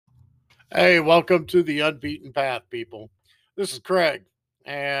Hey, welcome to the Unbeaten Path, people. This is Craig,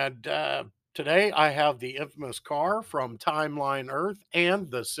 and today I have the infamous Car from Timeline Earth and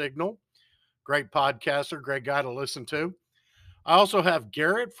The Signal. Great podcaster, great guy to listen to. I also have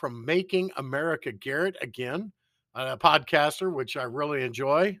Garret from Making America Garret again, a podcaster, which I really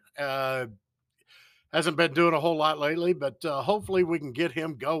enjoy. Hasn't been doing a whole lot lately, but hopefully we can get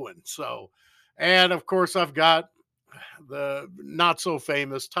him going. And of course, I've got the not so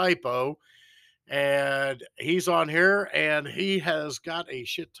famous Typo, and he's on here and he has got a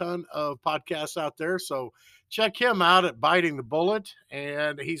shit ton of podcasts out there. So check him out at Biting the Bullet.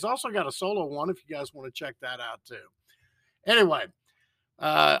 And he's also got a solo one if you guys want to check that out too. Anyway,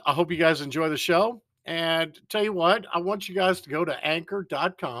 I hope you guys enjoy the show. And tell you what, I want you guys to go to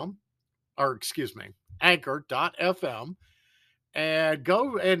anchor.com, or excuse me, anchor.fm, and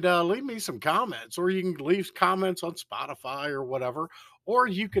go and leave me some comments, or you can leave comments on Spotify or whatever, or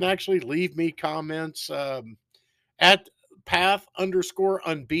you can actually leave me comments at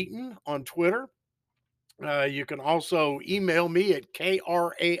path_unbeaten on Twitter. You can also email me at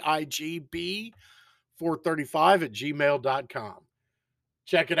kraigb435@gmail.com.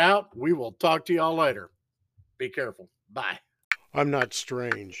 Check it out. We will talk to y'all later. Be careful. Bye. I'm not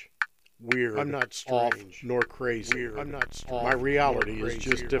strange, weird. I'm not strange, nor crazy. Weird. I'm not strange. My reality is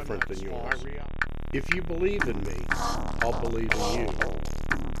just different than yours. If you believe in me, I'll believe in you.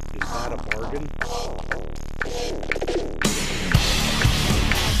 Is that a bargain?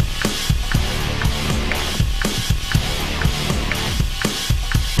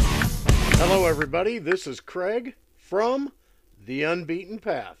 Hello, everybody. This is Craig from The Unbeaten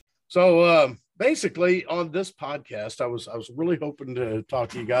Path. So, basically, on this podcast, I was really hoping to talk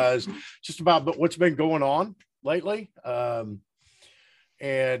to you guys just about what's been going on lately, and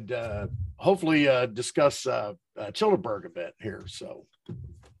hopefully discuss Childerburg a bit here. So,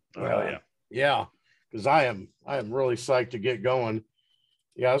 yeah, because I am really psyched to get going.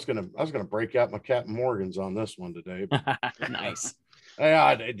 Yeah, I was gonna break out my Captain Morgan's on this one today. Nice.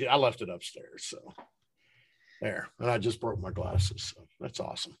 Yeah, I left it upstairs, so there, and I just broke my glasses. So that's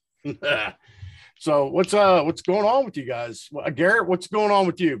awesome. So what's going on with you guys? Garret, what's going on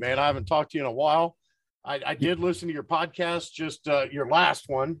with you, man? I haven't talked to you in a while. I did listen to your podcast, just your last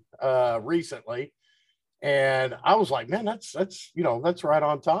one recently, and I was like, man, that's right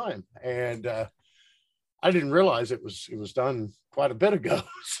on time. And I didn't realize it was done quite a bit ago.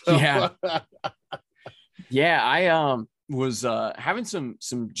 So. Yeah. I was having some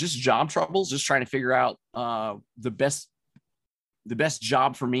just job troubles, just trying to figure out the best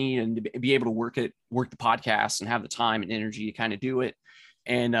job for me and to be able to work the podcast and have the time and energy to kind of do it.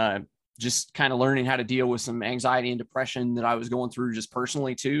 And just kind of learning how to deal with some anxiety and depression that I was going through just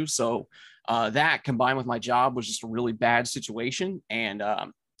personally too. So that combined with my job was just a really bad situation, and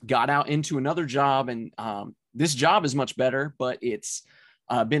got out into another job. And this job is much better, but it's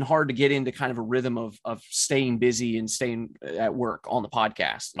been hard to get into kind of a rhythm of staying busy and staying at work on the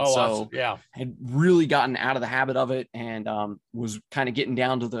podcast. And awesome. Yeah. Had really gotten out of the habit of it, and was kind of getting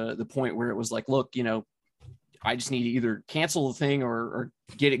down to the point where it was like, look, I just need to either cancel the thing or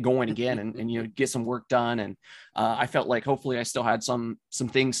get it going again and get some work done. And I felt like hopefully I still had some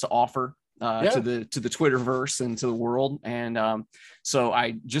things to offer to the Twitterverse and to the world. And so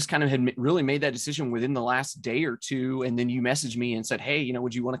I just kind of had really made that decision within the last day or two. And then you messaged me and said, hey,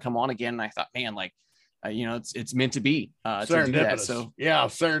 would you want to come on again? And I thought, man, like, it's meant to be to do that. So yeah,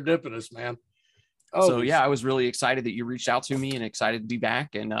 serendipitous, man. I was really excited that you reached out to me and excited to be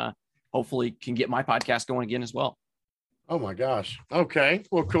back, and hopefully can get my podcast going again as well. Oh my gosh. Okay.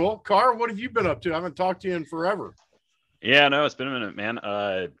 Well, cool. Car, what have you been up to? I haven't talked to you in forever. Yeah, no, it's been a minute, man.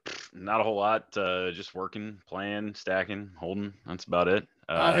 Not a whole lot. Just working, playing, stacking, holding. That's about it.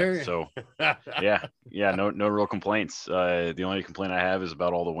 I hear you. So yeah, no real complaints. The only complaint I have is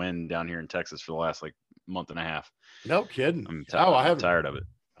about all the wind down here in Texas for the last like month and a half. No kidding. I'm tired of it.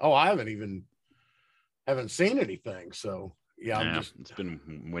 Oh, I haven't seen anything. So it's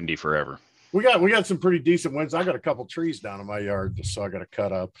been windy forever. We got some pretty decent winds. I got a couple trees down in my yard, so I got to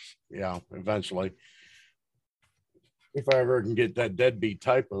cut up. Yeah, eventually. If I ever can get that deadbeat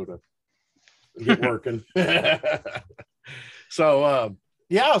Typo to get working. So,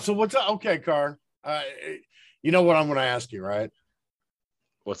 so what's up? Okay, Car. You know what I'm going to ask you, right?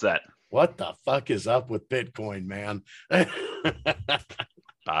 What's that? What the fuck is up with Bitcoin, man?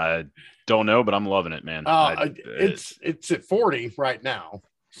 I don't know, but I'm loving it, man. It's at 40 right now.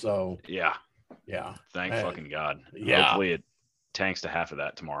 So yeah. Thank fucking God. Yeah. Hopefully it tanks to half of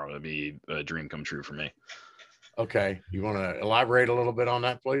that tomorrow. It'd be a dream come true for me. Okay. You want to elaborate a little bit on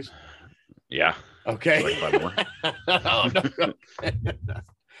that, please? Yeah. Okay. Like 5 more. Oh, no.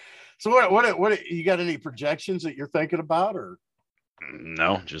 So what you got any projections that you're thinking about, or?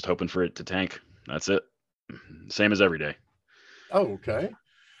 No, just hoping for it to tank. That's it. Same as every day. Oh, okay.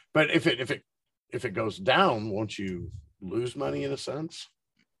 But if it goes down, won't you lose money in a sense?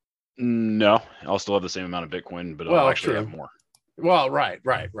 No, I'll still have the same amount of Bitcoin, but I'll actually have more. Well, right.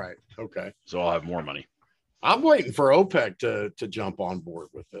 Okay. So I'll have more money. I'm waiting for OPEC to jump on board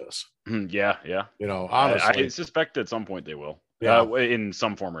with this. Yeah. You know, honestly, I suspect at some point they will. Yeah. In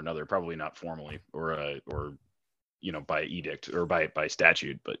some form or another, probably not formally or by edict or by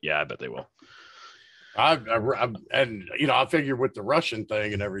statute, but yeah, I bet they will. I figure with the Russian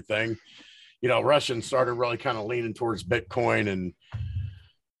thing and everything, Russians started really kind of leaning towards Bitcoin, and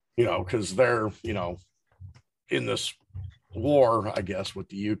because they're in this war, I guess, with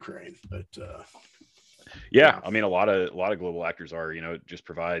the Ukraine. But yeah, I mean, a lot of global actors are. It just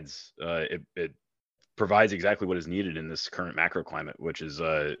provides it provides exactly what is needed in this current macro climate, which is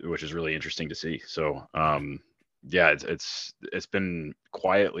really interesting to see. So yeah, it's been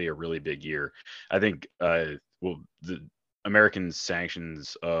quietly a really big year. I think the American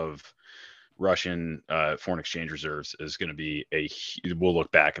sanctions of Russian foreign exchange reserves is going to be we'll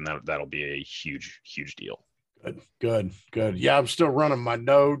look back and that'll be a huge deal. Good. Yeah, I'm still running my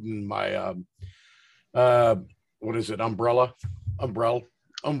node and my what is it? Umbrella.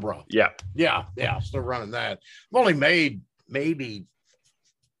 Yeah. Still running that. I've only made maybe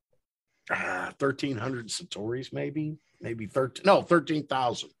 1,300 Satoris, maybe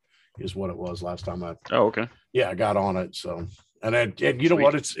 13,000 is what it was last time I got on it. So, and you know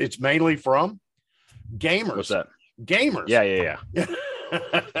what? It's mainly from gamers. What's that? Gamers. Yeah.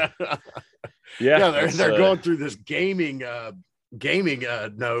 They're going through this gaming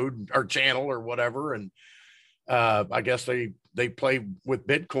node or channel or whatever, and I guess they play with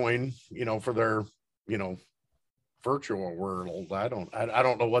Bitcoin, for their virtual world. I don't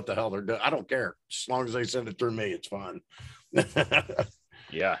know what the hell they're doing. I don't care, as long as they send it through me, it's fun.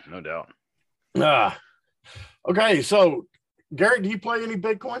 Yeah, no doubt. Okay, so Garrett, do you play any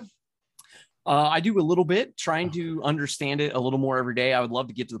Bitcoin? I do a little bit, trying to understand it a little more every day. I would love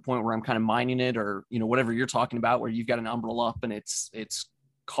to get to the point where I'm kind of mining it, or whatever you're talking about, where you've got an umbrella up and it's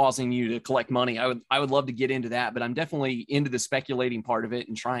causing you to collect money. I would love to get into that, but I'm definitely into the speculating part of it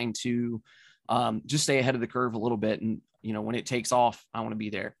and trying to just stay ahead of the curve a little bit. And when it takes off, I want to be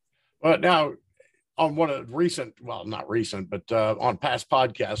there. Well, now on one of not recent, but on past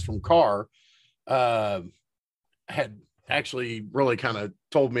podcasts from Carr, had actually really kind of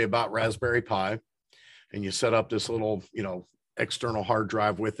told me about Raspberry Pi, and you set up this little, external hard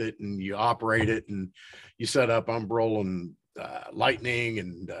drive with it, and you operate it, and you set up Umbrel and Lightning,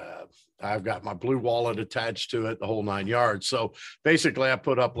 and I've got my Blue Wallet attached to it, the whole 9 yards. So basically I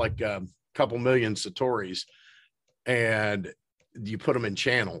put up like a couple million Satoris, and you put them in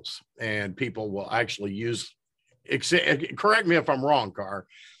channels, and people will actually correct me if I'm wrong, Carr,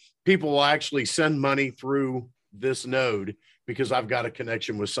 people will actually send money through this node because I've got a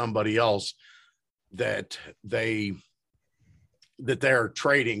connection with somebody else that they're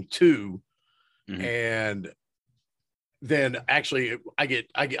trading to. Mm-hmm. And then actually I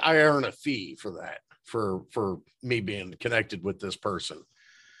earn a fee for that, for me being connected with this person.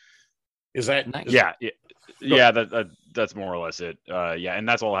 Is that nice? Yeah, that's more or less it. Yeah, and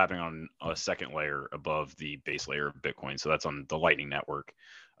that's all happening on a second layer above the base layer of Bitcoin. So that's on the Lightning Network.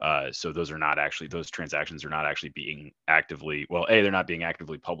 So those transactions are not actually being actively, they're not being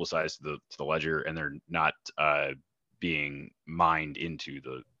actively publicized to the ledger, and they're not being mined into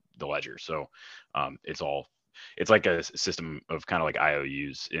the ledger. So it's like a system of kind of like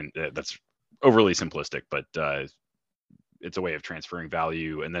IOUs, that's overly simplistic, but it's a way of transferring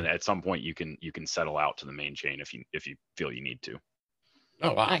value, and then at some point you can settle out to the main chain if you feel you need to.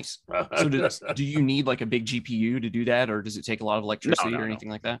 Oh, wow. Nice. So do you need like a big GPU to do that, or does it take a lot of electricity or anything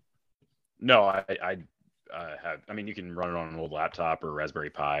like that? No, I have. I mean, you can run it on an old laptop or Raspberry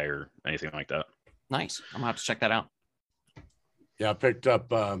Pi or anything like that. Nice. I'm gonna have to check that out. Yeah, I picked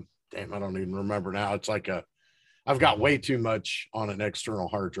up. I don't even remember now. It's like I've got way too much on an external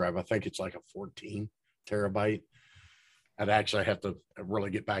hard drive. I think it's like a 14 terabyte. I'd actually have to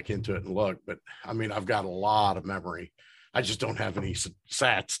really get back into it and look, but I mean, I've got a lot of memory. I just don't have any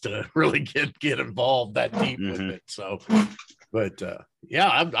sats to really get involved that deep with it. So, but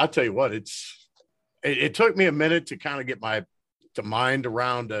yeah, I'll tell you what, it took me a minute to kind of get my mind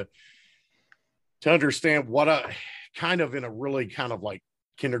around to understand what I kind of, in a really kind of like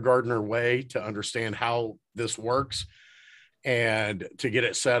kindergartner way, to understand how this works and to get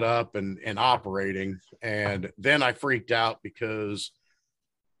it set up and operating. And then I freaked out because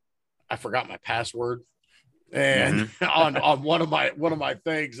I forgot my password. and Mhm. on one of my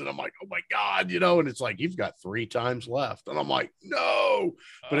things, and I'm like, oh my God, and it's like, you've got 3 times left, and I'm like, no,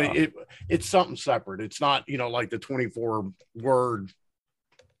 but it's something separate. It's not like the 24 word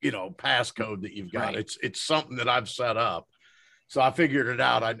passcode that you've got. Right. It's something that I've set up. So I figured it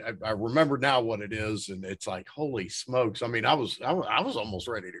out. I remember now what it is, and it's like, holy smokes. I mean, I was almost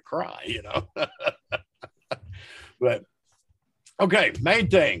ready to cry, But okay, main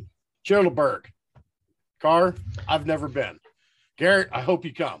thing, Childerburg. Car, I've never been. Garrett, I hope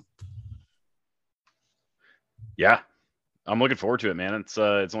you come. Yeah, I'm looking forward to it, man. It's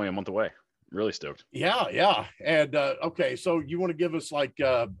only a month away. Really stoked. Yeah. And okay, so you want to give us like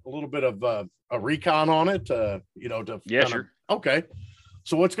a little bit of a recon on it, to Yeah, sure. Okay.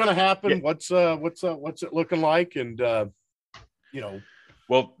 So what's going to happen? Yeah. What's it looking like? And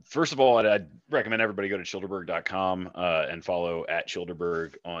Well, first of all, I'd recommend everybody go to childerburg.com and follow at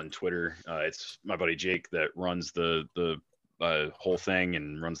Childerburg on Twitter. It's my buddy Jake that runs the whole thing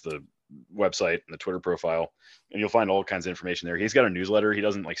and runs the website and the Twitter profile, and you'll find all kinds of information there. He's got a newsletter. He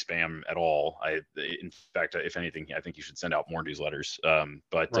doesn't like spam at all. In fact, if anything, I think you should send out more newsletters.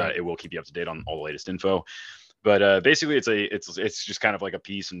 But Right. it will keep you up to date on all the latest info. But basically, it's just kind of like a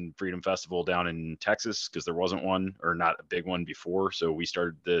peace and freedom festival down in Texas, because there wasn't one, or not a big one before. So we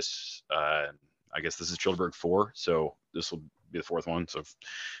started this. I guess this is Childerburg 4, so this will be the 4th one. So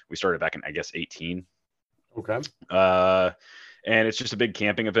we started back in, I guess, 18. Okay. And it's just a big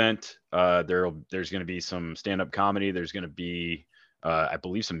camping event. There's going to be some stand-up comedy. There's going to be, I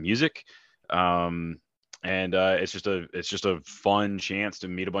believe, some music. And it's just a fun chance to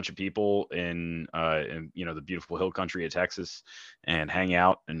meet a bunch of people in the beautiful hill country of Texas, and hang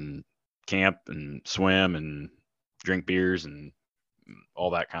out and camp and swim and drink beers and all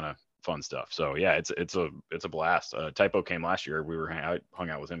that kind of fun stuff. So yeah, it's a blast. Typo came last year. I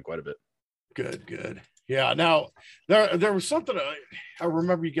hung out with him quite a bit. Good. Yeah. Now there was something I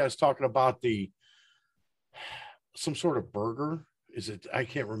remember you guys talking about, some sort of burger. Is it? I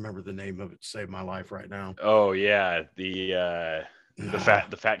can't remember the name of it to save my life right now. Oh yeah, the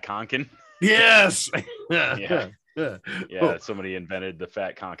fat conkin. Yes. Yeah. Yeah. Yeah, somebody invented the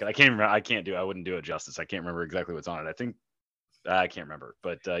fat conkin. I can't remember. I wouldn't do it justice. I can't remember exactly what's on it. I can't remember,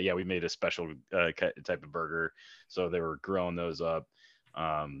 but yeah, we made a special type of burger. So they were growing those up.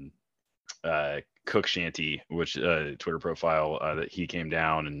 Cook Shanty, which Twitter profile that he came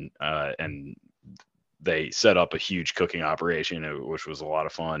down and they set up a huge cooking operation, which was a lot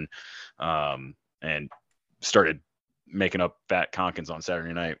of fun, and started making up fat conkins on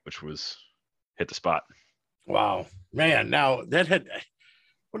Saturday night, which was hit the spot. Wow, man. Now that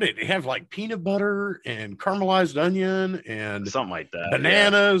what did it have, like peanut butter and caramelized onion and something like that,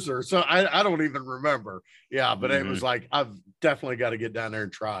 bananas, or so? I don't even remember. Yeah, but Mm-hmm. It was like, I've definitely got to get down there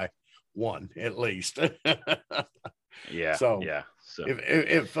and try one at least. Yeah. So yeah. So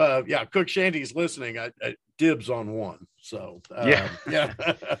if Cook Shanty's listening, I dibs on one. So yeah.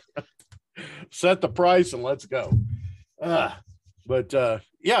 Set the price and let's go. Yeah.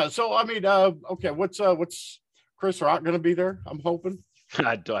 So I mean, okay, what's Chris Rock going to be there? I'm hoping.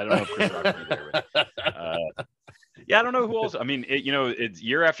 I don't know if Chris Rock will be there. But, yeah, I don't know who else. I mean, it's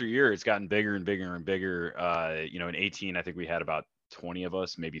year after year, it's gotten bigger and bigger and bigger. In 18, I think we had about 20 of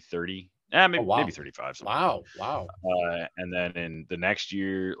us, maybe 30. Maybe 35. Wow. And then in the next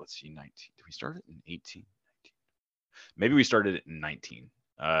year, let's see, 19. Did we start it in 18? 19. Maybe we started it in 19.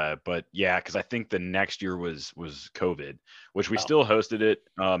 But yeah, because I think the next year was COVID, which we still hosted it,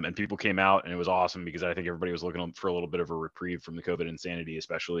 and people came out, and it was awesome, because I think everybody was looking for a little bit of a reprieve from the COVID insanity,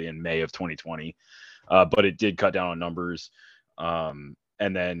 especially in May of 2020. But it did cut down on numbers. And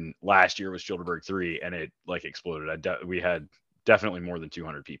then last year was Childerburg 3, and it like exploded. We had definitely more than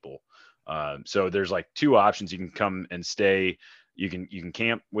 200 people. So there's like 2 options. You can come and stay. You can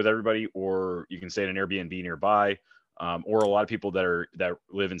camp with everybody, or you can stay at an Airbnb nearby. Or a lot of people that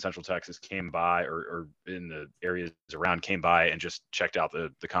live in Central Texas came by, or in the areas around came by and just checked out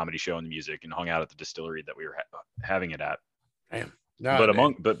the comedy show and the music, and hung out at the distillery that we were having it at. Damn.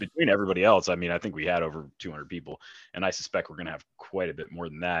 But between everybody else, I mean, I think we had over 200 people, and I suspect we're going to have quite a bit more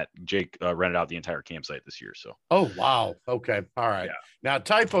than that. Jake rented out the entire campsite this year. So. Oh, wow. Okay. All right. Yeah. Now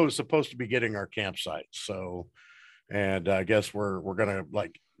Typo is supposed to be getting our campsite. So, and I guess we're going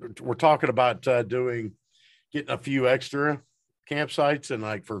to we're talking about getting a few extra campsites, and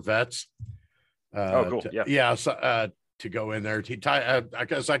like for vets. Cool. Yeah. So, to go in there,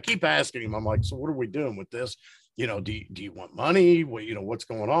 because I keep asking him, I'm like, so what are we doing with this? Do you want money? What's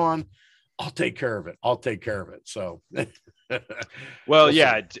going on? I'll take care of it. So, well,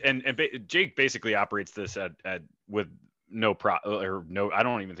 yeah. And Jake basically operates this with no pro or no, I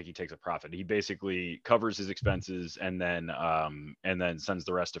don't even think he takes a profit. He basically covers his expenses and then sends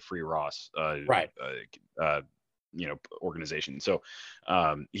the rest to Free Ross, Right. Organization. So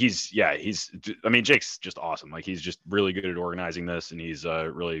I mean, Jake's just awesome. Like, he's just really good at organizing this, and he's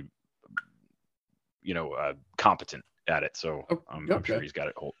really competent at it. So I'm sure he's got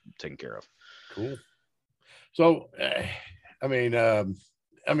it taken care of. Cool. So I mean,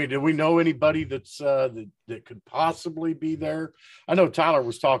 do we know anybody that's that could possibly be there? I know Tyler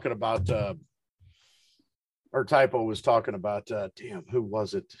was talking about or Typo was talking about who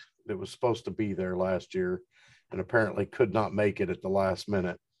was it that was supposed to be there last year and apparently could not make it at the last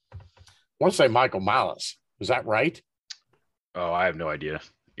minute. I want to say Michael Malice. Is that right? Oh, I have no idea.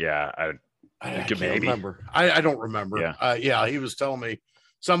 Yeah, I can't remember. I don't remember. Yeah. He was telling me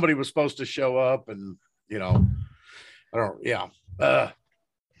somebody was supposed to show up, and I don't. Yeah. But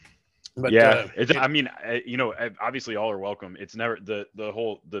I mean, obviously all are welcome. It's never the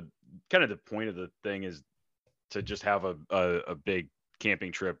kind of the point of the thing is to just have a big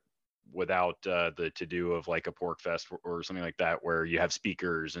camping trip without the to-do of like a pork fest or something like that, where you have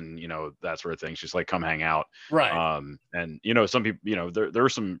speakers and that sort of thing. It's just like, come hang out, right? And some people, there were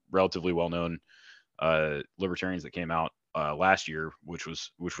some relatively well-known libertarians that came out last year, which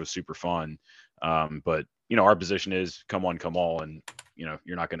was super fun. But our position is come one, come all, and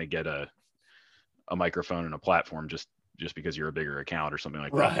you're not going to get a microphone and a platform just because you're a bigger account or something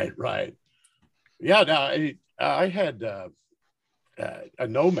like that. Right. Yeah. Now I had a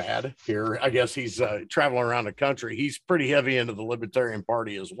nomad here. I guess he's traveling around the country. He's pretty heavy into the Libertarian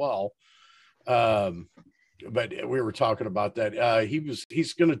Party as well. But we were talking about that.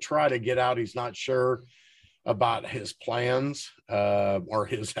 He's going to try to get out. He's not sure about his plans or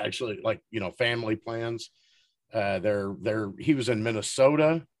his actually family plans. He was in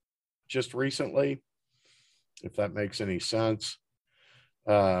Minnesota just recently, if that makes any sense.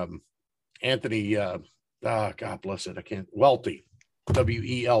 Anthony, God bless it, I can't, Welty,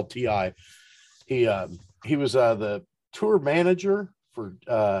 Welti. He was the tour manager for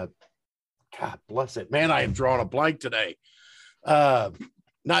God bless it, man, I am drawing a blank today.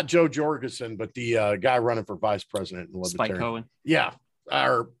 Not Joe Jorgensen, but the guy running for vice president in Libertarian. Spike Cohen. Yeah,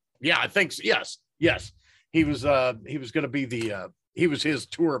 I think so. Yes. He was going to be he was his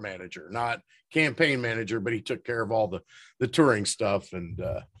tour manager, not campaign manager, but he took care of all the touring stuff. And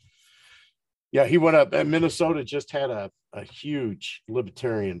he went up, and Minnesota just had a huge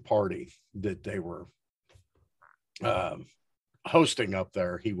libertarian party that they were hosting up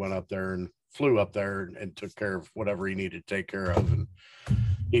there. He went up there and flew up there and took care of whatever he needed to take care of. And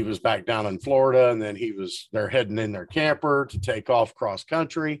he was back down in Florida, and then they're heading in their camper to take off cross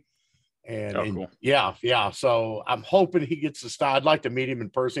country. And cool. Yeah. So I'm hoping he gets to start. I'd like to meet him in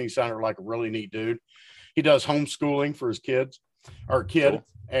person. He sounded like a really neat dude. He does homeschooling for his kid. Cool.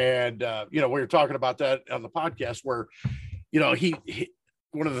 And, we were talking about that on the podcast where, he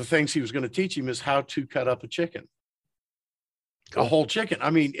one of the things he was going to teach him is how to cut up a chicken, a whole chicken.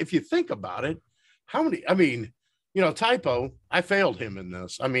 I mean, if you think about it, Typo, I failed him in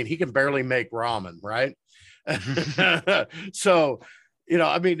this. I mean, he can barely make ramen, right? So,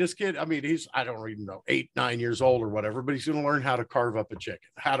 this kid, he's, I don't even know, 8-9 years old or whatever, but he's going to learn how to carve up a chicken,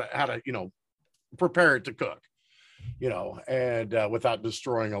 how to, prepare it to cook, and without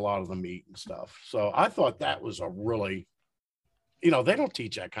destroying a lot of the meat and stuff. So I thought that was a really, they don't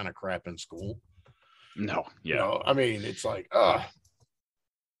teach that kind of crap in school. No. Yeah. It's like,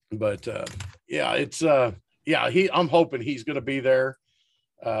 but it's, I'm hoping he's going to be there.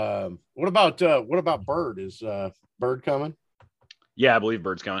 What about Bird? Is Bird coming? Yeah, I believe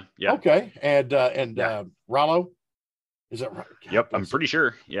Bird's coming. Yeah. Okay. And Rollo, is that right? Yep. I'm pretty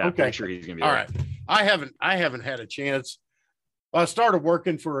sure. Yeah. Okay. I'm pretty sure he's going to be there. All right. I haven't had a chance. I started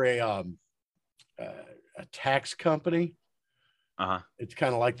working for a tax company. It's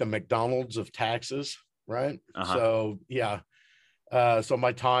kind of like the McDonald's of taxes, right? So so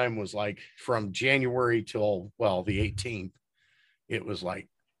my time was like from January till the 18th. It was like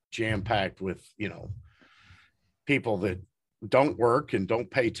jam-packed with people that don't work and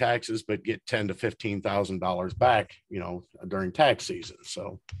don't pay taxes but get $10,000 to $15,000 back during tax season.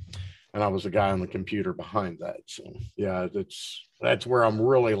 So, and I was the guy on the computer behind that. So that's where I'm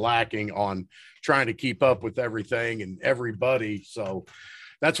really lacking on trying to keep up with everything and everybody. So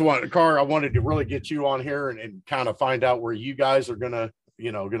that's one, Car, I wanted to really get you on here and kind of find out where you guys are gonna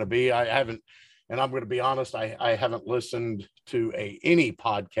be. I haven't, and I'm going to be honest, I haven't listened to any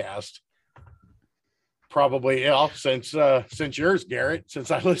podcast probably since yours, Garrett,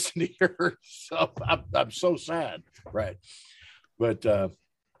 since I listened to yours. So I'm so sad. Right. But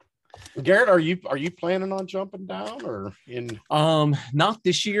Garrett, are you planning on jumping down or in? Not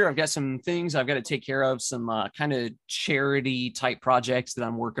this year. I've got some things I've got to take care of, some kind of charity type projects that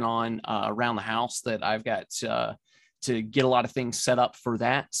I'm working on around the house that I've got to get a lot of things set up for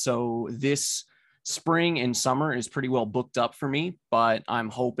that. So this spring and summer is pretty well booked up for me, but I'm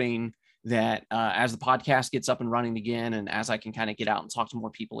hoping that as the podcast gets up and running again, and as I can kind of get out and talk to more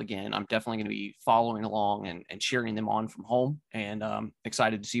people again, I'm definitely going to be following along and cheering them on from home, and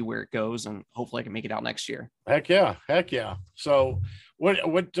excited to see where it goes, and hopefully I can make it out next year. Heck yeah. So what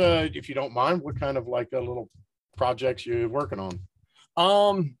if you don't mind, what kind of like a little projects you're working on?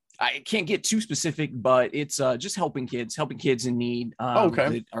 I can't get too specific, but it's just helping kids in need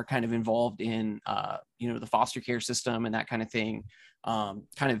that are kind of involved in the foster care system and that kind of thing. Kind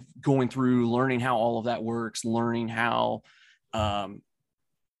of going through, learning how all of that works, learning how how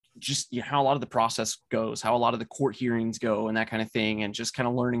a lot of the process goes, how a lot of the court hearings go, and that kind of thing, and just kind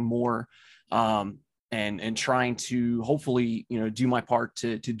of learning more and trying to hopefully do my part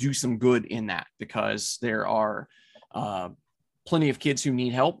to do some good in that, because there are plenty of kids who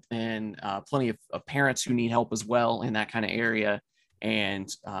need help, and plenty of parents who need help as well in that kind of area. And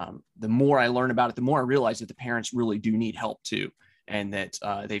the more I learn about it, the more I realize that the parents really do need help too, and that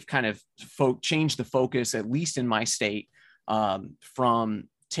they've kind of changed the focus, at least in my state, from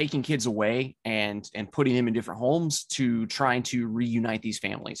taking kids away and putting them in different homes to trying to reunite these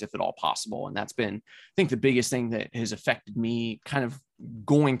families if at all possible. And that's been, I think, the biggest thing that has affected me kind of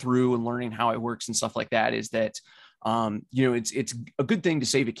going through and learning how it works and stuff like that, is that it's a good thing to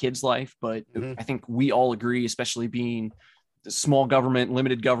save a kid's life, but I think we all agree, especially being the small government,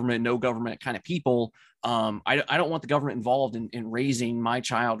 limited government, no government kind of people, I don't want the government involved in raising my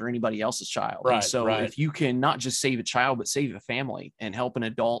child or anybody else's child. Right, and so right. If you can not just save a child, but save a family and help an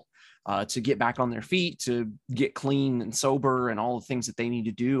adult to get back on their feet, to get clean and sober and all the things that they need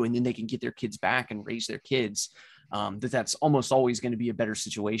to do, and then they can get their kids back and raise their kids, that's almost always going to be a better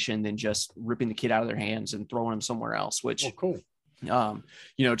situation than just ripping the kid out of their hands and throwing them somewhere else, which cool.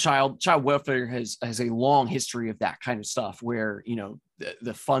 Child welfare has a long history of that kind of stuff, where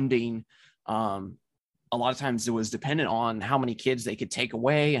the funding a lot of times it was dependent on how many kids they could take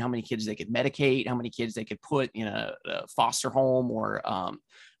away and how many kids they could medicate, how many kids they could put in a foster home or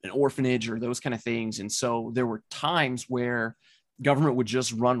an orphanage or those kind of things. And so there were times where government would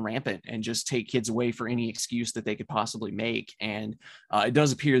just run rampant and just take kids away for any excuse that they could possibly make. And it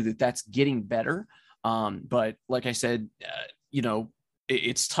does appear that that's getting better. But like I said,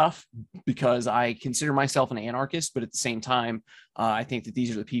 it's tough because I consider myself an anarchist, but at the same time, I think that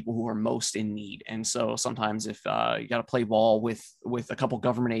these are the people who are most in need. And so sometimes if you got to play ball with a couple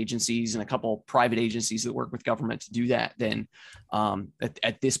government agencies and a couple private agencies that work with government to do that, then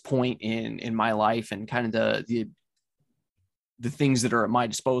at this point in my life and kind of the things that are at my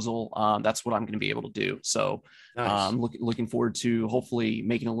disposal, that's what I'm going to be able to do. So Nice. Looking forward to hopefully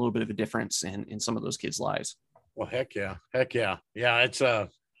making a little bit of a difference in some of those kids' lives. Well, heck yeah. Yeah. It's I'll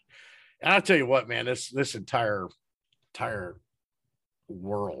tell you what, man, this entire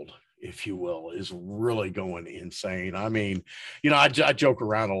world, if you will, is really going insane. I mean, I joke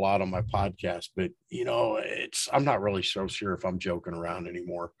around a lot on my podcast, but I'm not really so sure if I'm joking around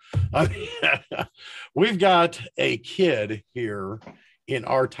anymore. I mean, we've got a kid here in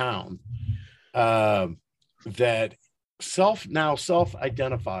our town that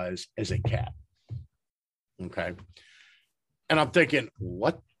self-identifies as a cat. Okay. And I'm thinking,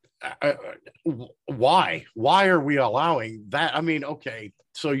 what? Why are we allowing that? I mean, okay,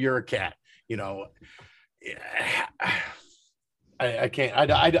 so you're a cat, I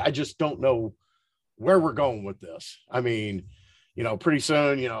can't, I just don't know where we're going with this. I mean, pretty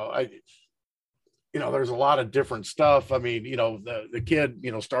soon, there's a lot of different stuff. I mean, the kid,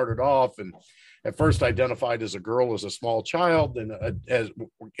 started off and at first identified as a girl, as a small child, then as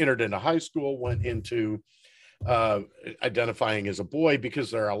entered into high school, went into identifying as a boy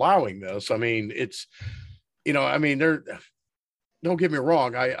because they're allowing this. I mean, it's, they're, don't get me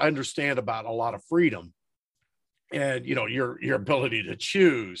wrong. I understand about a lot of freedom and, your ability to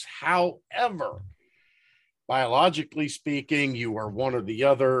choose. However, biologically speaking, you are one or the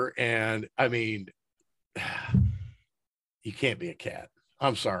other. And I mean, you can't be a cat.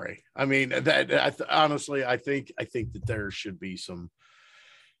 I'm sorry. I mean, honestly, I think that there should be some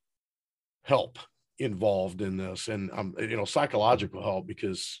help involved in this, and psychological help,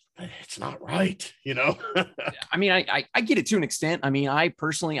 because it's not right, you know? I mean, I get it to an extent. I mean, I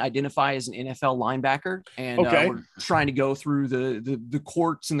personally identify as an NFL linebacker, and Okay. we're trying to go through the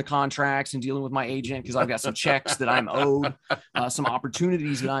courts and the contracts and dealing with my agent because I've got some checks that I'm owed, some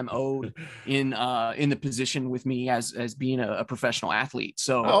opportunities that I'm owed in the position with me as being a professional athlete.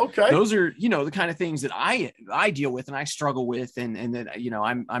 So okay. those are, you know, the kind of things that I deal with and I struggle with, and that, you know,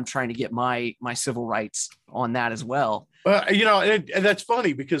 I'm trying to get my civil rights on that as well. You know, and that's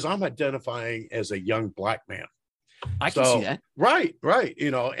funny because I'm identifying as a young black man. I can see that. Right. You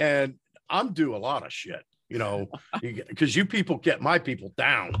know, and I'm due a lot of shit, you know, because you people get my people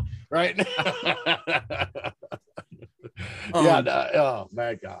down, right? Oh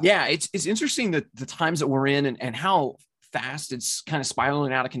my God. Yeah, it's interesting that the times that we're in and how fast it's kind of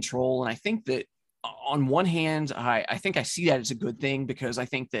spiraling out of control. And I think that on one hand, I think I see that as a good thing, because I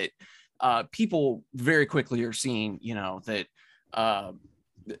think that people very quickly are seeing, you know, that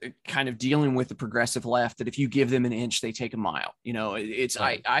kind of dealing with the progressive left, that if you give them an inch, they take a mile. You know, it's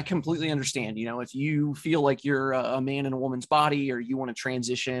right. I completely understand, you know, if you feel like you're a man in a woman's body, or you want to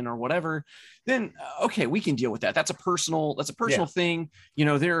transition or whatever, then okay, we can deal with that. That's a personal thing. You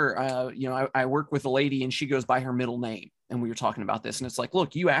know, you know, I work with a lady and she goes by her middle name. And we were talking about this, and it's like,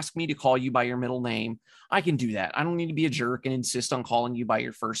 look, you asked me to call you by your middle name. I can do that. I don't need to be a jerk and insist on calling you by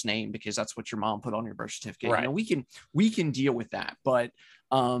your first name because that's what your mom put on your birth certificate. Right. You know, we can deal with that. But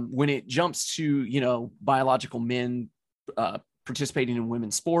when it jumps to, you know, biological men participating in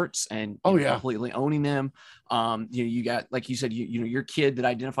women's sports and completely owning them, you know, you got, like you said, you know, your kid that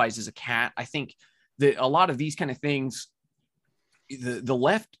identifies as a cat. I think that a lot of these kind of things, the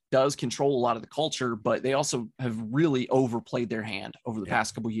left does control a lot of the culture, but they also have really overplayed their hand over the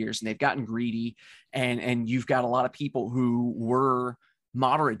past couple of years, and they've gotten greedy. And you've got a lot of people who were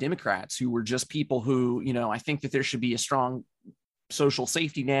moderate Democrats who were just people who, you know, I think that there should be a strong social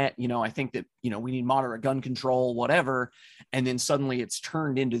safety net. You know, I think that, you know, we need moderate gun control, whatever. And then suddenly it's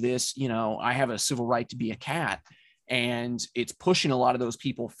turned into this, you know, I have a civil right to be a cat. And it's pushing a lot of those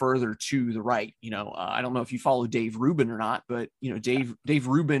people further to the right. You know, I don't know if you follow Dave Rubin or not, but, you know, Dave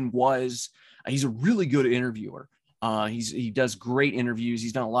Rubin he's a really good interviewer. He does great interviews.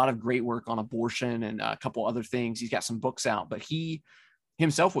 He's done a lot of great work on abortion and a couple other things. He's got some books out, but he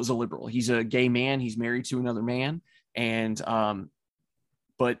himself was a liberal. He's a gay man. He's married to another man. And,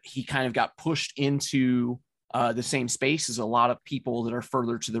 but he kind of got pushed into the same space as a lot of people that are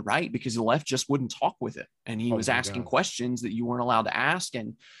further to the right, because the left just wouldn't talk with it. And he was asking questions that you weren't allowed to ask,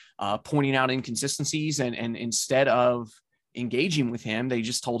 and pointing out inconsistencies. And instead of engaging with him, they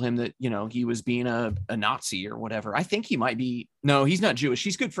just told him that, you know, he was being a Nazi or whatever. I think he might be. No, he's not Jewish.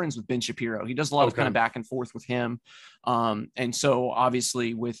 He's good friends with Ben Shapiro. He does a lot of kind of back and forth with him. And so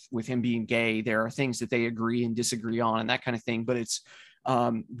obviously with him being gay, there are things that they agree and disagree on and that kind of thing. But it's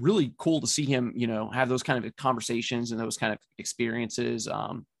really cool to see him, you know, have those kind of conversations and those kind of experiences.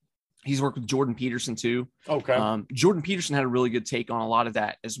 He's worked with Jordan Peterson too. Okay. Jordan Peterson had a really good take on a lot of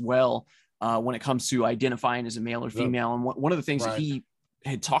that as well, when it comes to identifying as a male or female. And one of the things that he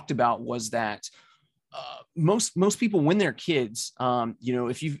had talked about was that most people, when they're kids, you know,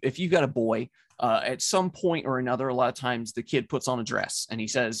 if you've got a boy, at some point or another, a lot of times the kid puts on a dress and he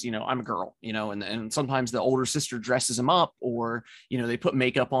says, you know, I'm a girl, you know, and sometimes the older sister dresses him up, or, you know, they put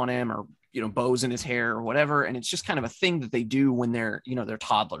makeup on him, or, you know, bows in his hair or whatever. And it's just kind of a thing that they do when they're, you know, they're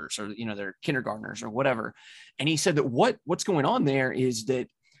toddlers, or, you know, they're kindergartners or whatever. And he said that what's going on there is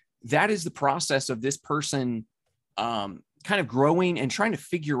that is the process of this person kind of growing and trying to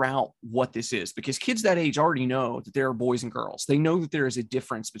figure out what this is, because kids that age already know that there are boys and girls. They know that there is a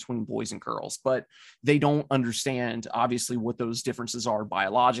difference between boys and girls, but they don't understand obviously what those differences are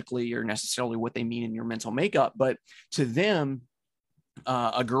biologically, or necessarily what they mean in your mental makeup. But to them,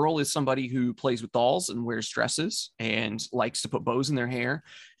 a girl is somebody who plays with dolls and wears dresses and likes to put bows in their hair.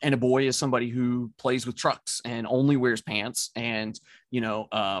 And a boy is somebody who plays with trucks and only wears pants and, you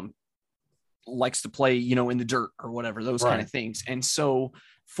know, likes to play, you know, in the dirt or whatever, those kind of things. And so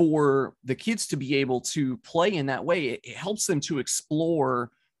for the kids to be able to play in that way, it helps them to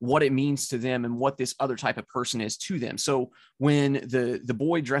explore what it means to them and what this other type of person is to them. So when the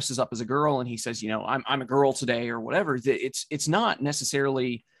boy dresses up as a girl and he says, you know, I'm a girl today or whatever, it's not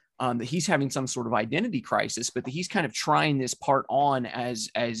necessarily that he's having some sort of identity crisis, but that he's kind of trying this part on as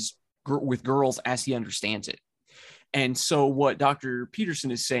with girls as he understands it. And so what Dr. Peterson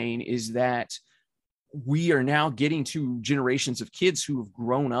is saying is that we are now getting to generations of kids who have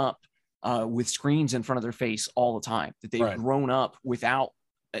grown up with screens in front of their face all the time, that they've grown up without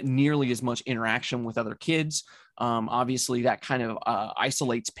nearly as much interaction with other kids. Obviously, that kind of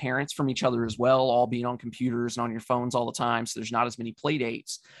isolates parents from each other as well, all being on computers and on your phones all the time. So there's not as many play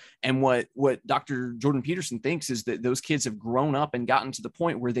dates. And what Dr. Jordan Peterson thinks is that those kids have grown up and gotten to the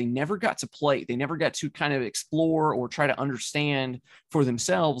point where they never got to play. They never got to kind of explore or try to understand for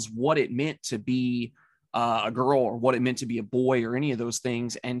themselves what it meant to be a girl or what it meant to be a boy or any of those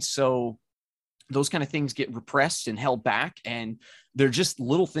things. And so those kind of things get repressed and held back. And they're just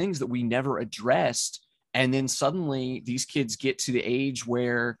little things that we never addressed. And then suddenly these kids get to the age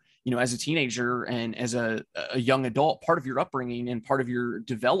where, you know, as a teenager and as a young adult, part of your upbringing and part of your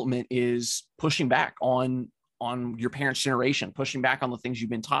development is pushing back on your parents' generation, pushing back on the things you've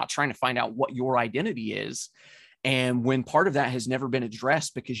been taught, trying to find out what your identity is. And when part of that has never been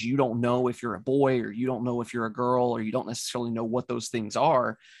addressed because you don't know if you're a boy or you don't know if you're a girl or you don't necessarily know what those things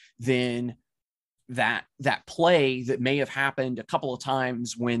are, then that play that may have happened a couple of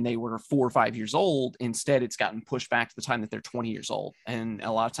times when they were 4 or 5 years old, instead it's gotten pushed back to the time that they're 20 years old. And a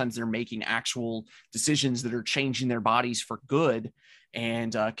lot of times they're making actual decisions that are changing their bodies for good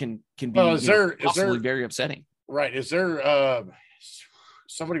and can be possibly very upsetting. Right. Is there,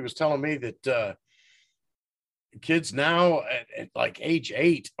 somebody was telling me that kids now at like age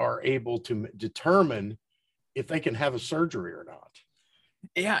 8 are able to determine if they can have a surgery or not.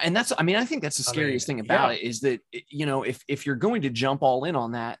 Yeah. And I think that's the scariest thing about it is that, you know, if you're going to jump all in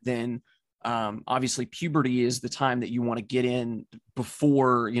on that, then obviously puberty is the time that you want to get in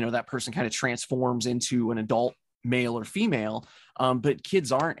before, you know, that person kind of transforms into an adult male or female. But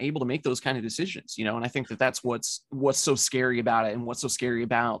kids aren't able to make those kind of decisions, you know, and I think that that's what's so scary about it and what's so scary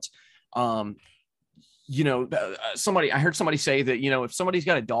about, you know, I heard somebody say that, you know, if somebody's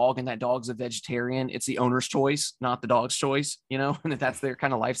got a dog and that dog's a vegetarian, it's the owner's choice, not the dog's choice, you know, and that's their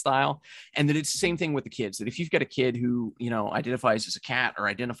kind of lifestyle. And that it's the same thing with the kids, that if you've got a kid who, you know, identifies as a cat or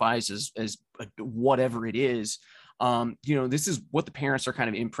identifies as whatever it is, you know, this is what the parents are kind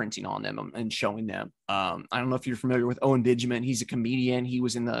of imprinting on them and showing them. I don't know if you're familiar with Owen Benjamin. He's a comedian. He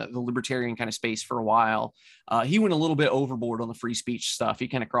was in the libertarian kind of space for a while. He went a little bit overboard on the free speech stuff. He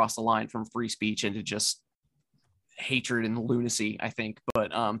kind of crossed the line from free speech into just hatred and lunacy, I think.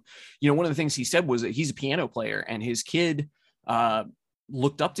 But, you know, one of the things he said was that he's a piano player and his kid,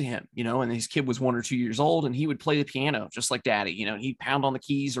 looked up to him, you know, and his kid was 1 or 2 years old and he would play the piano just like daddy, you know, and he'd pound on the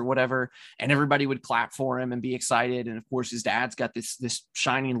keys or whatever, and everybody would clap for him and be excited. And of course his dad's got this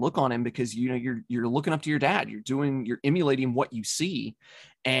shining look on him because, you know, you're looking up to your dad, you're emulating what you see.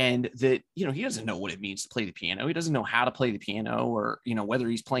 And that, you know, he doesn't know what it means to play the piano. He doesn't know how to play the piano or, you know, whether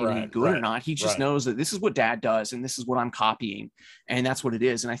he's playing any good or not. He just knows that this is what dad does and this is what I'm copying. And that's what it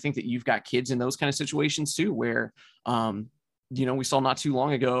is. And I think that you've got kids in those kind of situations too, where, you know, we saw not too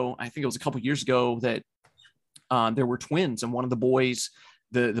long ago, I think it was a couple of years ago, that there were twins, and one of the boys,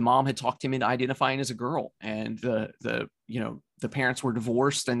 the mom had talked him into identifying as a girl, and the you know, the parents were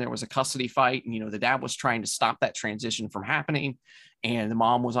divorced and there was a custody fight, and, you know, the dad was trying to stop that transition from happening, and the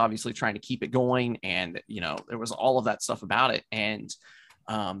mom was obviously trying to keep it going, and, you know, there was all of that stuff about it. And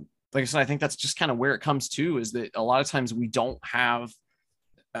like I said, I think that's just kind of where it comes to, is that a lot of times we don't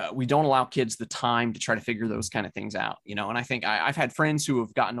allow kids the time to try to figure those kind of things out, you know. And I think I've had friends who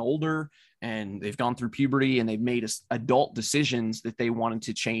have gotten older and they've gone through puberty and they've made adult decisions that they wanted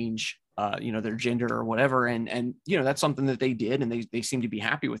to change, you know, their gender or whatever. And, you know, that's something that they did, and they seem to be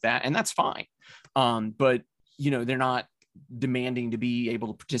happy with that, and that's fine. But, you know, they're not demanding to be able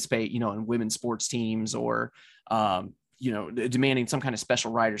to participate, you know, in women's sports teams or, you know, demanding some kind of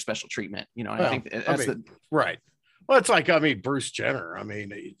special right or special treatment, you know. And I think that's right. Well, it's like, I mean, Bruce Jenner, I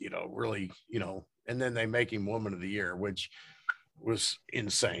mean, you know, really, you know, and then they make him Woman of the Year, which was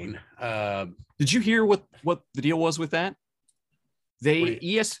insane. Did you hear what the deal was with that?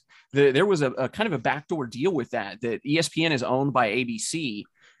 There was a kind of a backdoor deal with that ESPN is owned by ABC.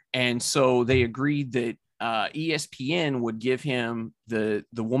 And so they agreed that ESPN would give him the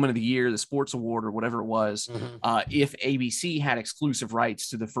Woman of the Year, the sports award or whatever it was, if ABC had exclusive rights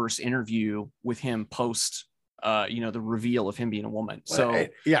to the first interview with him post you know, the reveal of him being a woman. So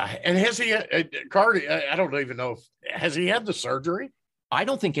yeah. And has he, Cardi, I don't even know has he had the surgery? I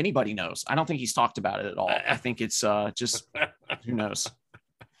don't think anybody knows. I don't think he's talked about it at all. I think it's just, who knows?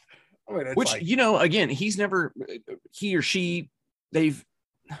 I mean, which, like, you know, again, he or she, Caitlyn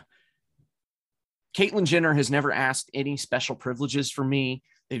Jenner has never asked any special privileges from me.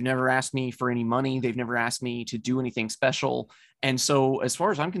 They've never asked me for any money. They've never asked me to do anything special. And so as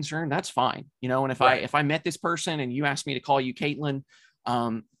far as I'm concerned, that's fine. You know, and if I met this person and you asked me to call you Caitlyn,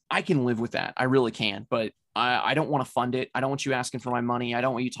 I can live with that. I really can. But I don't want to fund it. I don't want you asking for my money. I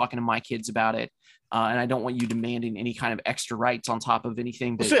don't want you talking to my kids about it. And I don't want you demanding any kind of extra rights on top of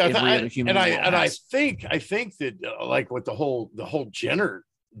anything that every other human being has. I think that like with the whole Jenner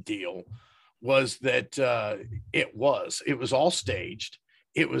deal was that it was all staged.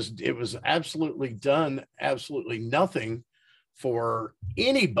 It was absolutely done, absolutely nothing for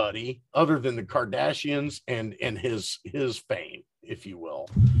anybody other than the Kardashians and his fame, if you will.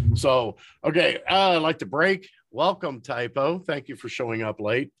 So, okay, I'd like to break. Welcome, Typo. Thank you for showing up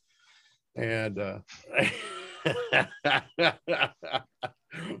late. And so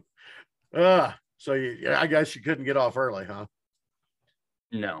I guess you couldn't get off early, huh?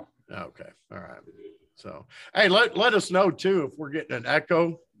 No. Okay. All right. So, hey, let us know too if we're getting an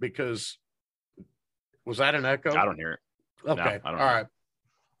echo, because was that an echo? I don't hear it. Okay. No, I don't All hear right.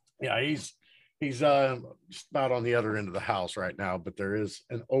 Yeah, he's just about on the other end of the house right now, but there is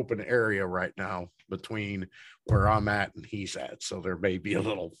an open area right now between where I'm at and he's at. So there may be a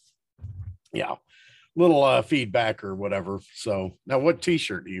little feedback or whatever. So now what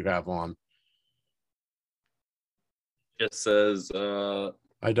t-shirt do you have on? It says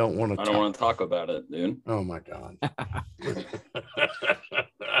I don't want to talk about it, dude. Oh my God.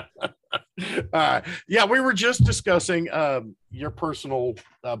 Yeah, we were just discussing your personal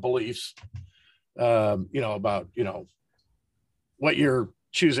beliefs, about, what you're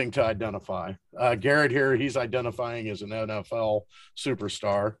choosing to identify. Garret here, he's identifying as an NFL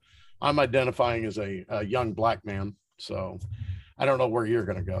superstar. I'm identifying as a young black man. So I don't know where you're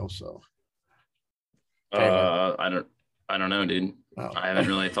going to go. So I don't know, dude. Oh. I haven't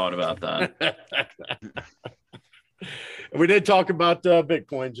really thought about that. We did talk about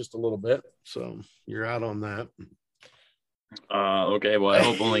Bitcoin just a little bit, so you're out on that. Okay, well, I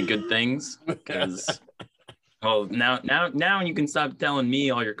hope only good things, because now you can stop telling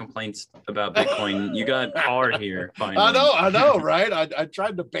me all your complaints about Bitcoin. You got hard here finally. I know, right? I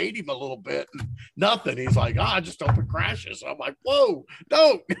tried to bait him a little bit, and nothing. He's like, I just hope it crashes. I'm like, whoa,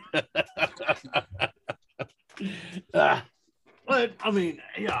 don't. But I mean,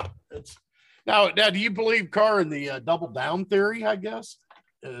 yeah, it's now. Do you believe, Carr, in the double down theory? I guess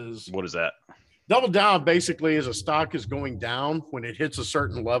what is that? Double down basically is a stock is going down when it hits a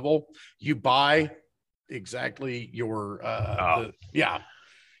certain level, you buy exactly your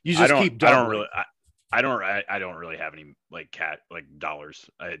you just keep doubling. I don't really have any like dollars.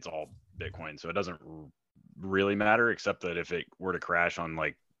 It's all Bitcoin, so it doesn't really matter, except that if it were to crash on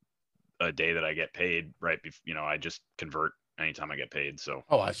like a day that I get paid, right, I just convert anytime I get paid. So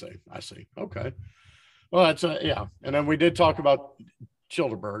I see. Okay, well, that's and then we did talk about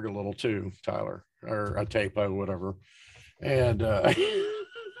Childerburg a little too, Tyler, or a Typo, whatever, and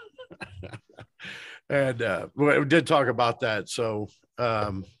we did talk about that. So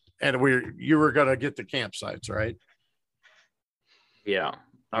and you were gonna get the campsites, right? Yeah.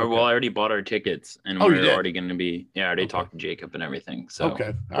 Okay. Well, I already bought our tickets, and we're already going to be. Yeah, I already talked to Jacob and everything. So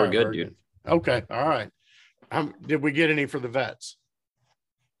we're good, dude. Okay, all right. Did we get any for the vets?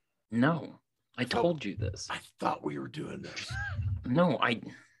 No, I told you this. I thought we were doing this. No, I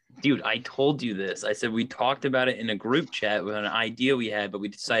told you this. I said we talked about it in a group chat with an idea we had, but we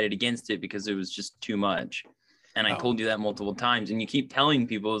decided against it because it was just too much. And I told you that multiple times, and you keep telling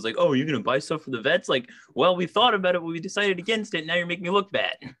people, it's like, oh, you're going to buy stuff for the vets? Like, well, we thought about it, but we decided against it. Now you're making me look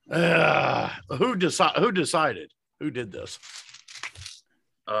bad. Who decided? Who did this?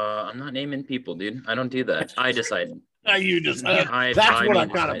 I'm not naming people, dude. I don't do that. I decided. You decided. That's what I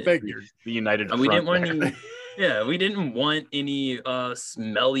kind of figured. The United Front. We didn't want any. Yeah, we didn't want any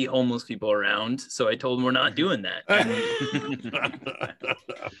smelly homeless people around, so I told them we're not doing that.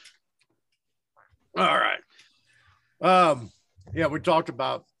 All right. We talked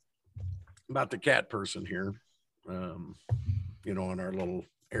about the cat person here, in our little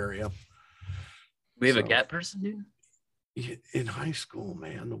area. We have a cat person, dude? In high school,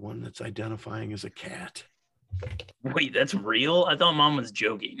 man, the one that's identifying as a cat. Wait, that's real? I thought Mom was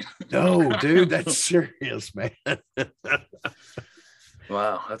joking. No, dude, that's serious, man.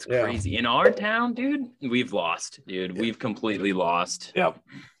 Wow, that's crazy. In our town, dude, we've lost, dude. We've completely lost. Yep.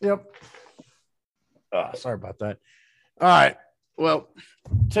 Sorry about that. All right. Well,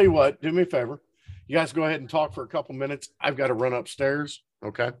 tell you what, do me a favor. You guys go ahead and talk for a couple minutes. I've got to run upstairs.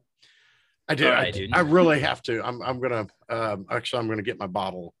 Okay. I do. Right, dude. I really have to. I'm going to get my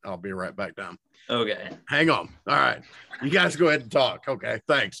bottle. I'll be right back down. Okay. Hang on. All right. You guys go ahead and talk. Okay.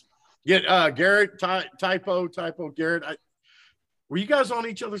 Thanks. Get Garret, Typo, Garret. Were you guys on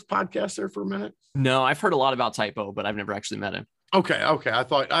each other's podcast there for a minute? No, I've heard a lot about Typo, but I've never actually met him. Okay.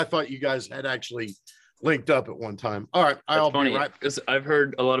 I thought you guys had actually linked up at one time. All right, That's I'll funny be right. because I've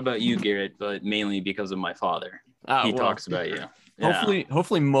heard a lot about you, Garrett, but mainly because of my father. He talks about you. Yeah.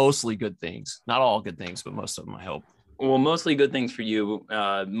 Hopefully, mostly good things. Not all good things, but most of them, I hope. Well, mostly good things for you.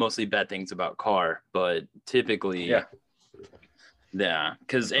 Mostly bad things about car, but typically, yeah.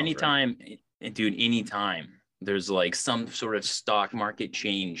 Because anytime, dude, anytime there's like some sort of stock market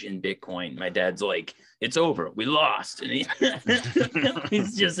change in Bitcoin, my dad's like, "It's over. We lost," and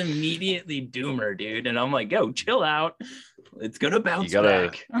he's just immediately doomer, dude. And I'm like, "Yo, chill out. It's gonna bounce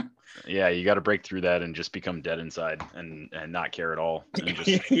back." Yeah, you got to break through that and just become dead inside and not care at all and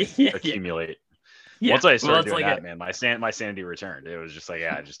just accumulate. Yeah. Once I started doing that, man, my sanity returned. It was just like,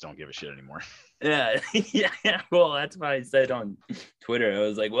 I just don't give a shit anymore. Yeah. Well, that's what I said on Twitter. I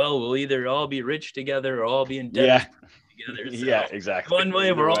was like, well, we'll either all be rich together or all be in debt together. So yeah, exactly. One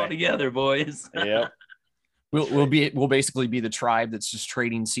way, we're all together, boys. Yep. We'll basically be the tribe that's just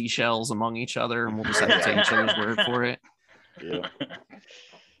trading seashells among each other, and we'll just have to take each other's word for it. Yeah.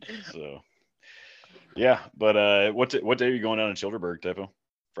 So, yeah, but what day are you going down in Childerburg, Typo?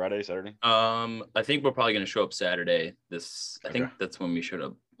 Friday, Saturday? I think we're probably gonna show up Saturday. I think that's when we showed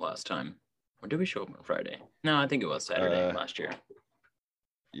up last time. Or did we show up on Friday? No, I think it was Saturday last year.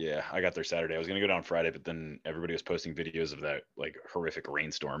 Yeah, I got there Saturday. I was gonna go down Friday, but then everybody was posting videos of that like horrific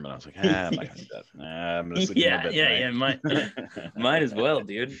rainstorm, and I was like, I'm not gonna do that. I'm gonna sleep in my bed tonight. Might as well,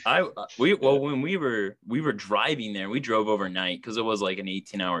 dude. When we were driving there, we drove overnight because it was like an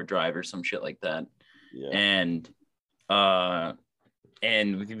 18-hour drive or some shit like that. Yeah.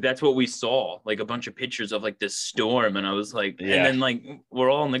 And that's what we saw, like a bunch of pictures of like this storm. And I was like, and then like, we're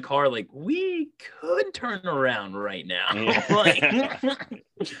all in the car, like we could turn around right now. But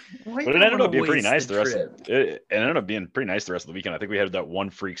it ended up being pretty nice it ended up being pretty nice the rest of the weekend. I think we had that one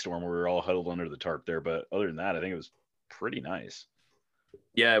freak storm where we were all huddled under the tarp there. But other than that, I think it was pretty nice.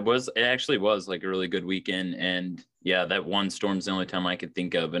 Yeah, it actually was like a really good weekend. And yeah, that one storm's the only time I could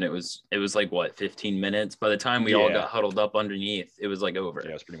think of. And it was like, what, 15 minutes? By the time we all got huddled up underneath, it was like over.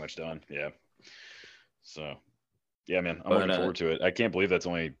 Yeah, it's pretty much done. Yeah. So, yeah, man, I'm looking forward to it. I can't believe that's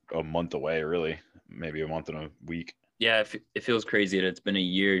only a month away, really. Maybe a month and a week. Yeah, it feels crazy that it's been a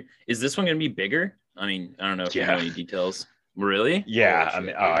year. Is this one going to be bigger? I mean, I don't know if you know any details. Really?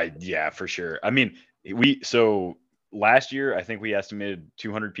 Yeah, yeah, for sure. I mean, so last year, I think we estimated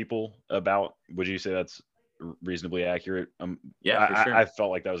 200 people about. Would you say that's reasonably accurate? Yeah, for sure. I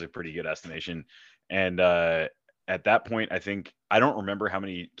felt like that was a pretty good estimation. And at that point, I don't remember how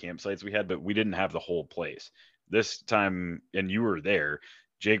many campsites we had, but we didn't have the whole place. This time, and you were there,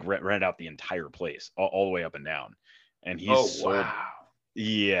 Jake rented out the entire place, all the way up and down. And he's sold.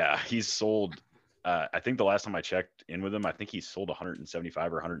 Yeah, he's sold. I think the last time I checked in with him, I think he sold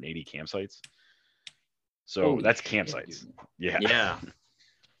 175 or 180 campsites. So holy that's campsites. Shit, yeah.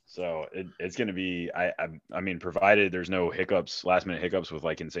 So it's going to be, I mean, provided there's no last minute hiccups with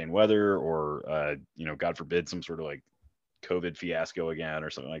like insane weather or, God forbid, some sort of like COVID fiasco again or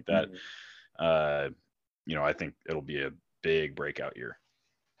something like that. I think it'll be a big breakout year.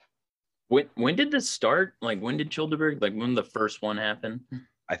 When did this start? Like, when did Childerburg, like when the first one happened?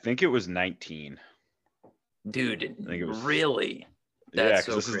 I think it was 19. Dude, I think it was really? That's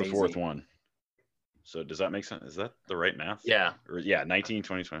because this is the fourth one. So does that make sense? Is that the right math? Yeah. 19,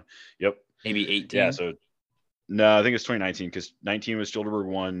 20, 20. Yep. Maybe 18. Yeah. So no, I think it's 2019 because 19 was Childerburg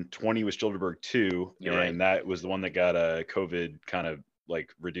 1, 20 was Childerburg 2. You're right. That was the one that got COVID kind of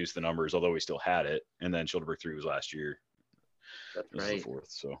like reduced the numbers, although we still had it. And then Childerburg 3 was last year. That's right. The fourth.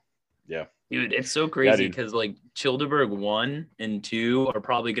 So yeah. Dude, it's so crazy because like Childerburg 1 and 2 are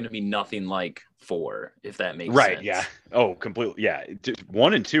probably going to be nothing like 4, if that makes sense. Right. Yeah. Oh, completely. Yeah.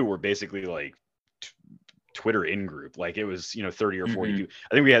 1 and 2 were basically like Twitter in group. Like it was, 30 or 40 people.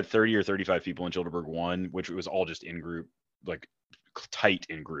 I think we had 30 or 35 people in Childerburg 1, which was all just in group, like tight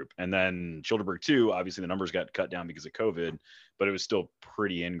in group. And then Childerburg 2, obviously the numbers got cut down because of COVID, but it was still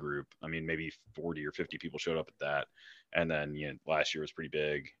pretty in group. I mean, maybe 40 or 50 people showed up at that. And then, last year was pretty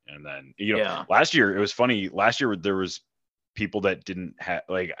big. And then, last year, it was funny. Last year, there was people that didn't have,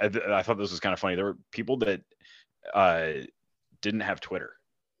 like, I thought this was kind of funny. There were people that didn't have Twitter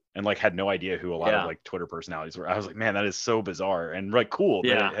and, like, had no idea who a lot of, like, Twitter personalities were. I was like, man, that is so bizarre. And, like, cool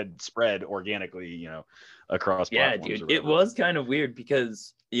that it had spread organically, across platforms. Yeah, dude. It was kind of weird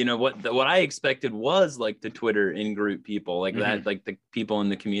because, what I expected was, like, the Twitter in-group people, like that, like, the people in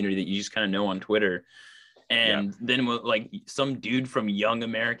the community that you just kind of know on Twitter. And then like some dude from Young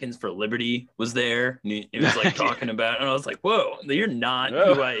Americans for Liberty was there. And it was like talking about, and I was like, whoa, you're not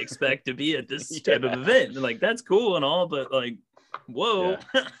who I expect to be at this type of event. And like, that's cool and all, but like, whoa.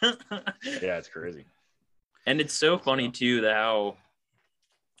 Yeah, it's crazy. And it's so funny too, that how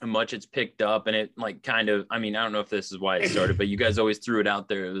much it's picked up, and it like kind of, I mean, I don't know if this is why it started, but you guys always threw it out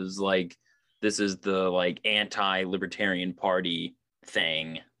there. It was like, this is the like anti-libertarian party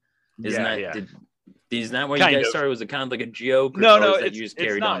thing. Isn't that why you guys started? Was it kind of like a joke? No, that you just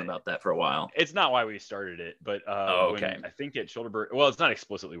carried on about that for a while? It's not why we started it, but okay. I think at Childerburg, well, it's not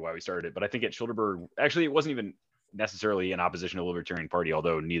explicitly why we started it, but I think at Childerburg, actually, it wasn't even necessarily in opposition to the Libertarian Party,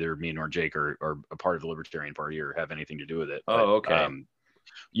 although neither me nor Jake are a part of the Libertarian Party or have anything to do with it. Okay.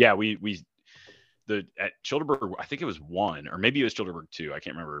 Yeah, at Childerburg, I think it was 1, or maybe it was Childerburg 2. I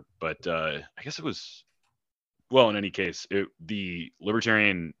can't remember, but I guess it was. Well, in any case, the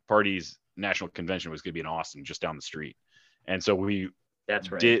Libertarian Party's national convention was going to be in Austin, just down the street, and so we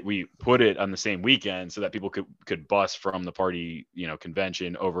put it on the same weekend so that people could bus from the party,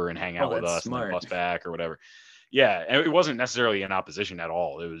 convention over and hang out with us, and then bus back or whatever. Yeah, and it wasn't necessarily in opposition at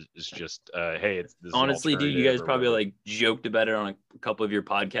all. It's just, hey, this honestly, dude, you guys probably like joked about it on a couple of your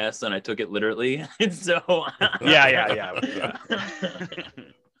podcasts, and I took it literally. So yeah.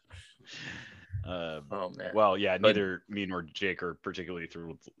 Oh man. Well, yeah, neither me nor Jake are particularly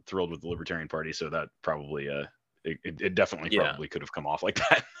thrilled with the Libertarian Party, so that probably it definitely probably could have come off like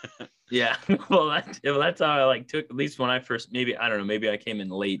that. Yeah, well, that's how I like took, at least when I first, maybe I don't know, maybe I came in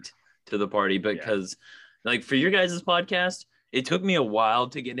late to the party, because like for your guys' podcast, it took me a while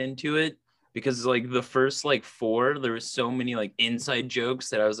to get into it, because like the first like 4, there was so many like inside jokes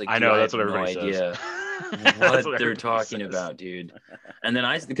that I was like, I know, that's what everybody says. What they're talking about, dude. And then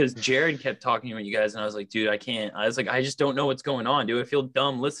because Jared kept talking about you guys, and I was like, dude, I can't. I was like, I just don't know what's going on, dude. I feel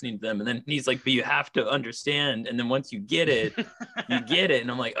dumb listening to them. And then he's like, but you have to understand. And then once you get it, you get it.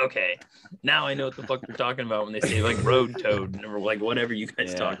 And I'm like, okay, now I know what the fuck they're talking about when they say like road toad or like whatever you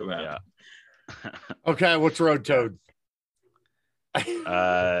guys talk about. Yeah. Okay, what's road toad?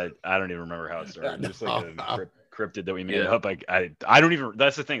 I don't even remember how it started. Just like a cryptid that we made up. Like I don't even.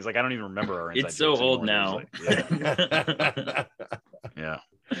 That's the thing. Is like I don't even remember our inside. It's so old now. Like, yeah.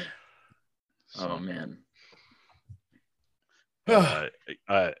 Oh man.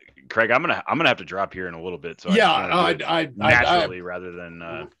 Craig, I'm gonna have to drop here in a little bit. So I naturally rather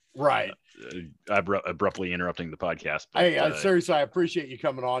than right. Abruptly interrupting the podcast. But, hey, seriously, I appreciate you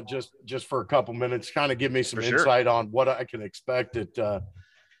coming on just for a couple minutes, kind of give me some insight on what I can expect at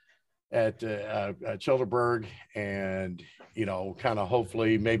Childerburg, and kind of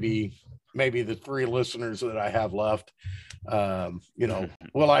hopefully maybe the 3 listeners that I have left,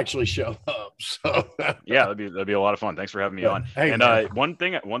 will actually show up. So yeah, that'd be a lot of fun. Thanks for having me on. Hey, and one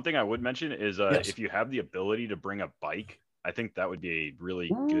thing I would mention is if you have the ability to bring a bike, I think that would be a really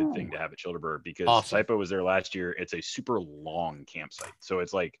good thing to have at Childerburg, because Typo was there last year. It's a super long campsite. So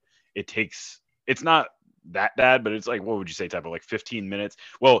it's like, it's not that bad, but it's like, what would you say, Typo? Like 15 minutes?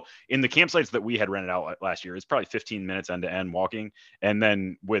 Well, in the campsites that we had rented out last year, it's probably 15 minutes end to end walking. And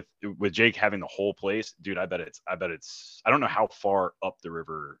then with Jake having the whole place, dude, I bet it's, I don't know how far up the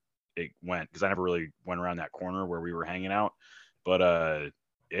river it went, because I never really went around that corner where we were hanging out, but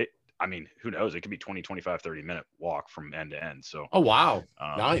I mean, who knows? It could be 20, 25, 30-minute walk from end to end. So, oh, wow.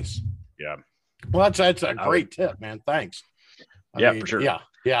 Nice. Yeah. Well, that's a great tip, man. Thanks. I mean, for sure.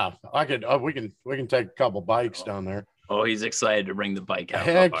 Yeah. I could, we can take a couple bikes down there. Oh, he's excited to bring the bike out.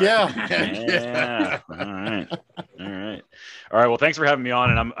 Heck yeah. All right. Well, thanks for having me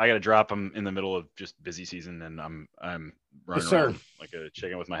on. And I got to drop. I'm in the middle of just busy season, and I'm running around like a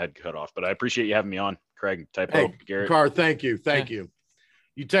chicken with my head cut off. But I appreciate you having me on, Craig, Typo, Garrett. Carr, thank you.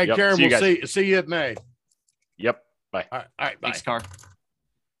 You take care, and we'll see you at May. Yep. Bye. All right. Bye. Thanks, Carr.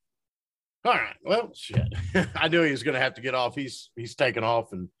 All right. Well, shit. I knew he was going to have to get off. He's taking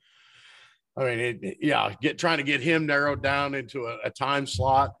off, and I mean, trying to get him narrowed down into a time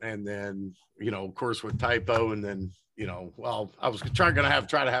slot, and then of course with Typo, and then I was try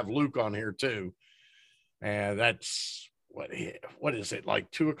to have Luke on here too, and that's what is it, like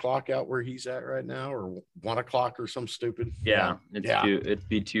 2:00 out where he's at right now, or 1:00 or some stupid? It'd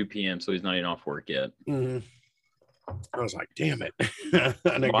be 2 p.m. so he's not even off work yet. Mm-hmm. I was like, damn it.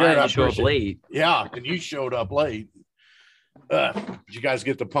 And again, show up late. Yeah, and you showed up late. Did you guys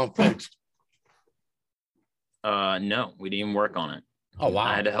get the pump fixed? No, we didn't even work on it. Oh wow.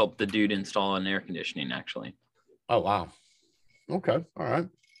 I had to help the dude install an air conditioning, actually. Oh wow. Okay. All right.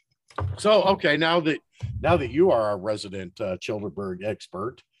 So okay, now that you are a resident Childerburg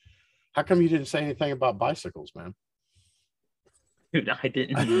expert, how come you didn't say anything about bicycles, man? Dude, I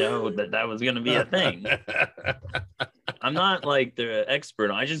didn't know that was going to be a thing. I'm not like the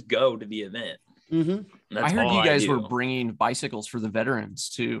expert. I just go to the event. Mm-hmm. I heard you guys were bringing bicycles for the veterans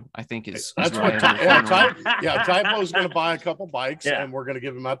too. I think that's what Typo's going to buy a couple bikes, and we're going to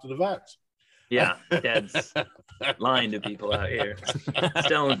give them out to the vets. Yeah, Dad's lying to people out here,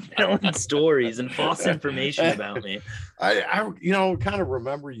 telling stories and false information about me. I kind of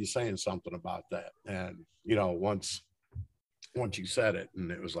remember you saying something about that, and once you said it,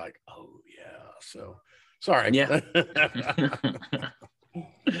 and it was like, oh yeah. So sorry. Yeah.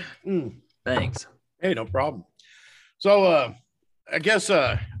 Mm. Thanks. Hey, no problem. So I guess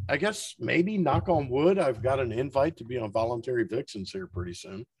maybe, knock on wood, I've got an invite to be on Voluntary Vixens here pretty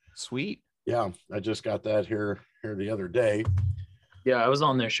soon. Sweet. Yeah, I just got that here the other day. Yeah, I was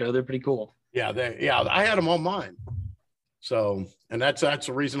on their show. They're pretty cool. Yeah, I had them on mine. So, and that's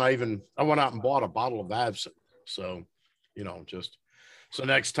the reason I went out and bought a bottle of absinthe. So, just so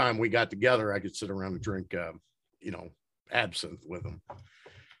next time we got together, I could sit around and drink, absinthe with them,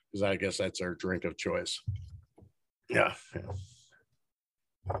 because I guess that's their drink of choice. Yeah.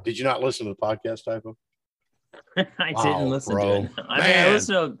 Did you not listen to the podcast, Typo? I didn't listen to it. I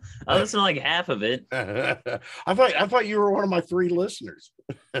listened to like half of it. I thought you were one of my 3 listeners.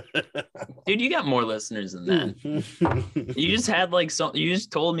 Dude, you got more listeners than that. You just had you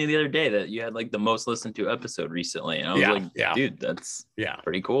just told me the other day that you had like the most listened to episode recently. And I was like, dude, that's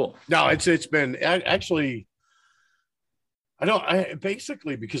pretty cool. No, it's been actually,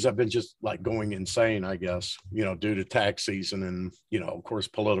 basically because I've been just like going insane, I guess, due to tax season and, of course,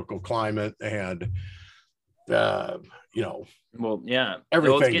 political climate and, well, yeah,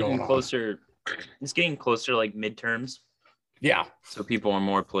 everything it's getting going closer. It's getting closer, like midterms. Yeah. So people are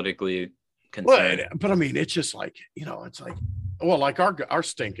more politically concerned. Well, but I mean, it's just like, it's like, well, like our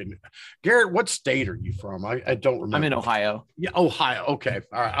stinking Garrett, what state are you from? I don't remember. I'm in Ohio. Yeah, Ohio. Okay.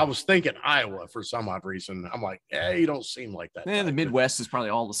 All right. I was thinking Iowa for some odd reason. I'm like, you don't seem like that. The Midwest is probably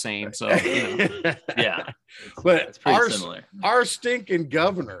all the same. So yeah. But it's pretty similar. Our stinking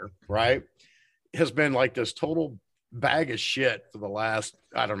governor, right, has been like this total bag of shit for the last,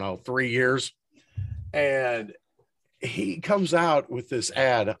 3 years. And he comes out with this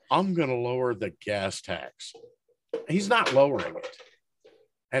ad, I'm going to lower the gas tax. He's not lowering it.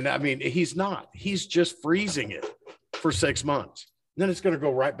 And I mean, he's not. He's just freezing it for 6 months. Then it's going to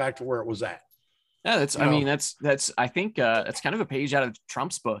go right back to where it was at. Yeah, I think that's kind of a page out of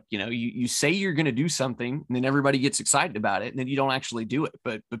Trump's book. You say you're going to do something, and then everybody gets excited about it, and then you don't actually do it.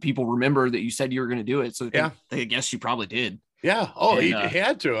 But people remember that you said you were going to do it, so I guess you probably did. Yeah. Oh, he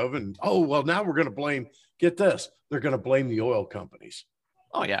had to have. And now we're going to blame. Get this, they're going to blame the oil companies.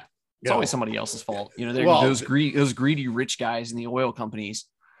 Oh yeah, it's always somebody else's fault. Those greedy rich guys in the oil companies.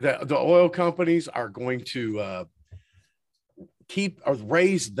 The oil companies are going to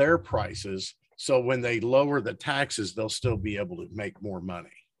raise their prices. So when they lower the taxes, they'll still be able to make more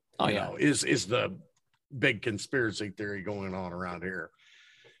money. Is the big conspiracy theory going on around here.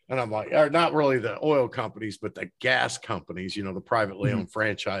 And I'm like, not really the oil companies, but the gas companies, the privately owned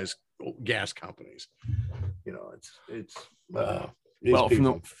franchise gas companies. From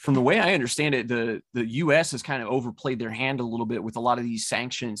the way I understand it, the U.S. has kind of overplayed their hand a little bit with a lot of these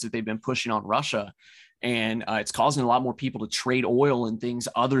sanctions that they've been pushing on Russia. And it's causing a lot more people to trade oil and things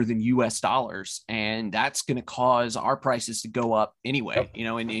other than U.S. dollars. And that's going to cause our prices to go up anyway.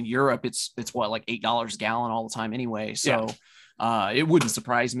 Yep. In Europe, it's what, like $8 a gallon all the time anyway. So it wouldn't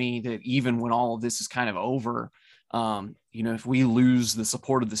surprise me that even when all of this is kind of over, if we lose the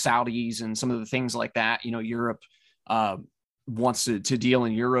support of the Saudis and some of the things like that, Europe wants to deal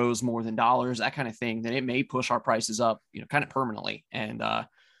in euros more than dollars, that kind of thing, then it may push our prices up, kind of permanently. And,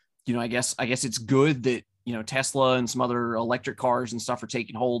 I guess it's good that, Tesla and some other electric cars and stuff are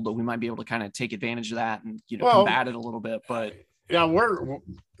taking hold, but we might be able to kind of take advantage of that and, combat it a little bit. But yeah,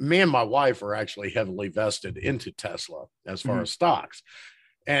 me and my wife are actually heavily vested into Tesla as far as stocks.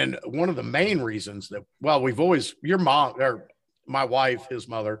 And one of the main reasons that, your mom or my wife, his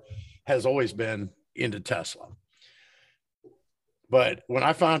mother, has always been into Tesla. But when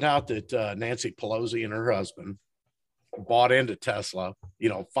I found out that Nancy Pelosi and her husband bought into Tesla,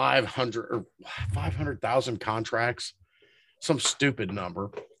 500,000 contracts, some stupid number,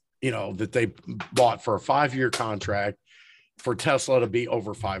 that they bought for a 5-year contract for Tesla to be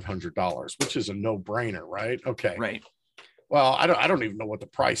over $500, which is a no-brainer, right? Okay. Right. Well, I don't even know what the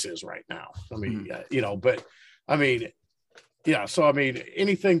price is right now. I mean, but I mean, yeah. So, I mean,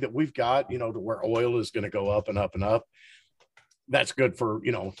 anything that we've got, to where oil is going to go up and up and up, that's good for,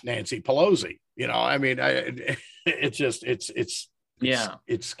 Nancy Pelosi, I mean, it's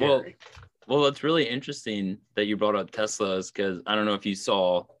scary. Well, it's really interesting that you brought up Teslas, because I don't know if you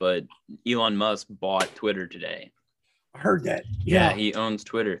saw, but Elon Musk bought Twitter today. I heard that. Yeah, he owns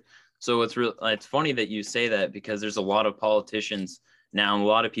Twitter. So it's funny that you say that, because there's a lot of politicians now, and a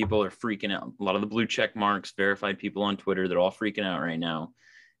lot of people are freaking out. A lot of the blue check marks, verified people on Twitter, they're all freaking out right now.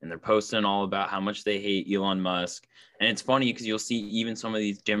 and they're posting all about how much they hate Elon Musk. And it's funny because you'll see even some of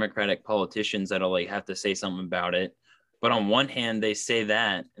these Democratic politicians that'll like have to say something about it. But on one hand, they say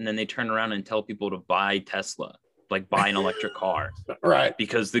that, and then they turn around and tell people to buy Tesla, like buy an electric car, Right.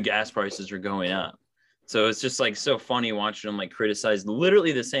 because the gas prices are going up. So it's just like so funny watching them like criticize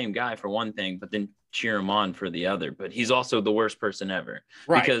literally the same guy for one thing, but then cheer him on for the other. But he's also the worst person ever,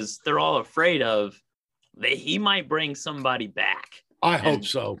 Right. because they're all afraid of he might bring somebody back. I hope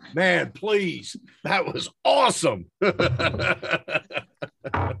so, man. Please, that was awesome. But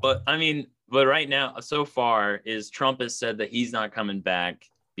I mean, but right now, so far, is Trump has said that he's not coming back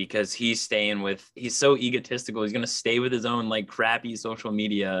because he's so egotistical. He's going to stay with his own like crappy social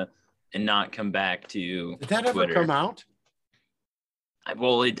media and not come back to Did that Twitter. ever come out? I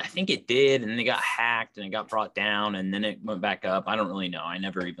think it did, and then it got hacked and it got brought down, and then it went back up. I don't really know. I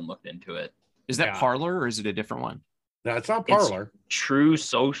never even looked into it. Is that Parler or is it a different one? No, it's not Parler. It's True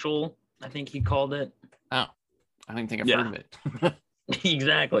Social, I think he called it. Oh, I don't think I've heard of it.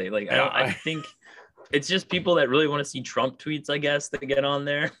 Exactly. Like I think it's just people that really want to see Trump tweets, I guess, that get on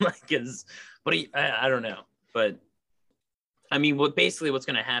there. I don't know. But I mean, what's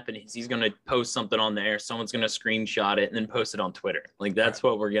going to happen is he's going to post something on there. Someone's going to screenshot it and then post it on Twitter. Like that's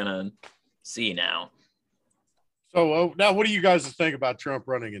what we're going to see now. So now, what do you guys think about Trump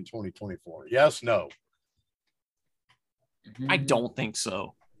running in 2024? Yes, no. I don't think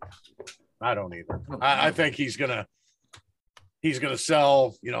so. I don't either. I think he's gonna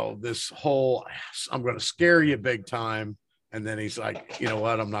sell, this whole I'm gonna scare you big time, and then he's like, you know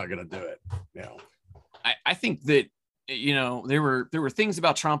what, I'm not gonna do it. I think that there were things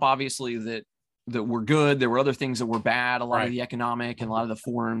about Trump obviously that were good. There were other things that were bad. A lot of the economic and a lot of the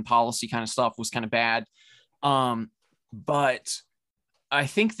foreign policy kind of stuff was kind of bad. But I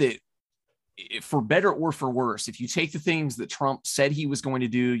think that for better or for worse, if you take the things that Trump said he was going to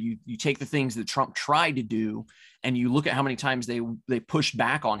do, you take the things that Trump tried to do, and you look at how many times they pushed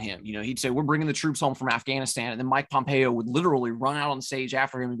back on him. He'd say, we're bringing the troops home from Afghanistan. And then Mike Pompeo would literally run out on stage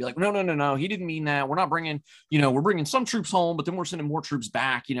after him and be like, no, he didn't mean that. We're not bringing, we're bringing some troops home, but then we're sending more troops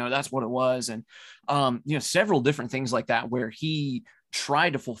back. That's what it was. And, several different things like that, where he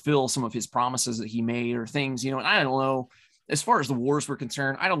tried to fulfill some of his promises that he made or things, and I don't know, as far as the wars were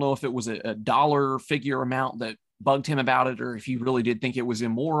concerned, I don't know if it was a dollar figure amount that bugged him about it, or if he really did think it was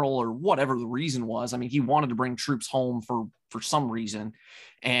immoral or whatever the reason was. I mean, he wanted to bring troops home for some reason.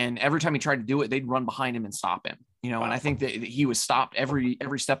 And every time he tried to do it, they'd run behind him and stop him, and I think that he was stopped every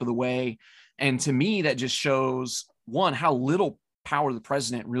step of the way. And to me, that just shows, one, how little power the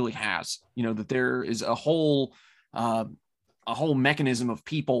president really has, that there is a whole mechanism of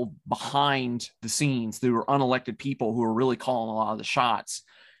people behind the scenes who are unelected people who are really calling a lot of the shots.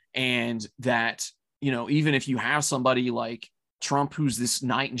 And that, even if you have somebody like Trump, who's this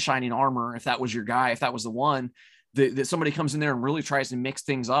knight in shining armor, if that was your guy, if that was the one, that somebody comes in there and really tries to mix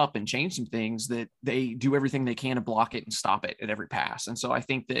things up and change some things, that they do everything they can to block it and stop it at every pass. And so I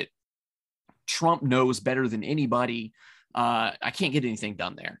think that Trump knows better than anybody, I can't get anything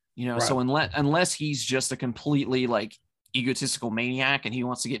done there, Right. So unless he's just a completely like egotistical maniac and he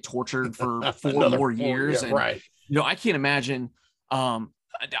wants to get tortured for 4 more years. And, right. I can't imagine.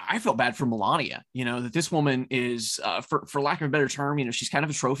 I felt bad for Melania, that this woman is, for lack of a better term, she's kind of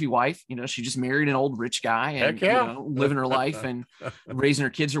a trophy wife. She just married an old rich guy and, living her life and raising her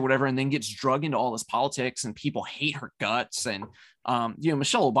kids or whatever, and then gets drugged into all this politics and people hate her guts. And,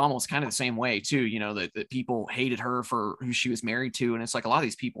 Michelle Obama was kind of the same way too, that people hated her for who she was married to. And it's like, a lot of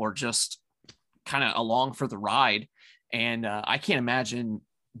these people are just kind of along for the ride. And I can't imagine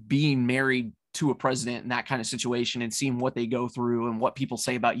being married to a president in that kind of situation and seeing what they go through and what people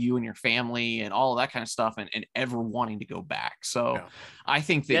say about you and your family and all of that kind of stuff, and ever wanting to go back. So I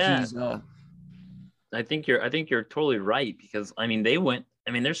think that he's I think you're totally right, because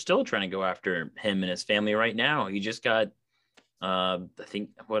they're still trying to go after him and his family right now. He just got I think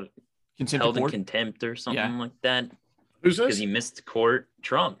held in contempt or something like that. Who's this? Because he missed court.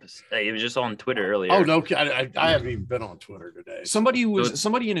 Trump. It was just on Twitter earlier. Oh no, I haven't even been on Twitter today. Somebody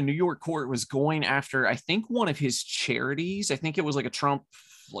in a New York court was going after, I think, one of his charities. I think it was like a Trump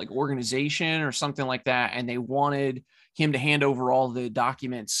organization or something like that, and they wanted him to hand over all the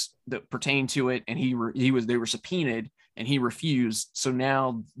documents that pertain to it, and they were subpoenaed, and he refused. So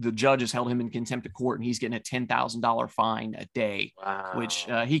now the judge has held him in contempt of court, and he's getting a $10,000 fine a day, which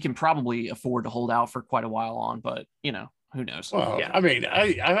he can probably afford to hold out for quite a while on. But who knows? Well, I mean,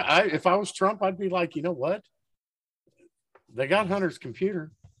 I if I was Trump, I'd be like, you know what? They got Hunter's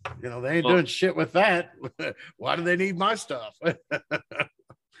computer. They ain't doing shit with that. Why do they need my stuff?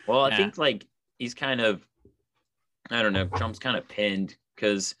 Well, I think he's kind of, I don't know, Trump's kind of pinned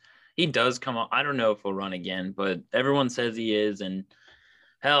because he does come on. I don't know if he'll run again, but everyone says he is. And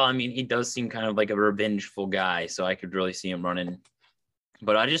hell, I mean, he does seem kind of like a revengeful guy. So I could really see him running.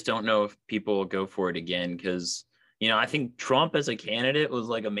 But I just don't know if people will go for it again because, you know, I think Trump as a candidate was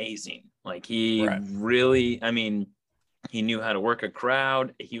like amazing. Like he really, I mean, he knew how to work a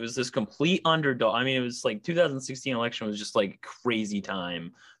crowd. He was this complete underdog. I mean, it was like 2016 election was just like crazy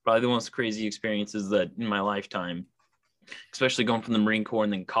time. Probably the most crazy experiences that in my lifetime, especially going from the Marine Corps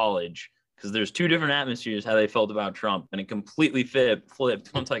and then college, because there's two different atmospheres how they felt about Trump, and it completely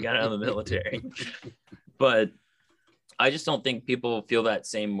flipped once I got out of the military. But I just don't think people feel that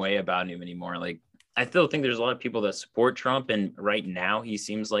same way about him anymore. Like, I still think there's a lot of people that support Trump, and right now he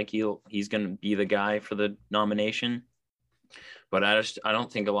seems like he's going to be the guy for the nomination. But I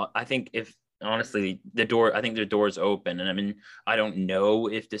don't think a lot. I think if honestly the door's open, and I mean I don't know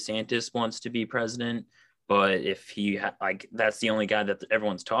if DeSantis wants to be president, but if he like that's the only guy that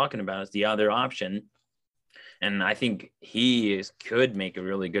everyone's talking about is the other option, and I think could make a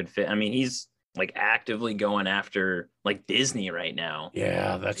really good fit. I mean he's like actively going after like Disney right now.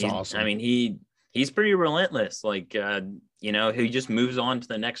 Yeah, that's awesome. I mean he's pretty relentless. Like you know, he just moves on to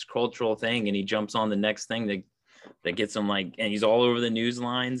the next cultural thing and he jumps on the next thing that gets him like, and he's all over the news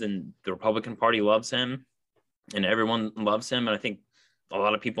lines and the Republican Party loves him and everyone loves him. And I think a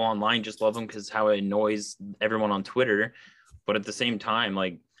lot of people online just love him because how it annoys everyone on Twitter. But at the same time,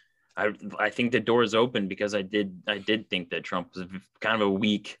 like, I think the door is open because I did think that Trump was kind of a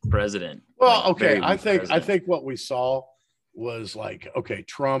weak president. Well, like, okay. I think what we saw was like, okay,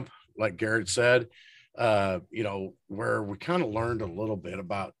 Trump, like Garret said, you know, where we kind of learned a little bit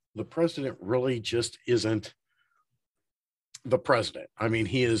about the president really just isn't the president. I mean,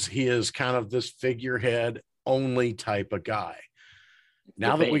 he is kind of this figurehead only type of guy.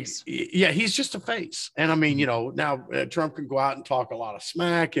 Now that he's just a face. And I mean, you know, now Trump can go out and talk a lot of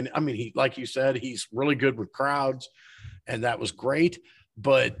smack. And I mean, he, like you said, he's really good with crowds and that was great.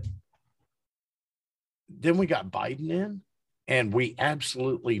 But then we got Biden in and we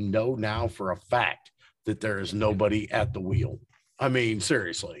absolutely know now for a fact that there is nobody at the wheel. I mean,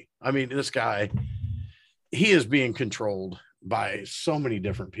 seriously. I mean, this guy, he is being controlled by so many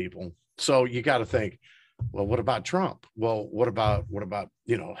different people. So you got to think, well, what about Trump? Well, what about,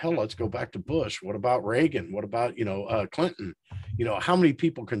 you know, hell, let's go back to Bush. What about Reagan? What about, you know, Clinton? You know, how many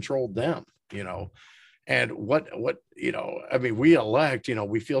people controlled them, you know? And what, you know, I mean, we elect, you know,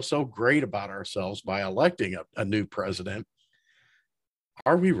 we feel so great about ourselves by electing a new president.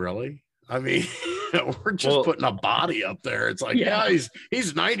 Are we really? I mean, we're just putting a body up there. It's like, yeah,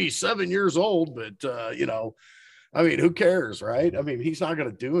 he's 97 years old, but, you know, I mean, who cares, right? I mean, he's not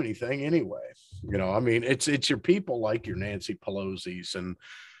going to do anything anyway. You know, I mean, it's your people like your Nancy Pelosi's and,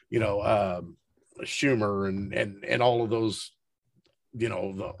 you know, Schumer and all of those, you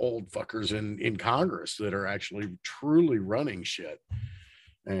know, the old fuckers in Congress that are actually truly running shit.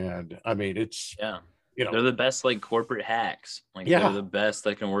 And I mean, it's, you know, they're the best like corporate hacks. Like they're the best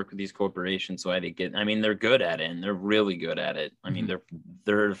that can work with these corporations. So I mean, they're good at it and they're really good at it. I mean,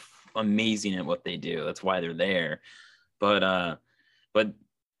 they're amazing at what they do. That's why they're there. But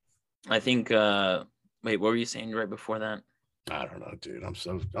I think wait, what were you saying right before that? I don't know, dude. I'm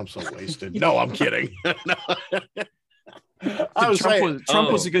so wasted. No, I'm kidding.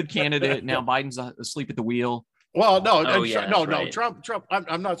 Trump was a good candidate. Now Biden's asleep at the wheel. Well, no, right. Trump.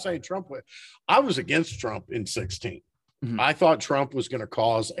 I'm not saying Trump. I was against Trump in 2016. I thought Trump was going to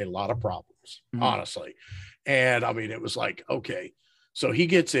cause a lot of problems, honestly. And I mean, it was like, okay, so he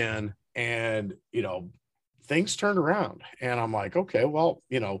gets in and, you know, things turned around and I'm like, okay, well,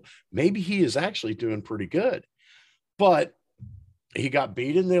 you know, maybe he is actually doing pretty good, but he got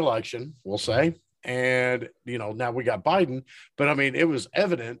beat in the election, we'll say. And, you know, now we got Biden, but I mean, it was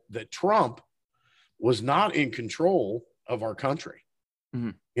evident that Trump was not in control of our country,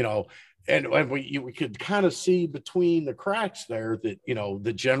 you know, and we could kind of see between the cracks there that, you know,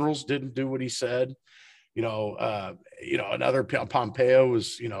 the generals didn't do what he said. You know, another Pompeo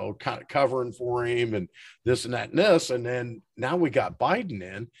was, you know, kind of covering for him and this and that and this. And then now we got Biden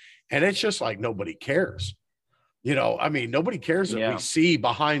in and it's just like nobody cares. You know, I mean, nobody cares that we see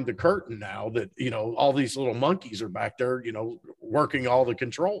behind the curtain now that, you know, all these little monkeys are back there, you know, working all the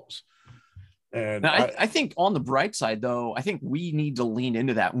controls. And now, I think on the bright side, though, I think we need to lean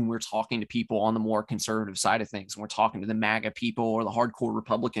into that when we're talking to people on the more conservative side of things. When we're talking to the MAGA people or the hardcore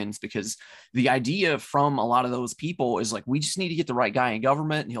Republicans, because the idea from a lot of those people is like, we just need to get the right guy in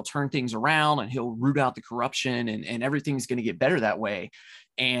government and he'll turn things around and he'll root out the corruption and everything's going to get better that way.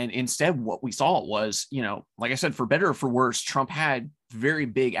 And instead, what we saw was, like I said, for better or for worse, Trump had very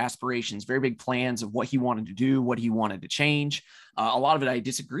big aspirations, very big plans of what he wanted to do, what he wanted to change. A lot of it I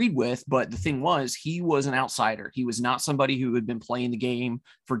disagreed with, but the thing was, he was an outsider. He was not somebody who had been playing the game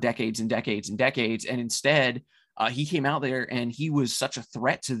for decades and decades and decades. And instead, he came out there and he was such a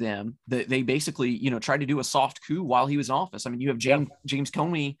threat to them that they basically, tried to do a soft coup while he was in office. I mean, you have James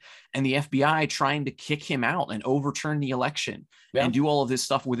Comey and the FBI trying to kick him out and overturn the election and do all of this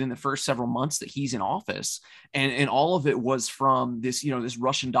stuff within the first several months that he's in office. And all of it was from this, this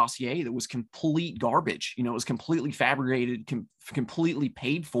Russian dossier that was complete garbage. It was completely fabricated, completely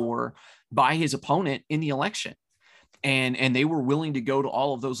paid for by his opponent in the election. And they were willing to go to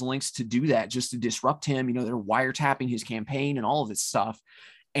all of those lengths to do that, just to disrupt him. They're wiretapping his campaign and all of this stuff.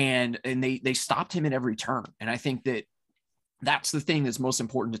 And they stopped him at every turn. And I think that that's the thing that's most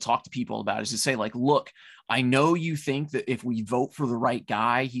important to talk to people about, is to say, like, look, I know you think that if we vote for the right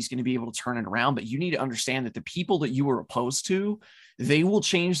guy, he's going to be able to turn it around, but you need to understand that the people that you are opposed to, they will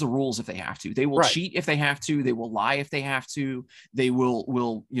change the rules if they have to. They will cheat if they have to. They will lie if they have to. They will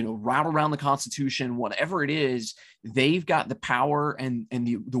route around the Constitution, whatever it is. They've got the power and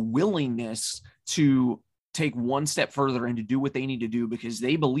the willingness to take one step further and to do what they need to do, because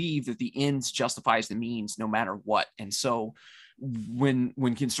they believe that the ends justifies the means no matter what. And so when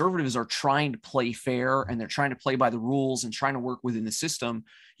conservatives are trying to play fair and they're trying to play by the rules and trying to work within the system,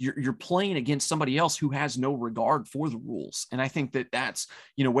 you're playing against somebody else who has no regard for the rules. And I think that that's,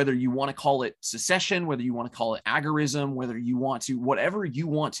 whether you want to call it secession, whether you want to call it agorism, whether you want to, whatever you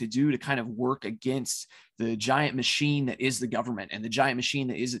want to do to kind of work against the giant machine that is the government and the giant machine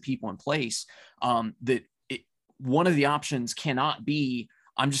that is the people in place, one of the options cannot be,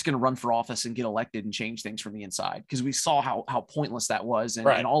 I'm just going to run for office and get elected and change things from the inside, because we saw how pointless that was. And,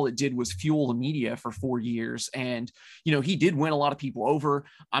 and all it did was fuel the media for 4 years. And, he did win a lot of people over.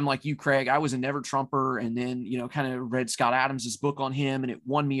 I'm like you, Craig, I was a never Trumper, and then, kind of read Scott Adams's book on him, and it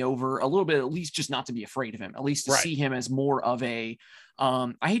won me over a little bit, at least just not to be afraid of him, at least to see him as more of a,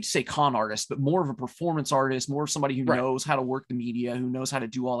 I hate to say con artist, but more of a performance artist, more of somebody who knows how to work the media, who knows how to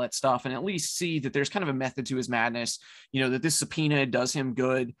do all that stuff, and at least see that there's kind of a method to his madness, that this subpoena does him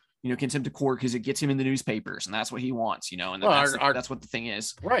good, gets him to court because it gets him in the newspapers, and that's what he wants, and that's what the thing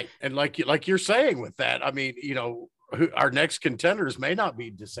is. Right. And like you're saying with that, I mean, our next contenders may not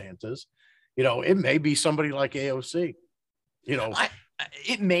be DeSantis, it may be somebody like AOC,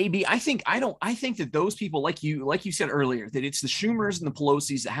 it may be. I think that those people, like you said earlier, that it's the Schumers and the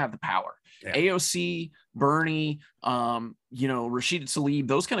Pelosi's that have the power. AOC, Bernie, Rashida Tlaib,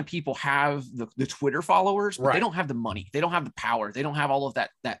 those kind of people have the Twitter followers, but they don't have the money. They don't have the power. They don't have all of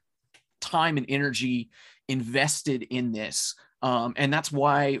that time and energy invested in this. And that's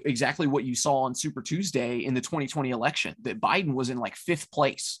why exactly what you saw on Super Tuesday in the 2020 election, that Biden was in like 5th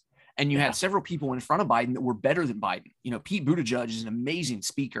place. And you had several people in front of Biden that were better than Biden. Pete Buttigieg is an amazing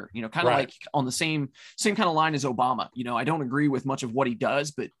speaker, kind of like on the same kind of line as Obama. I don't agree with much of what he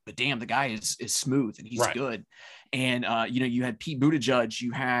does, but damn, the guy is smooth and he's good. And, you had Pete Buttigieg,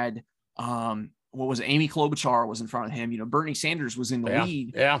 you had, what was it? Amy Klobuchar was in front of him. Bernie Sanders was in the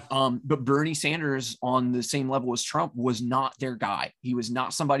lead. But Bernie Sanders, on the same level as Trump, was not their guy. He was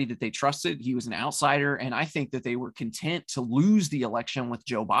not somebody that they trusted. He was an outsider. And I think that they were content to lose the election with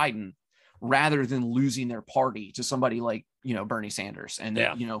Joe Biden rather than losing their party to somebody like, Bernie Sanders. And,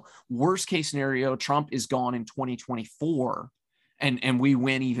 worst case scenario, Trump is gone in 2024. And we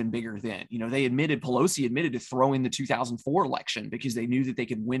win even bigger then. Pelosi admitted to throwing the 2004 election because they knew that they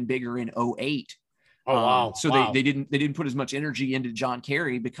could win bigger in 2008. So they didn't put as much energy into John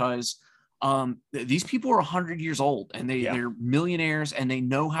Kerry because these people are 100 years old and they're millionaires and they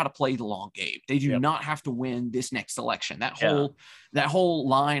know how to play the long game. They do not have to win this next election. That whole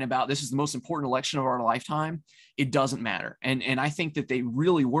line about this is the most important election of our lifetime, it doesn't matter. And I think that they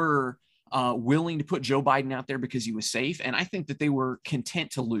really were willing to put Joe Biden out there because he was safe. And I think that they were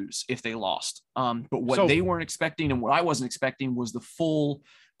content to lose if they lost. But what they weren't expecting and what I wasn't expecting was the full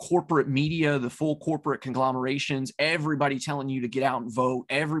corporate media, the full corporate conglomerations, everybody telling you to get out and vote,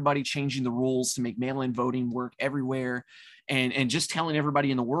 everybody changing the rules to make mail-in voting work everywhere. And just telling everybody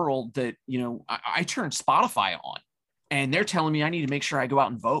in the world that, I turned Spotify on and they're telling me I need to make sure I go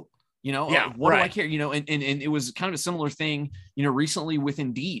out and vote. What do I care? And it was kind of a similar thing, recently with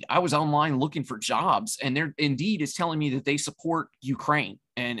Indeed. I was online looking for jobs and their Indeed is telling me that they support Ukraine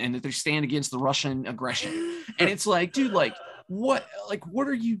and that they stand against the Russian aggression. And it's like, dude, what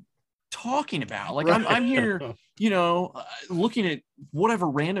are you talking about? I'm here, looking at whatever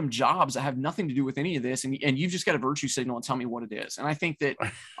random jobs that have nothing to do with any of this. And you've just got a virtue signal and tell me what it is. And I think that,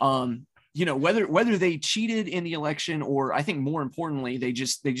 whether they cheated in the election, or I think more importantly, they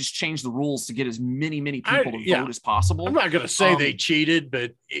just changed the rules to get as many people to vote as possible. I'm not going to say they cheated,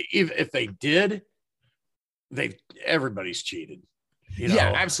 but if they did, everybody's cheated.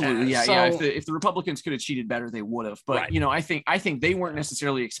 Yeah, absolutely. Yeah. If the Republicans could have cheated better, they would have. But right. I think they weren't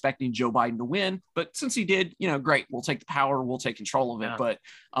necessarily expecting Joe Biden to win. But since he did, great, we'll take the power, we'll take control of it. Yeah. But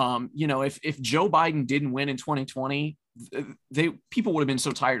if Joe Biden didn't win in 2020, people would have been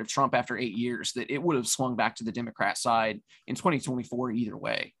so tired of Trump after 8 years that it would have swung back to the Democrat side in 2024 either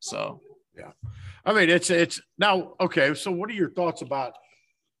way. So yeah, I mean it's now okay. So what are your thoughts about,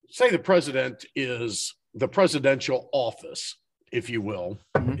 say, the president is the presidential office, if you will,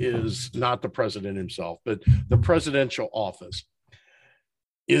 is not the president himself, but the presidential office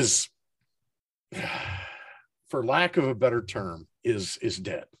is, for lack of a better term, is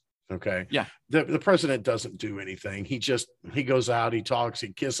dead. Okay. Yeah. The president doesn't do anything. He goes out, he talks,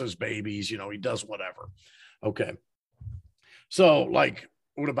 he kisses babies, he does whatever. Okay. So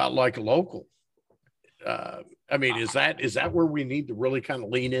what about a local? I mean, is that where we need to really kind of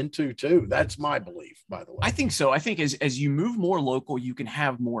lean into too? That's my belief, by the way. I think so. I think as you move more local, you can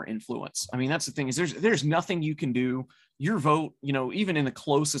have more influence. I mean, that's the thing, is there's nothing you can do. Your vote, even in the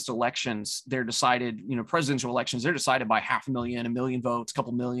closest elections, they're decided, presidential elections, they're decided by 500,000, 1 million votes, a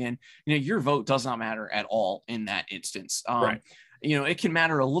couple million. Your vote does not matter at all in that instance. Right. It can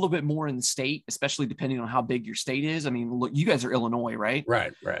matter a little bit more in the state, especially depending on how big your state is. I mean, look, you guys are Illinois, right?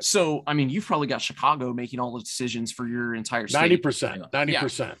 Right. So, I mean, you've probably got Chicago making all the decisions for your entire state. 90%.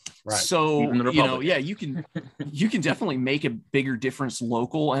 Yeah. Right. So, you can definitely make a bigger difference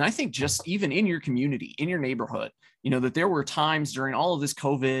local. And I think just even in your community, in your neighborhood, that there were times during all of this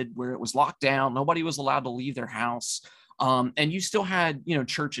COVID where it was locked down, nobody was allowed to leave their house. And you still had,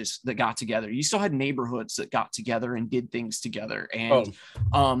 churches that got together. You still had neighborhoods that got together and did things together. And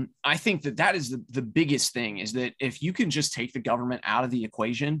I think that is the biggest thing, is that if you can just take the government out of the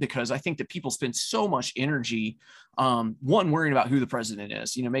equation, because I think that people spend so much energy, worrying about who the president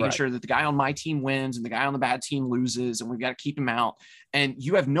is, making sure that the guy on my team wins and the guy on the bad team loses, and we've got to keep him out. And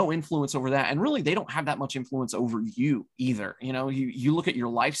you have no influence over that. And really, they don't have that much influence over you either. You look at your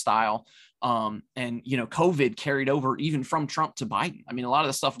lifestyle. And COVID carried over even from Trump to Biden. I mean, a lot of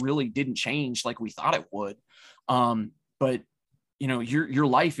the stuff really didn't change like we thought it would. But your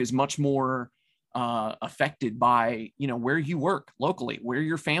life is much more affected by, where you work locally, where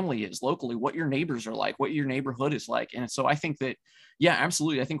your family is locally, what your neighbors are like, what your neighborhood is like. And so I think that, yeah,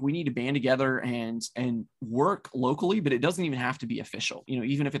 absolutely. I think we need to band together and work locally, but it doesn't even have to be official,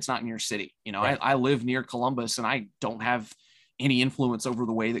 even if it's not in your city. Right. I live near Columbus, and I don't have any influence over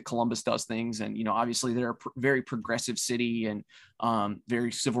the way that Columbus does things. And, obviously they're a very progressive city and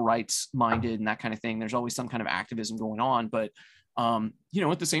very civil rights minded and that kind of thing. There's always some kind of activism going on, but at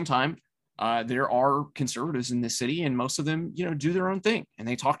the same time, there are conservatives in this city, and most of them, do their own thing, and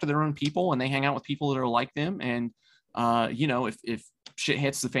they talk to their own people, and they hang out with people that are like them. And, if shit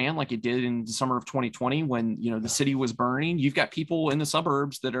hits the fan like it did in the summer of 2020, when, the city was burning, you've got people in the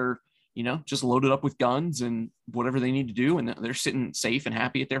suburbs that are, just loaded up with guns and whatever they need to do, and they're sitting safe and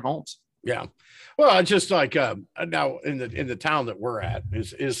happy at their homes. Yeah. Well, it's just like now in the town that we're at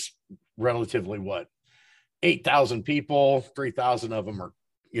is relatively 8,000 people, 3,000 of them are,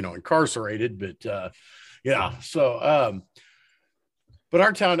 incarcerated, but yeah. So, but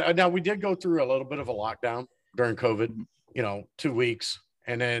our town, now we did go through a little bit of a lockdown during COVID, 2 weeks,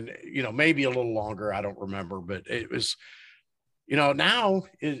 and then, maybe a little longer. I don't remember, but it was, now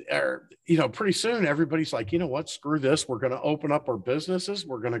pretty soon everybody's like, what, screw this. We're going to open up our businesses.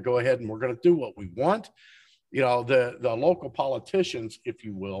 We're going to go ahead and we're going to do what we want. The local politicians, if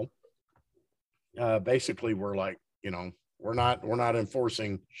you will, basically we're like, we're not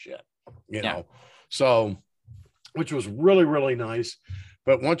enforcing shit, so, which was really, really nice.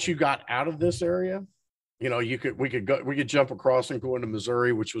 But once you got out of this area, we could jump across and go into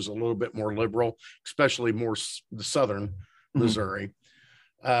Missouri, which was a little bit more liberal, especially more the southern Missouri.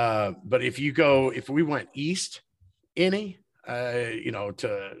 But if we went east to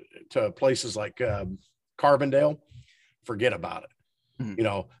places like Carbondale, forget about it.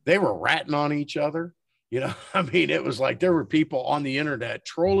 They were ratting on each other. I mean, it was like there were people on the internet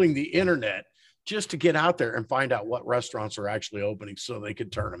trolling the internet just to get out there and find out what restaurants are actually opening so they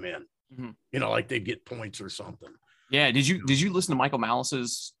could turn them in. Like they'd get points or something. Yeah. Did you listen to Michael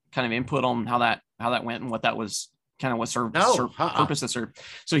Malice's kind of input on how that went and what that was? Kind of what purpose that served.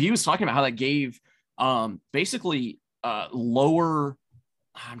 So he was talking about how that gave basically lower,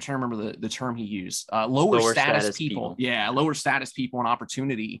 I'm trying to remember the term he used, lower status people. Yeah, lower status people an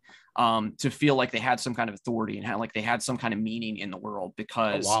opportunity to feel like they had some kind of authority and like they had some kind of meaning in the world,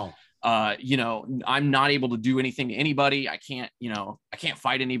 because You know, I'm not able to do anything to anybody. I can't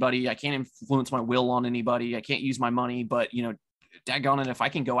fight anybody. I can't influence my will on anybody. I can't use my money, but, you know, daggone it, if I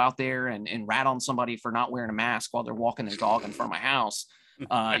can go out there and rat on somebody for not wearing a mask while they're walking their dog in front of my house,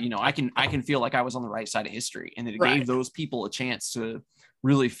 you know, I can feel like I was on the right side of history, and it gave those people a chance to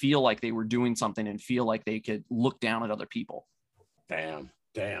really feel like they were doing something and feel like they could look down at other people. Damn.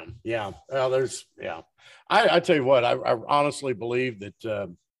 Yeah. Well, I tell you what, I honestly believe that,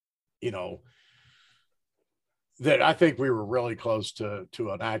 you know, that I think we were really close to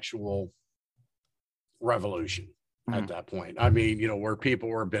an actual revolution at that point. I mean, you know, where people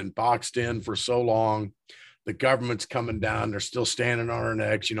were been boxed in for so long, the government's coming down, they're still standing on our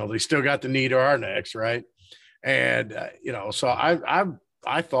necks, you know, they still got the knee to our necks, right? And you know, so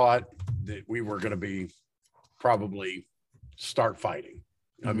I thought that we were going to be probably start fighting.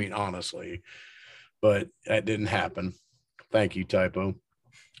 I mean, honestly, but that didn't happen. Thank you, Typo.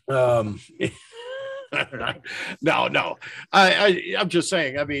 No. I'm just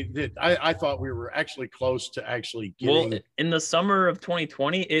saying. I mean, I thought we were actually close to actually getting. Well, in the summer of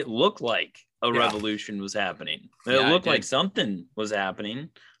 2020, it looked like a revolution was happening. It looked like something was happening.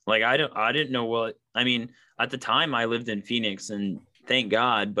 Like I didn't know what. I mean, at the time, I lived in Phoenix, and thank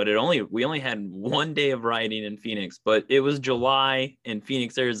God, but we only had one day of rioting in Phoenix, but it was July in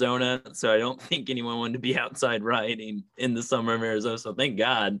Phoenix, Arizona. So I don't think anyone wanted to be outside rioting in the summer of Arizona. So thank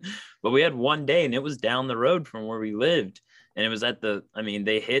God. But we had one day, and it was down the road from where we lived. And it was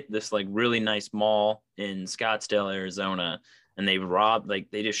they hit this like really nice mall in Scottsdale, Arizona, and they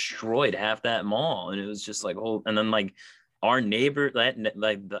destroyed half that mall. And it was just like, and then like our neighbor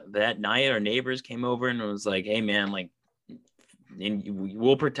that night, our neighbors came over and it was like, hey man, like, and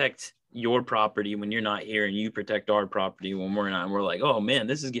we'll protect your property when you're not here, and you protect our property when we're not. And we're like, oh man,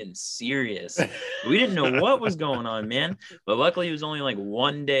 this is getting serious. We didn't know what was going on, man. But luckily it was only like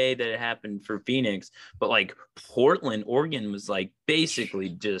one day that it happened for Phoenix. But like Portland, Oregon was like basically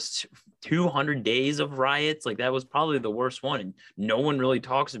just 200 days of riots. Like that was probably the worst one. And no one really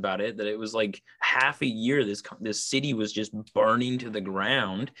talks about it, that it was like half a year this city was just burning to the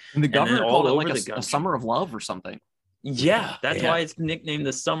ground. And the governor called it like a summer of love or something. Yeah, that's why it's nicknamed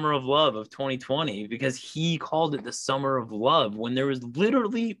the Summer of Love of 2020, because he called it the Summer of Love when there was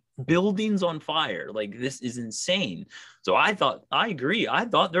literally buildings on fire. Like, this is insane. So I agree. I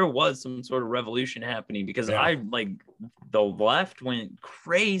thought there was some sort of revolution happening, because the left went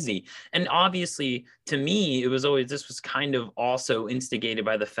crazy. And obviously, to me, this was kind of also instigated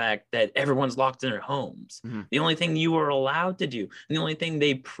by the fact that everyone's locked in their homes. Mm-hmm. The only thing you were allowed to do, and the only thing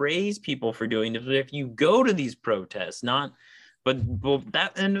they praise people for doing, is if you go to these protests, But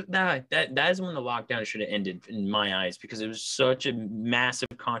that is when the lockdown should have ended in my eyes, because it was such a massive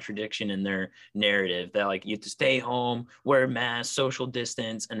contradiction in their narrative that like you have to stay home, wear a mask, social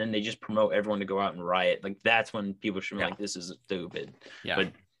distance, and then they just promote everyone to go out and riot. Like that's when people should be like, this is stupid. Yeah.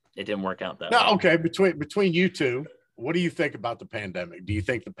 But it didn't work out that way. Okay. Between you two, what do you think about the pandemic? Do you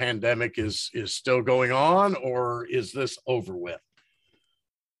think the pandemic is still going on, or is this over with?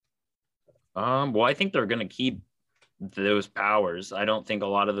 Well, I think they're going to keep those powers. I don't think a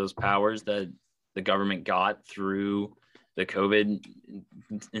lot of those powers that the government got through the COVID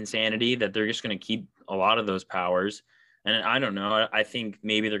insanity, that they're just going to keep a lot of those powers. And I don't know. I think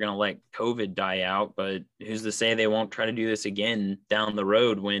maybe they're going to let COVID die out, but who's to say they won't try to do this again down the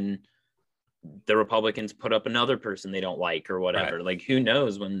road when the Republicans put up another person they don't like or whatever. Right. Like, who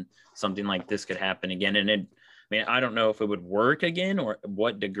knows when something like this could happen again. And I don't know if it would work again, or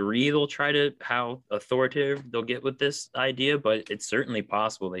what degree how authoritative they'll get with this idea, but it's certainly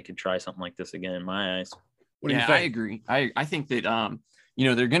possible they could try something like this again in my eyes. What do you think? I agree. I think that,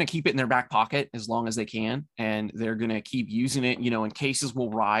 they're going to keep it in their back pocket as long as they can, and they're going to keep using it, and cases will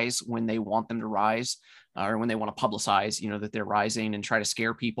rise when they want them to rise, or when they want to publicize, that they're rising, and try to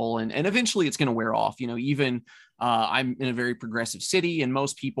scare people. And eventually it's going to wear off. I'm in a very progressive city, and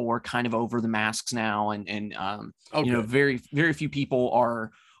most people are kind of over the masks now. And very, very few people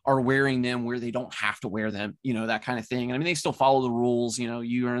are wearing them where they don't have to wear them, that kind of thing. And I mean, they still follow the rules,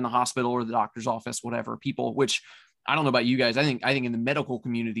 you are in the hospital or the doctor's office, whatever. People, which I don't know about you guys. I think in the medical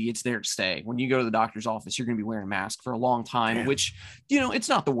community, it's there to stay. When you go to the doctor's office, you're going to be wearing a mask for a long time, which, it's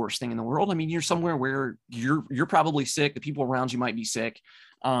not the worst thing in the world. I mean, you're somewhere where you're probably sick. The people around you might be sick.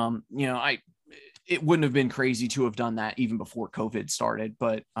 It wouldn't have been crazy to have done that even before COVID started,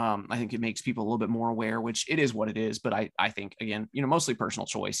 but I think it makes people a little bit more aware, which it is what it is. But I think, again, mostly personal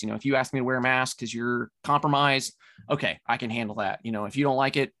choice. If you ask me to wear a mask because you're compromised, okay, I can handle that. If you don't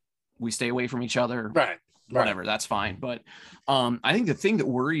like it, we stay away from each other. Right. Whatever, that's fine. But I think the thing that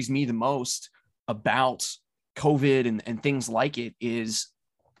worries me the most about COVID and things like it is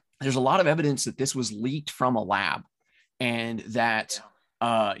there's a lot of evidence that this was leaked from a lab, and that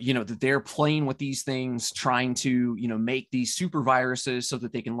that they're playing with these things, trying to, make these super viruses so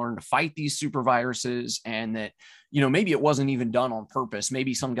that they can learn to fight these super viruses. And that, maybe it wasn't even done on purpose.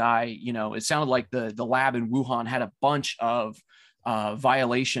 Maybe some guy, it sounded like the lab in Wuhan had a bunch of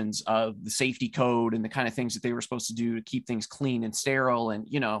violations of the safety code and the kind of things that they were supposed to do to keep things clean and sterile. And,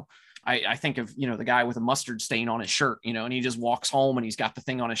 I think of, the guy with a mustard stain on his shirt, and he just walks home and he's got the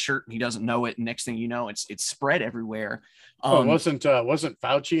thing on his shirt and he doesn't know it. And next thing you know, it's spread everywhere. Wasn't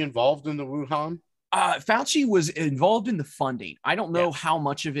Fauci involved in the Wuhan? Fauci was involved in the funding. I don't know how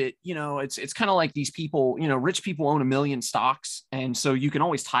much of it, it's kind of like these people, rich people own 1 million stocks. And so you can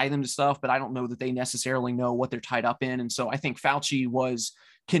always tie them to stuff, but I don't know that they necessarily know what they're tied up in. And so I think Fauci was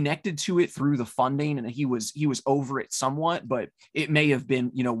connected to it through the funding, and he was over it somewhat, but it may have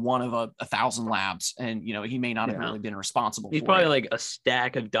been, one of 1,000 labs, and, he may not have really been responsible. He's probably like a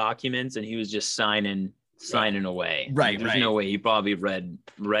stack of documents and he was just signing away. Right. There's no way he probably read.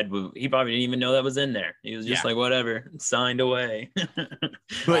 He probably didn't even know that was in there. He was just like, whatever, signed away.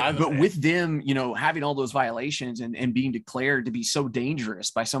 but with them, having all those violations and being declared to be so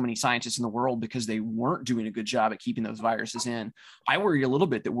dangerous by so many scientists in the world because they weren't doing a good job at keeping those viruses in, I worry a little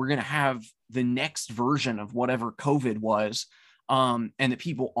bit that we're going to have the next version of whatever COVID was, and that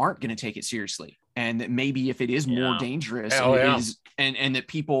people aren't going to take it seriously. And that maybe if it is more dangerous, and that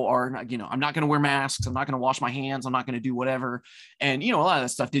people are not, I'm not going to wear masks, I'm not going to wash my hands, I'm not going to do whatever. And, a lot of that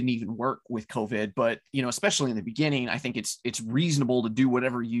stuff didn't even work with COVID, but, especially in the beginning, I think it's reasonable to do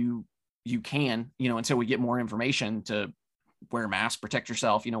whatever you can, until we get more information to wear a mask, protect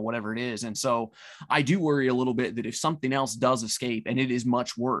yourself, whatever it is. And so I do worry a little bit that if something else does escape and it is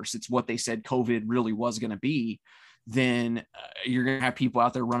much worse, it's what they said COVID really was going to be, then you're going to have people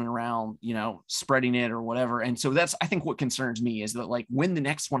out there running around, spreading it or whatever. And so that's, I think what concerns me is that, like, when the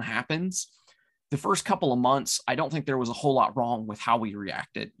next one happens, the first couple of months, I don't think there was a whole lot wrong with how we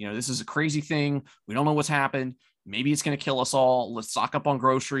reacted. This is a crazy thing. We don't know what's happened. Maybe it's going to kill us all. Let's stock up on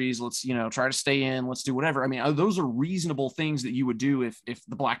groceries. Let's, try to stay in. Let's do whatever. I mean, those are reasonable things that you would do if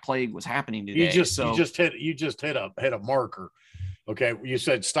the Black Plague was happening today. You just hit a marker. Okay. You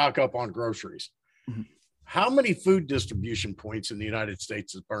said stock up on groceries. Mm-hmm. How many food distribution points in the United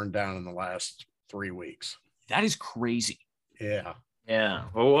States has burned down in the last 3 weeks? That is crazy. Yeah. Yeah.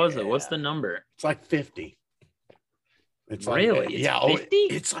 What was it? What's the number? It's like 50. It's really? Like, 50?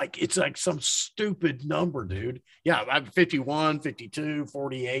 It's like some stupid number, dude. Yeah. I'm 51, 52,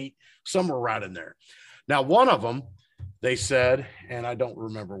 48, somewhere right in there. Now, one of them, they said, and I don't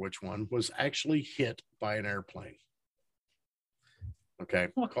remember which one, was actually hit by an airplane. Okay.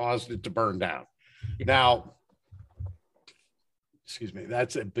 Caused it to burn down. Now, excuse me,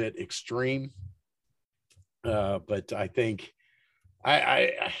 that's a bit extreme, but I think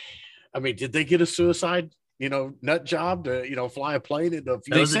I mean, did they get a suicide, nut job to, fly a plane into a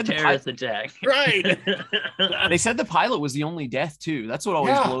few? They said a terrorist attack, right? They said the pilot was the only death too. That's what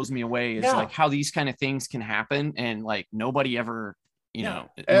always blows me away is like how these kind of things can happen and like nobody ever.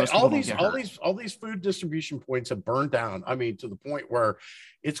 All these food distribution points have burned down. I mean, to the point where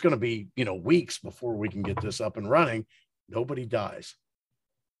it's going to be, weeks before we can get this up and running. Nobody dies.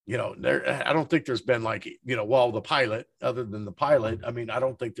 I don't think there's been like, the pilot, other than the pilot, I mean, I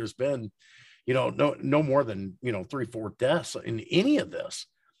don't think there's been, no more than, 3-4 deaths in any of this.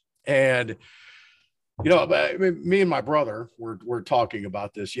 And, me and my brother were talking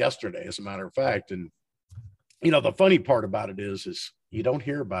about this yesterday, as a matter of fact. And, the funny part about it is you don't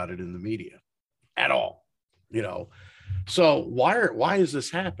hear about it in the media at all, So why is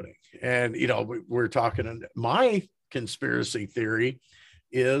this happening? And, we're talking, and my conspiracy theory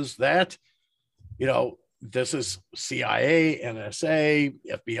is that, this is CIA, NSA,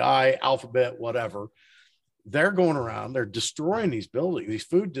 FBI, Alphabet, whatever. They're going around, they're destroying these buildings, these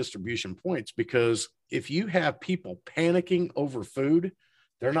food distribution points, because if you have people panicking over food,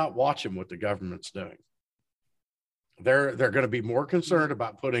 they're not watching what the government's doing. They're going to be more concerned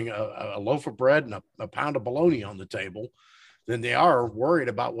about putting a loaf of bread and a pound of bologna on the table than they are worried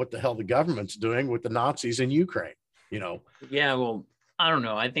about what the hell the government's doing with the Nazis in Ukraine, Yeah, well, I don't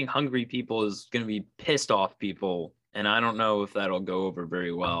know. I think hungry people is going to be pissed off people, and I don't know if that'll go over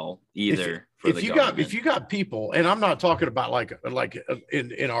very well either. If you got people, and I'm not talking about like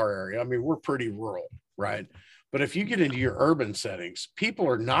in our area. I mean, we're pretty rural, right? But if you get into your urban settings, people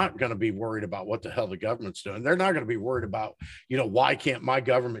are not going to be worried about what the hell the government's doing. They're not going to be worried about, why can't my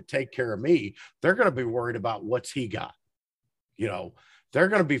government take care of me? They're going to be worried about what's he got. They're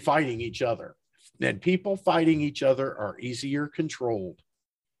going to be fighting each other. And people fighting each other are easier controlled.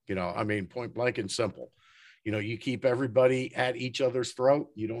 I mean, point blank and simple. You keep everybody at each other's throat.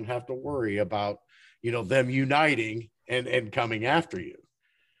 You don't have to worry about, them uniting and coming after you.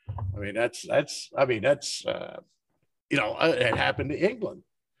 I mean, it happened to England,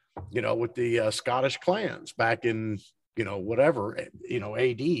 with the Scottish clans back in, whatever,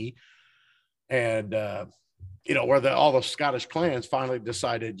 AD. And, where all the Scottish clans finally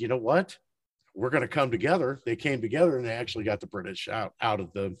decided, you know what, we're going to come together. They came together and they actually got the British out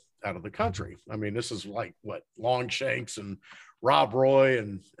of the country. I mean, this is like what Longshanks and Rob Roy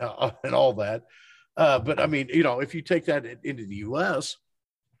and all that. But I mean, if you take that into the U.S.,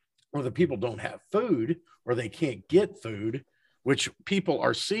 where the people don't have food or they can't get food, which people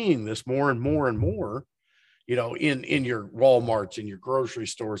are seeing this more and more and more, in your Walmarts and your grocery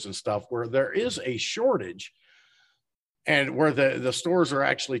stores and stuff, where there is a shortage, and where the stores are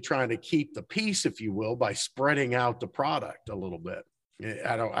actually trying to keep the peace, if you will, by spreading out the product a little bit.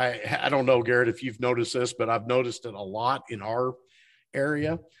 I don't know, Garrett, if you've noticed this, but I've noticed it a lot in our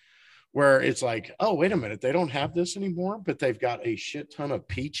area, where it's like, oh, wait a minute, they don't have this anymore, but they've got a shit ton of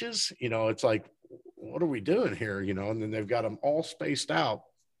peaches. It's like, what are we doing here? And then they've got them all spaced out,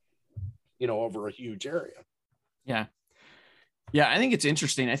 over a huge area. Yeah. Yeah. I think it's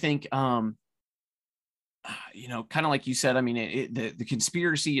interesting. I think, kind of like you said, I mean, the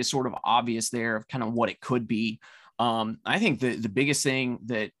conspiracy is sort of obvious there of kind of what it could be. I think the biggest thing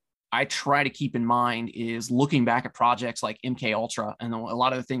that I try to keep in mind is looking back at projects like MK Ultra and a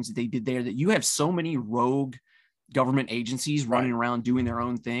lot of the things that they did there, that you have so many rogue government agencies running around doing their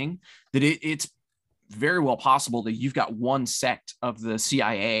own thing, that it's very well possible that you've got one sect of the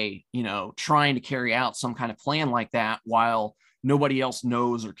CIA, trying to carry out some kind of plan like that while nobody else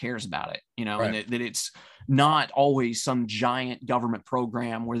knows or cares about it, and that it's not always some giant government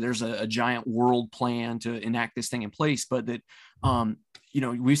program where there's a giant world plan to enact this thing in place, but that,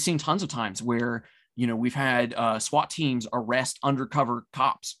 we've seen tons of times where, we've had SWAT teams arrest undercover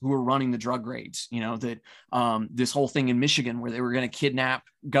cops who are running the drug raids, that this whole thing in Michigan where they were going to kidnap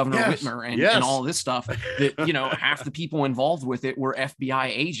Governor Whitmer and all this stuff, that, half the people involved with it were FBI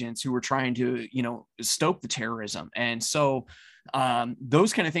agents who were trying to, stoke the terrorism. And so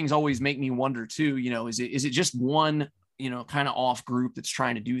those kind of things always make me wonder too, is it just one, kind of off group that's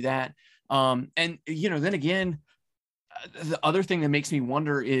trying to do that? And, then again, the other thing that makes me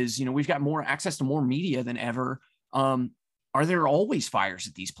wonder is, we've got more access to more media than ever. Are there always fires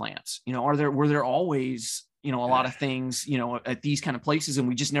at these plants? Were there always, a lot of things, at these kind of places, and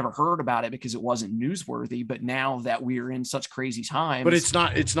we just never heard about it because it wasn't newsworthy. But now that we are in such crazy times, but it's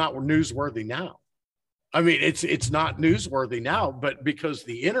not newsworthy now. I mean, it's not newsworthy now, but because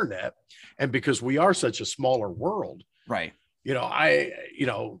the internet and because we are such a smaller world, right?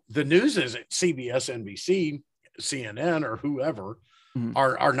 The news isn't CBS, NBC, CNN, or whoever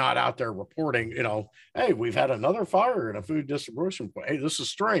are not out there reporting, hey, we've had another fire in a food distribution point. Hey, this is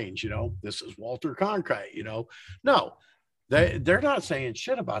strange. This is Walter Cronkite, no, they're not saying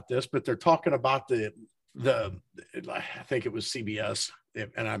shit about this, but they're talking about the I think it was CBS,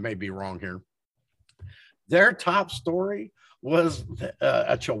 and I may be wrong here. Their top story was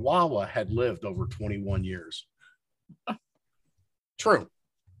a Chihuahua had lived over 21 years. True.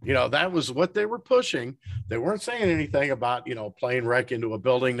 That was what they were pushing. They weren't saying anything about, plane wreck into a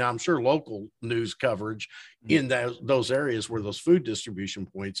building. Now, I'm sure local news coverage in those areas where those food distribution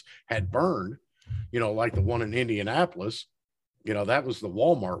points had burned, like the one in Indianapolis, that was the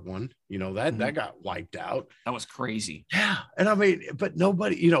Walmart one, that got wiped out. That was crazy. Yeah. And I mean, but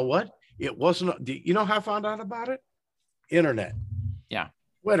nobody, what? It wasn't, how I found out about it? Internet. Yeah.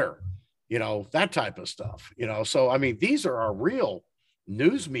 Twitter, that type of stuff, So, I mean, these are our real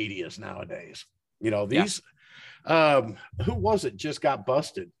news medias nowadays. These, who was it just got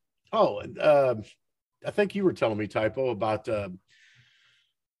busted? Oh, I think you were telling me, Typo, about,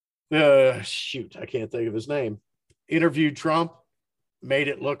 shoot, I can't think of his name. Interviewed Trump, made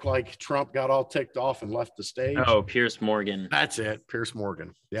it look like Trump got all ticked off and left the stage. Oh, Piers Morgan. That's it. Piers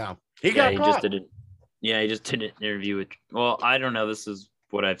Morgan. Yeah. He got caught. He just did an interview with, well, I don't know. This is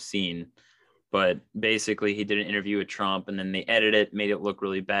what I've seen, but basically he did an interview with Trump and then they edited it, made it look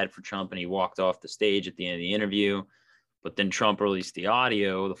really bad for Trump. And he walked off the stage at the end of the interview, but then Trump released the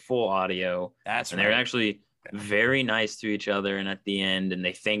audio, the full audio. That's and right. They're actually very nice to each other. And at the end, and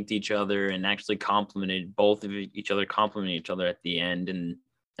they thanked each other and actually complimented both of each other, complimented each other at the end. And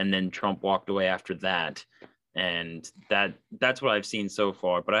then Trump walked away after that. And that's what I've seen so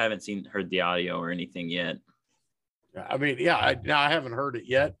far, but I haven't heard the audio or anything yet. I mean, yeah, I haven't heard it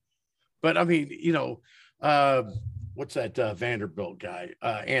yet, but I mean, what's that Vanderbilt guy,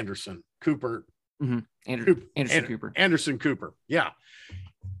 Anderson Cooper? Mm-hmm. Anderson Cooper. Anderson Cooper. Yeah.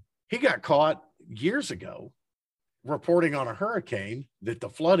 He got caught years ago reporting on a hurricane that the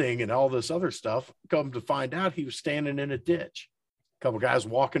flooding and all this other stuff, come to find out he was standing in a ditch. A couple guys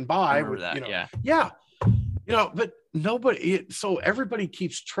walking by with, that, you know, yeah. You know, but nobody, so everybody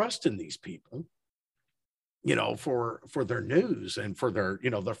keeps trusting these people, you know, for their news and for their, you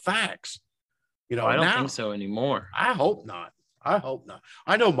know, their facts. You know, I don't now, think so anymore. I hope not. I hope not.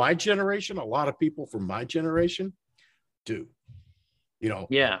 I know my generation, a lot of people from my generation do, you know,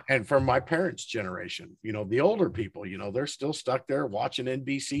 Yeah. and from my parents' generation, you know, the older people, you know, they're still stuck there watching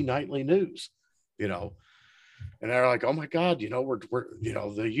NBC nightly news, you know, and they're like, oh my God, you know, we're you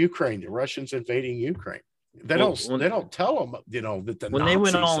know, the Russians invading Ukraine. They don't tell them, you know, that the when Nazis they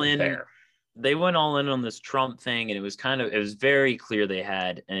went all are in there. They went all in on this Trump thing, and it was very clear they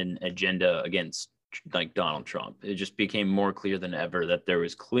had an agenda against like Donald Trump. It just became more clear than ever that there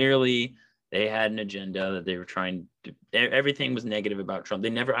was clearly they had an agenda, that they were trying to, everything was negative about Trump. I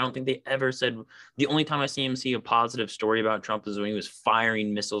don't think they ever said, the only time I see a positive story about Trump is when he was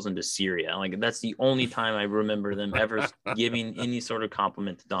firing missiles into Syria. Like, that's the only time I remember them ever giving any sort of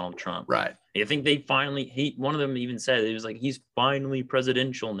compliment to Donald Trump. Right. I think they finally, one of them even said, it was like, he's finally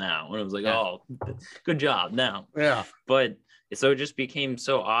presidential now. And it was like, oh, good job now. Yeah. But so it just became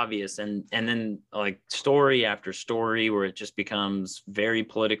so obvious, and then like story after story where it just becomes very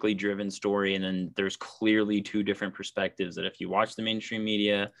politically driven story, and then there's clearly two different perspectives. That if you watch the mainstream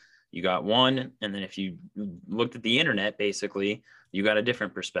media, you got one, and then if you looked at the internet, basically you got a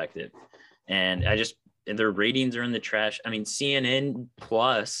different perspective. And their ratings are in the trash. I mean, CNN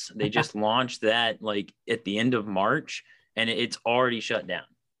Plus, they just launched that like at the end of March, and it's already shut down.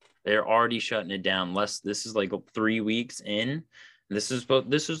 They're already shutting it down. This is like 3 weeks in. This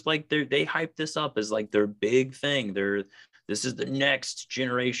is like they hype this up as like their big thing. This is the next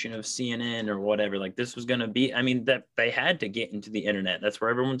generation of CNN or whatever. Like, this was going to be, I mean, that they had to get into the internet. That's where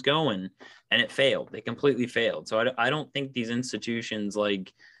everyone's going, and it failed. They completely failed. So I don't think these institutions,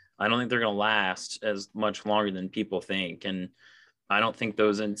 like, I don't think they're going to last as much longer than people think. And I don't think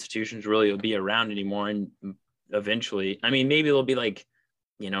those institutions really will be around anymore. And eventually, I mean, maybe they'll be like,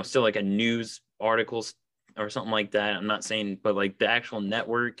 you know, still like a news articles or something like that. I'm not saying, but like the actual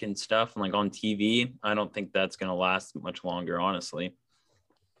network and stuff and like on TV, I don't think that's going to last much longer, honestly.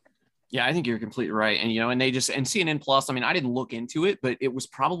 Yeah, I think you're completely right. And, you know, and CNN Plus, I mean, I didn't look into it, but it was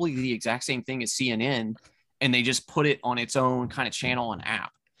probably the exact same thing as CNN, and they just put it on its own kind of channel and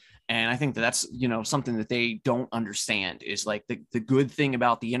app. And I think that's, you know, something that they don't understand is like the good thing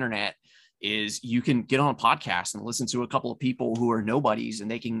about the internet is you can get on a podcast and listen to a couple of people who are nobodies,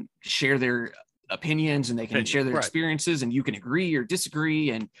 and they can share their opinions and they can share their experiences, and you can agree or disagree.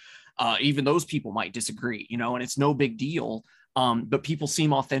 And even those people might disagree, you know, and it's no big deal. But people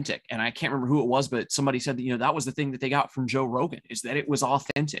seem authentic. And I can't remember who it was, but somebody said that, you know, that was the thing that they got from Joe Rogan, is that it was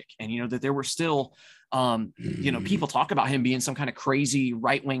authentic. And, you know, that there were still, you know, people talk about him being some kind of crazy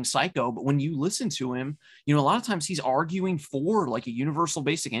right-wing psycho, but when you listen to him, you know, a lot of times he's arguing for like a universal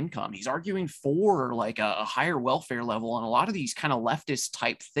basic income. He's arguing for like a higher welfare level and a lot of these kind of leftist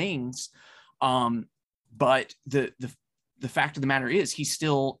type things. But the fact of the matter is he's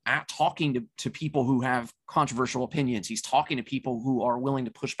still talking to people who have controversial opinions. He's talking to people who are willing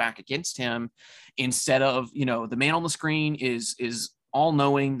to push back against him, instead of, you know, the man on the screen is all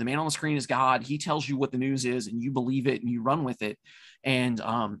knowing. The man on the screen is God. He tells you what the news is and you believe it and you run with it. And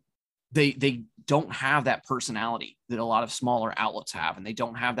they don't have that personality that a lot of smaller outlets have. And they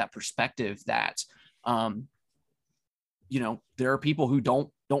don't have that perspective that, you know, there are people who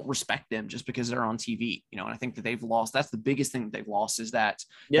don't respect them just because they're on TV, you know, and I think that they've lost, that's the biggest thing that they've lost, is that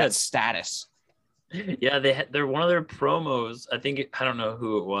status. Yeah. They're one of their promos. I don't know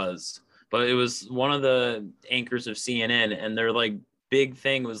who it was, but it was one of the anchors of CNN, and their like big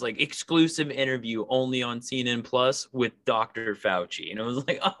thing was like exclusive interview only on CNN Plus with Dr. Fauci. And it was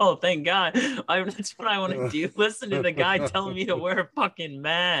like, oh, thank God. That's what I want to do. Listen to the guy telling me to wear a fucking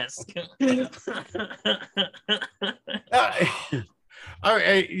mask. You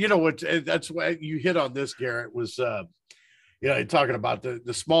know what? That's why you hit on this, Garrett, was, you know, talking about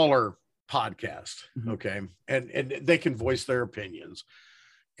the smaller podcast. Mm-hmm. Okay. And they can voice their opinions,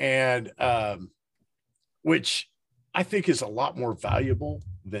 and, which I think is a lot more valuable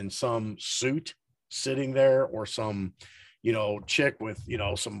than some suit sitting there, or some, you know, chick with, you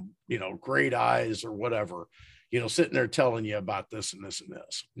know, some, you know, great eyes or whatever, you know, sitting there telling you about this and this and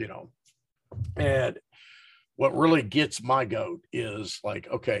this, you know. And what really gets my goat is like,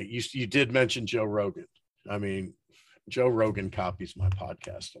 okay, you did mention Joe Rogan. I mean, Joe Rogan copies my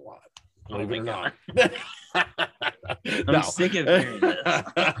podcast a lot. Believe it or not. I'm sick of hearing this.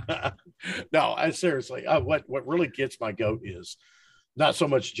 No, seriously, what really gets my goat is not so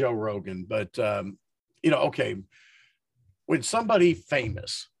much Joe Rogan, but okay, when somebody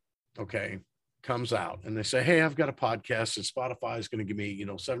famous, okay, comes out and they say, hey, I've got a podcast and Spotify is going to give me,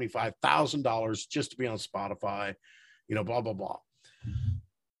 $75,000 just to be on Spotify, blah, blah, blah.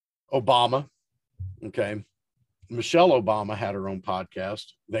 Obama, okay. Michelle Obama had her own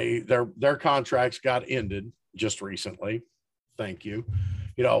podcast. Their contracts got ended just recently. Thank you.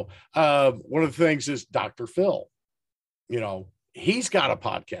 One of the things is Dr. Phil, he's got a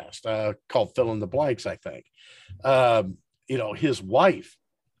podcast called Fill in the Blanks, I think. His wife,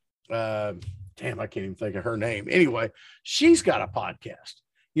 damn, I can't even think of her name. Anyway, she's got a podcast,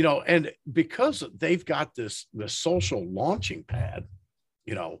 and because they've got this social launching pad,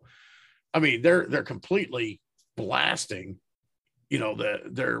 they're completely blasting,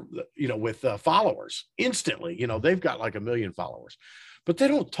 with followers instantly. They've got like 1 million followers, but they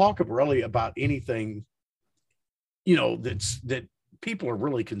don't talk really about anything, that people are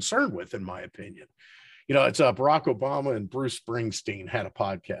really concerned with, in my opinion. It's Barack Obama and Bruce Springsteen had a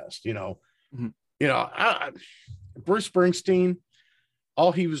podcast. Mm-hmm. Bruce Springsteen,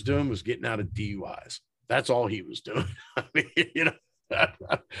 all he was doing was getting out of DUIs. That's all he was doing.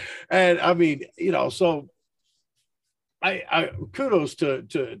 So I kudos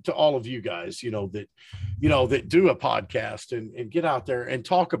to all of you guys, that do a podcast and get out there and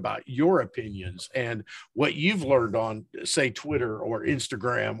talk about your opinions and what you've learned on, say, Twitter or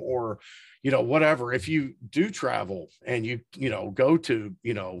Instagram or, whatever. If you do travel and you go to,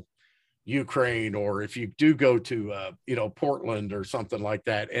 Ukraine, or if you do go to, Portland or something like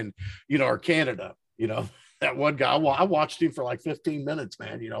that, and, or Canada, that one guy, I watched him for like 15 minutes,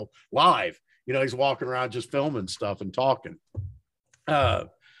 man, live. He's walking around just filming stuff and talking. But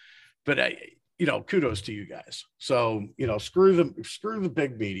kudos to you guys. So, screw the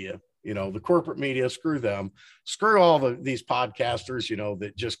big media, the corporate media, screw them, screw all these podcasters,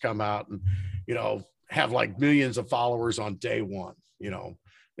 that just come out and, have like millions of followers on day one.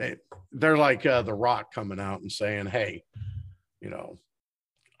 They're like The Rock coming out and saying, hey,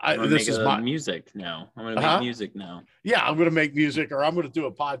 this is my music now. I'm going to make music now. Yeah, I'm going to make music, or I'm going to do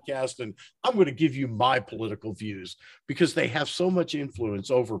a podcast, and I'm going to give you my political views, because they have so much influence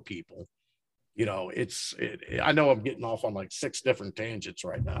over people. I know I'm getting off on like 6 different tangents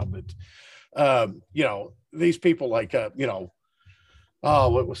right now, but these people like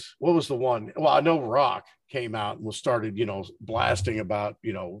what was the one? Well, I know Rock came out and was started, blasting about,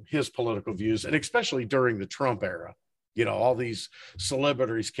 his political views, and especially during the Trump era. All these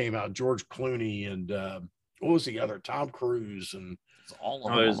celebrities came out, George Clooney and what was the other? Tom Cruise and all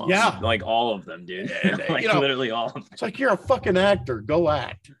of them. Yeah, like all of them, dude. Like literally all of them. It's like, you're a fucking actor. Go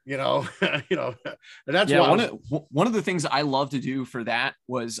act. And that's why one of the things I love to do for that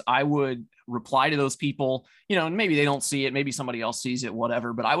was I would reply to those people, and maybe they don't see it, maybe somebody else sees it,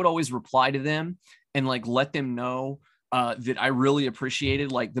 whatever. But I would always reply to them and like let them know that I really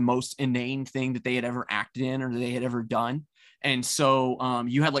appreciated like the most inane thing that they had ever acted in or they had ever done. And so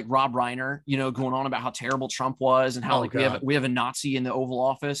you had like Rob Reiner, going on about how terrible Trump was and how we have a Nazi in the Oval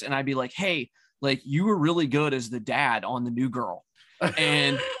Office. And I'd be like, hey, like you were really good as the dad on The New Girl.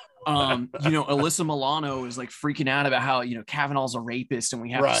 And, Alyssa Milano is like freaking out about how, Kavanaugh's a rapist and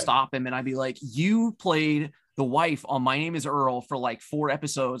we have to stop him. And I'd be like, you played the wife on My Name is Earl for like 4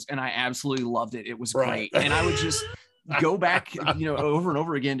 episodes. And I absolutely loved it. It was great. And I would just go back, over and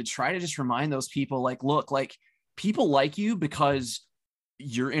over again to try to just remind those people, like, look, like people like you because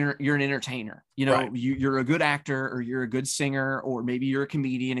you're an entertainer, you're a good actor, or you're a good singer, or maybe you're a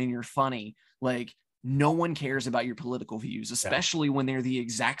comedian and you're funny. Like no one cares about your political views, especially when they're the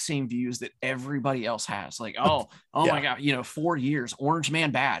exact same views that everybody else has. Like, my God, 4 years, Orange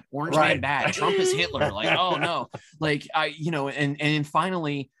Man bad, Man bad, Trump is Hitler. Like, oh no. Like and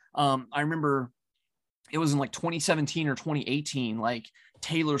finally, I remember it was in like 2017 or 2018, like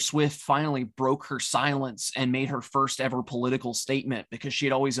Taylor Swift finally broke her silence and made her first ever political statement, because she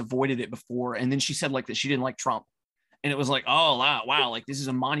had always avoided it before. And then she said like that she didn't like Trump. And it was like, oh, wow, like this is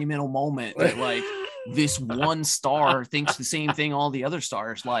a monumental moment that like this one star thinks the same thing all the other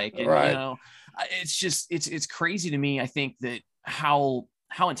stars like. And, it's just, it's crazy to me. I think that how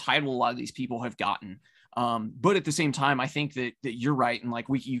entitled a lot of these people have gotten. But at the same time, I think that you're right. And like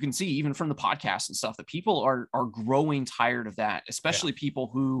you can see even from the podcast and stuff that people are growing tired of that, especially people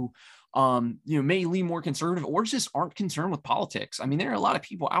who, may lean more conservative or just aren't concerned with politics. I mean, there are a lot of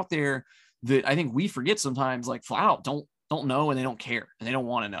people out there that I think we forget sometimes, like flat out don't know, and they don't care and they don't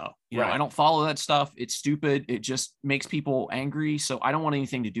want to know. I don't follow that stuff. It's stupid. It just makes people angry. So I don't want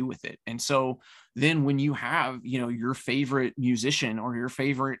anything to do with it. And so then when you have, your favorite musician or your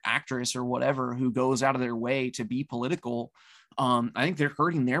favorite actress or whatever who goes out of their way to be political, I think they're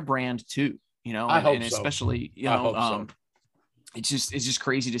hurting their brand too, I hope and so. especially, I hope so. it's just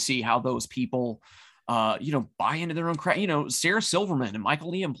crazy to see how those people, buy into their own crap. Sarah Silverman and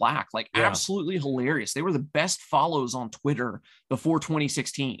Michael Ian Black, like Yeah. absolutely hilarious. They were the best follows on Twitter before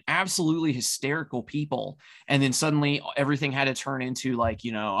 2016. Absolutely hysterical people. And then suddenly everything had to turn into like,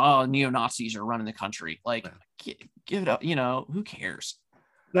 oh, neo-Nazis are running the country. Like, give it up. Who cares?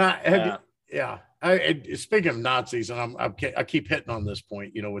 Now, speaking of Nazis, and I keep hitting on this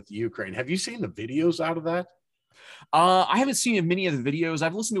point, with the Ukraine. Have you seen the videos out of that? I haven't seen many of the videos.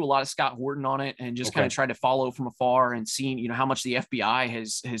 I've listened to a lot of Scott Horton on it and just kind of tried to follow from afar and seen, how much the FBI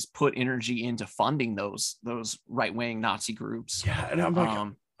has put energy into funding those right-wing Nazi groups. Yeah. And I'm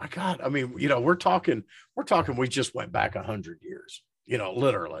like, my God, I mean, we're talking, we just went back 100 years,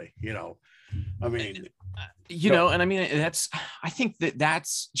 literally, I mean, and I mean, I think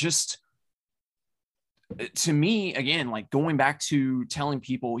that's just, to me, again, like going back to telling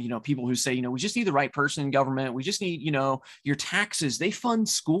people, people who say, we just need the right person in government. We just need, your taxes. They fund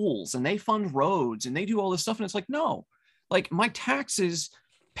schools and they fund roads and they do all this stuff. And it's like, no, like my taxes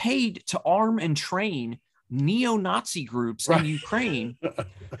paid to arm and train neo-Nazi groups in Ukraine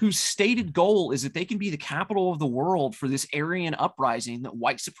whose stated goal is that they can be the capital of the world for this Aryan uprising, that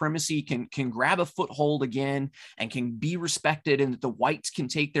white supremacy can grab a foothold again and can be respected, and that the whites can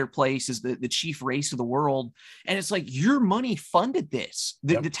take their place as the chief race of the world. And it's like, your money funded this.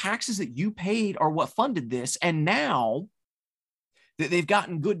 The taxes that you paid are what funded this. And now that they've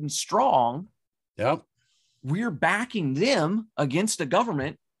gotten good and strong, we're backing them against a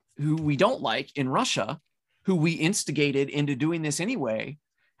government who we don't like in Russia, who we instigated into doing this anyway.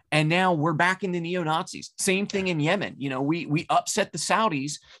 And now we're back in the neo-Nazis. Same thing in Yemen. We upset the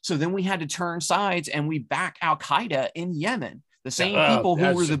Saudis. So then we had to turn sides and we back Al-Qaeda in Yemen. The same people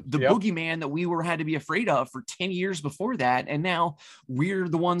who were the boogeyman that we had to be afraid of for 10 years before that. And now we're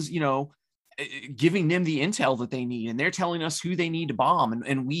the ones, giving them the intel that they need. And they're telling us who they need to bomb.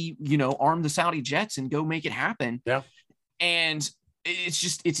 And we, arm the Saudi jets and go make it happen. Yeah. And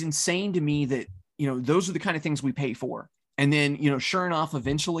it's insane to me that, those are the kind of things we pay for. And then, sure enough,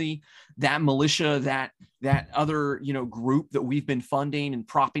 eventually that militia, that other, group that we've been funding and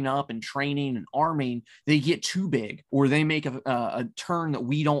propping up and training and arming, they get too big, or they make a turn that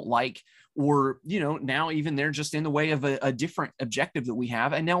we don't like, or, now even they're just in the way of a different objective that we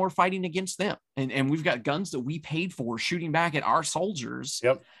have. And now we're fighting against them. And we've got guns that we paid for shooting back at our soldiers.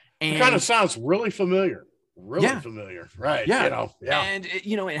 Yep. And it kind of sounds really familiar. Familiar. Right. Yeah. And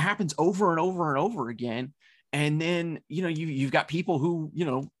it happens over and over and over again. And then, you've got people who,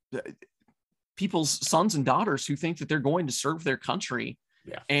 people's sons and daughters who think that they're going to serve their country.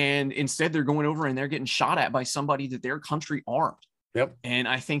 Yeah. And instead they're going over and they're getting shot at by somebody that their country armed. Yep. And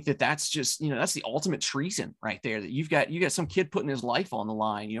I think that that's just, that's the ultimate treason right there, that you got some kid putting his life on the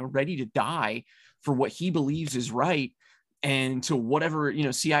line, ready to die for what he believes is right. And to whatever,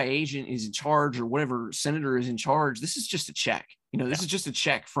 CIA agent is in charge, or whatever senator is in charge, this is just a check. This is just a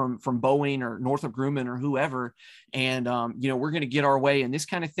check from Boeing or Northrop Grumman or whoever. And, we're going to get our way in this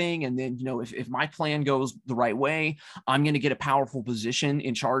kind of thing. And then, if my plan goes the right way, I'm going to get a powerful position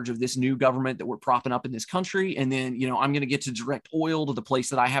in charge of this new government that we're propping up in this country. And then, I'm going to get to direct oil to the place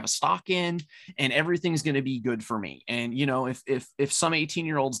that I have a stock in, and everything's going to be good for me. And, if some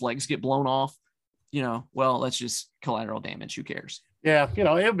 18-year-old's legs get blown off, well, that's just collateral damage. Who cares? Yeah.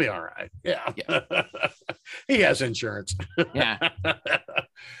 He'll be all right. Yeah. He has insurance. Yeah.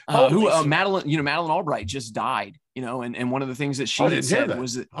 Madeline Albright just died, and one of the things that she said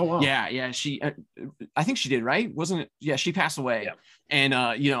was that, I think she did, right? Wasn't it? Yeah. She passed away. Yeah. And,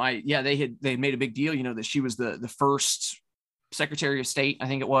 they made a big deal, that she was the first Secretary of State, I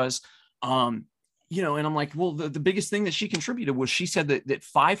think it was, and I'm like, well, the biggest thing that she contributed was, she said that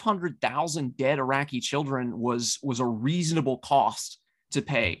 500,000 dead Iraqi children was a reasonable cost to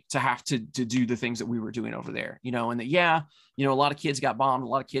pay to have to do the things that we were doing over there, and that, a lot of kids got bombed, a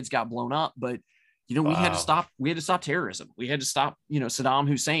lot of kids got blown up, but, we had to stop terrorism. We had to stop, Saddam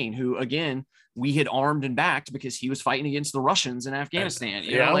Hussein, who, again, we had armed and backed because he was fighting against the Russians in Afghanistan.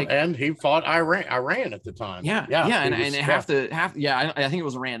 And he fought Iran at the time. I think it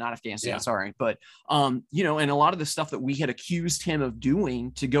was Iran, not Afghanistan. Sorry. But, and a lot of the stuff that we had accused him of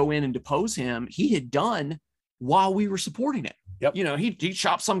doing to go in and depose him, he had done while we were supporting it. Yep. He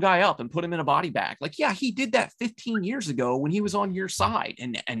chopped some guy up and put him in a body bag. Like, he did that 15 years ago when he was on your side.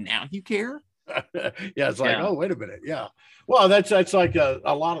 And now you care? It's like, oh, wait a minute. Yeah. Well, that's like a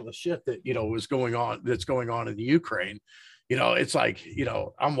lot of the shit that, was going on, that's going on in the Ukraine. It's like,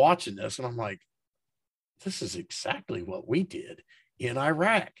 I'm watching this and I'm like, this is exactly what we did in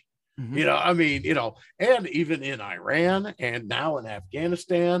Iraq. Mhm. You know, I mean, you know, and even in Iran and now in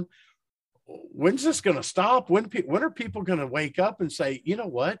Afghanistan, when's this going to stop? When are people going to wake up and say, you know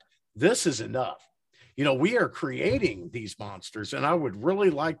what, this is enough? You know, we are creating these monsters, and I would really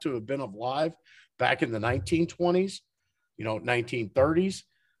like to have been alive back in the 1920s, you know, 1930s,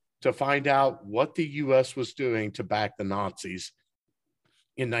 to find out what the U.S. was doing to back the Nazis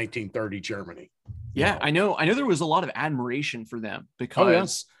in 1930 Germany. Yeah, I know there was a lot of admiration for them Oh, yeah.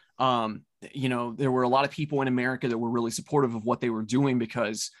 because, you know, there were a lot of people in America that were really supportive of what they were doing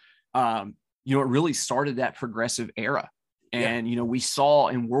because, you know, it really started that progressive era. And, you know, we saw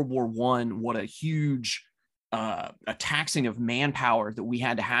in World War I what a huge a taxing of manpower that we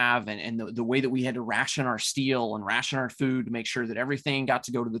had to have, and the way that we had to ration our steel and ration our food to make sure that everything got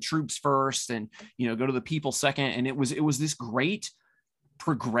to go to the troops first and, you know, go to the people second. And it was this great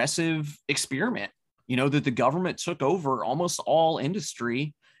progressive experiment, you know, that the government took over almost all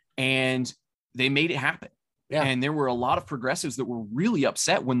industry and they made it happen. Yeah. And there were a lot of progressives that were really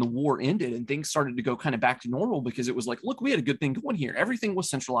upset when the war ended and things started to go kind of back to normal, because it was like, look, we had a good thing going here. Everything was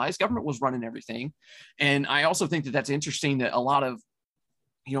centralized. Government was running everything. And I also think that that's interesting that a lot of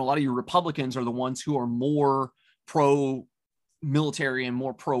your Republicans are the ones who are more pro military and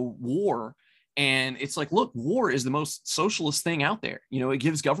more pro war. And it's like, look, war is the most socialist thing out there. You know, it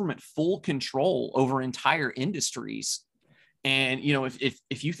gives government full control over entire industries. And, you know,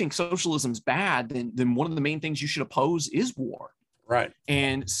 if you think socialism's bad, then one of the main things you should oppose is war. Right.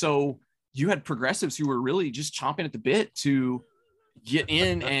 And so you had progressives who were really just chomping at the bit to get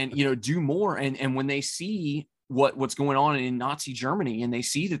in and, you know, do more. And when they see what's going on in Nazi Germany, and they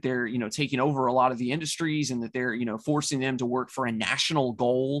see that they're, you know, taking over a lot of the industries and that they're, you know, forcing them to work for a national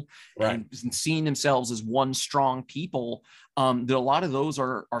goal, right, and seeing themselves as one strong people, that a lot of those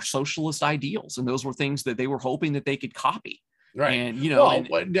are socialist ideals. And those were things that they were hoping that they could copy. right. And, you know,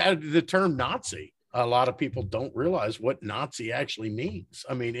 the term Nazi, a lot of people don't realize what Nazi actually means.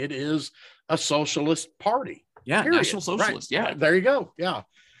 I mean, it is a socialist party. Yeah. Period. National Socialist. Right. Yeah. There you go. Yeah.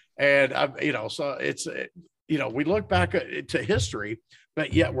 And, you know, so it's, you know, we look back to history,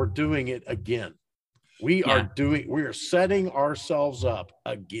 but yet we're doing it again. We are setting ourselves up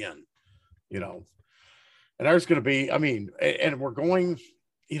again, you know, and there's going to be, I mean, and we're going,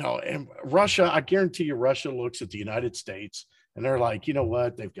 you know, and Russia, I guarantee you, Russia looks at the United States and they're like, you know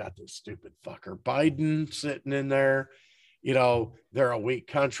what? They've got this stupid fucker Biden sitting in there. You know, they're a weak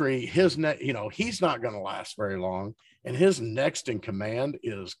country. You know, he's not going to last very long. And his next in command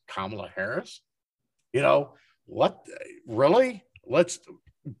is Kamala Harris. You know, what really? Let's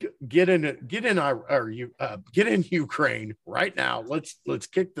get in Ukraine right now. Let's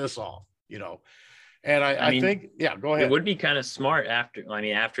kick this off, you know. And I think, yeah, go ahead. It would be kind of smart after it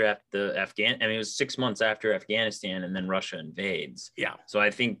was 6 months after Afghanistan and then Russia invades. Yeah. So I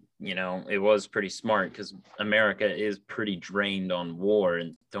think, you know, it was pretty smart because America is pretty drained on war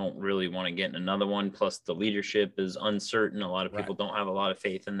and don't really want to get in another one. Plus the leadership is uncertain. A lot of people don't have a lot of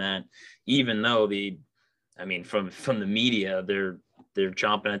faith in that, even though from the media, they're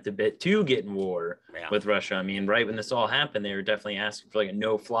chomping at the bit to get in war with Russia. I mean, right when this all happened, they were definitely asking for like a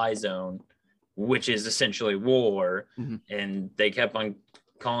no-fly zone, which is essentially war. Mm-hmm. And they kept on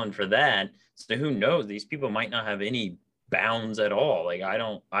calling for that. So who knows? These people might not have any bounds at all. Like, I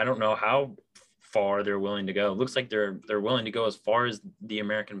don't know how far they're willing to go. It looks like they're willing to go as far as the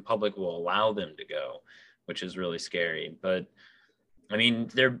American public will allow them to go, which is really scary. But I mean,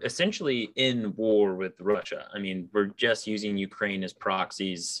 they're essentially in war with Russia. I mean, we're just using Ukraine as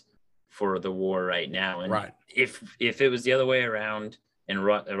proxies for the war right now. And if it was the other way around, and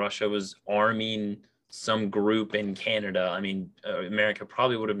Russia was arming some group in Canada, I mean, America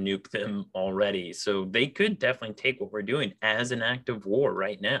probably would have nuked them already. So they could definitely take what we're doing as an act of war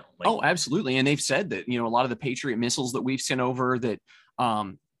right now. Oh, absolutely. And they've said that, you know, a lot of the Patriot missiles that we've sent over that,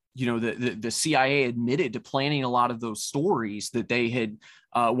 you know, the CIA admitted to planning a lot of those stories that they had,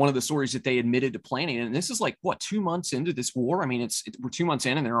 one of the stories that they admitted to planning. And this is like, what, 2 months into this war? I mean, we're 2 months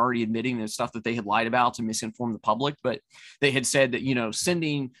in and they're already admitting the stuff that they had lied about to misinform the public. But they had said that, you know,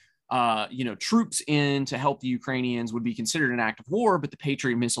 sending, you know, troops in to help the Ukrainians would be considered an act of war, but the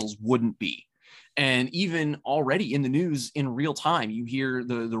Patriot missiles wouldn't be. And even already in the news in real time, you hear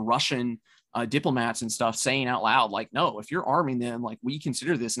the Russian diplomats and stuff saying out loud, like, no, if you're arming them, like, we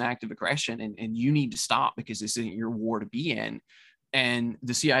consider this an act of aggression and you need to stop because this isn't your war to be in. And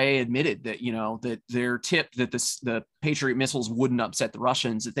the CIA admitted that, you know, that their tip that the Patriot missiles wouldn't upset the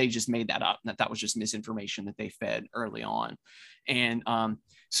Russians, that they just made that up, and that was just misinformation that they fed early on. And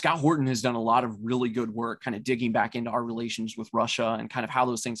Scott Horton has done a lot of really good work kind of digging back into our relations with Russia and kind of how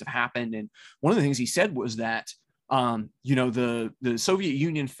those things have happened. And one of the things he said was that The Soviet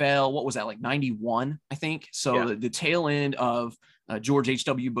Union fell, what was that, like 91, I think. So the tail end of George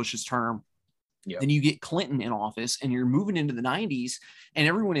H.W. Bush's term. Yep. Then you get Clinton in office, and you're moving into the 90s, and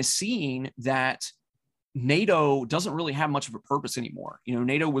everyone is seeing that NATO doesn't really have much of a purpose anymore.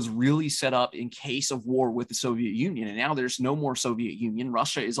 NATO was really set up in case of war with the Soviet Union, and now there's no more Soviet Union.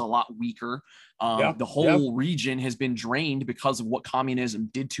 Russia is a lot weaker. The whole region has been drained because of what communism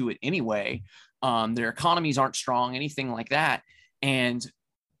did to it anyway. Their economies aren't strong, anything like that. And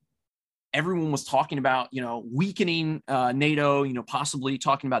everyone was talking about, weakening NATO, possibly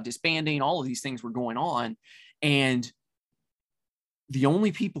talking about disbanding. All of these things were going on. And the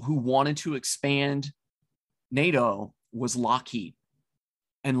only people who wanted to expand NATO was Lockheed.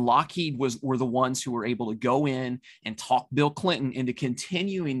 And Lockheed were the ones who were able to go in and talk Bill Clinton into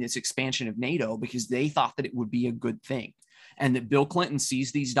continuing this expansion of NATO because they thought that it would be a good thing. And that Bill Clinton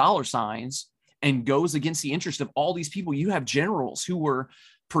sees these dollar signs and goes against the interest of all these people. You have generals who were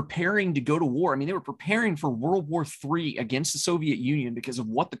preparing to go to war. I mean, they were preparing for World War III against the Soviet Union because of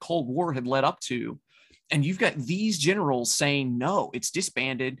what the Cold War had led up to. And you've got these generals saying, no, it's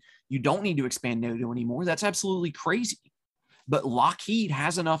disbanded. You don't need to expand NATO anymore. That's absolutely crazy. But Lockheed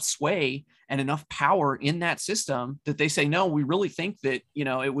has enough sway and enough power in that system that they say, no, we really think that,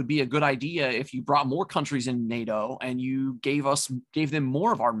 it would be a good idea if you brought more countries in NATO and you gave them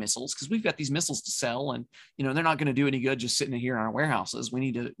more of our missiles, because we've got these missiles to sell, and, they're not going to do any good just sitting here in our warehouses. We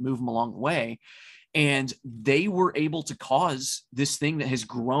need to move them along the way. And they were able to cause this thing that has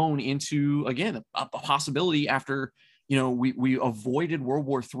grown into, again, a possibility after, we avoided World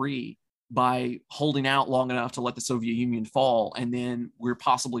War III by holding out long enough to let the Soviet Union fall. And then we're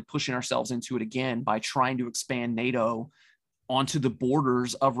possibly pushing ourselves into it again by trying to expand NATO onto the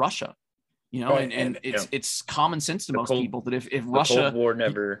borders of Russia, Right. and it's common sense to most people that if Russia, Cold War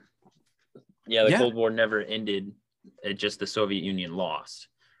never, Cold War never ended. It just the Soviet Union lost.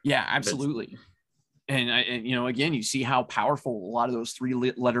 Yeah, absolutely. And again, you see how powerful a lot of those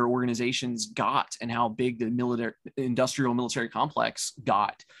three-letter organizations got and how big the industrial military complex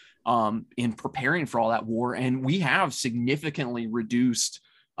got in preparing for all that war. And we have significantly reduced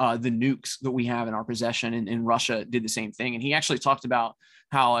the nukes that we have in our possession, and Russia did the same thing. And he actually talked about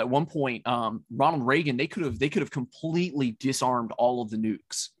how at one point Ronald Reagan, they could have completely disarmed all of the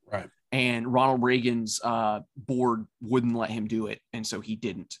nukes. Right. And Ronald Reagan's board wouldn't let him do it. And so he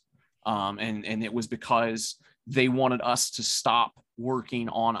didn't. And it was because they wanted us to stop working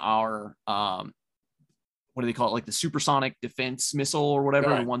on our, what do they call it? Like the supersonic defense missile or whatever,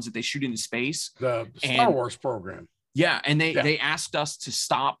 right. The ones that they shoot into space. The Star Wars program. Yeah. And they asked us to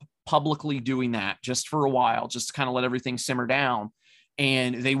stop publicly doing that just for a while, just to kind of let everything simmer down.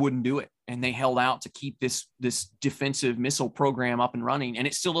 And they wouldn't do it. And they held out to keep this defensive missile program up and running. And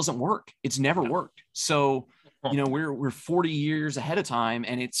it still doesn't work. It's never worked. So, we're 40 years ahead of time,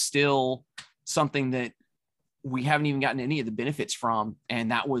 and it's still something that we haven't even gotten any of the benefits from. And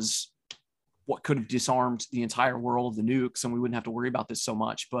that was what could have disarmed the entire world of the nukes, and we wouldn't have to worry about this so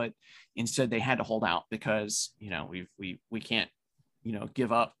much. But instead they had to hold out because, we can't,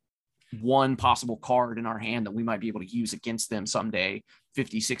 give up one possible card in our hand that we might be able to use against them someday,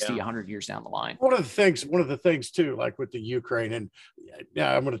 50, 60, 100 years down the line. One of the things too, like with the Ukraine, and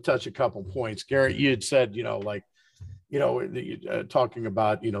I'm going to touch a couple points. Garrett, you had said, talking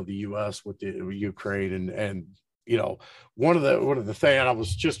about, the U.S. with the Ukraine and one of the things, I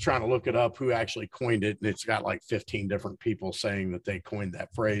was just trying to look it up, who actually coined it. And it's got like 15 different people saying that they coined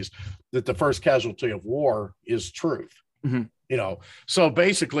that phrase, that the first casualty of war is truth. Mm-hmm. So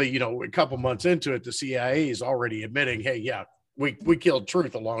basically, a couple months into it, the CIA is already admitting, hey, yeah, we killed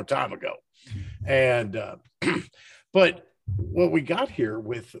truth a long time ago. And, but what we got here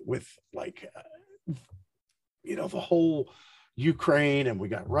with like, the whole Ukraine, and we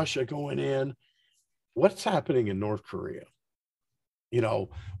got Russia going in, what's happening in North Korea?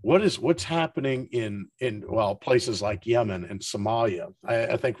 What's happening in places like Yemen and Somalia.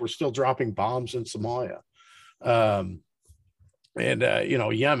 I think we're still dropping bombs in Somalia.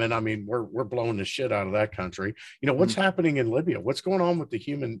 Yemen, I mean, we're blowing the shit out of that country. What's happening in Libya? What's going on with the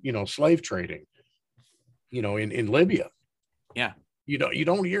human, slave trading, in Libya? Yeah. You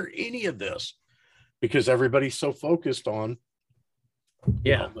don't hear any of this because everybody's so focused on,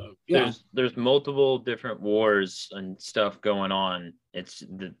 there's multiple different wars and stuff going on.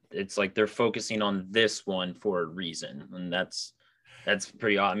 It's like they're focusing on this one for a reason. And that's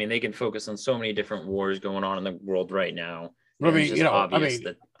pretty odd. I mean, they can focus on so many different wars going on in the world right now.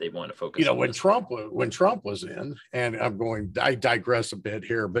 That they want to focus on when Trump was in, and I digress a bit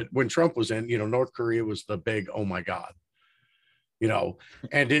here, but when Trump was in, North Korea was the big, oh my God,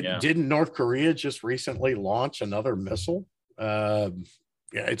 And didn't North Korea just recently launch another missile?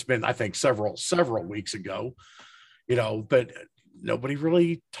 It's been, I think, several weeks ago, but nobody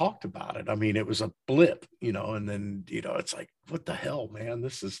really talked about it. I mean, it was a blip, and then, it's like, what the hell, man,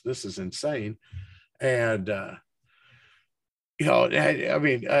 this is insane. And, I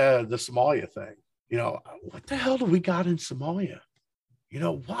mean, the Somalia thing, what the hell do we got in Somalia?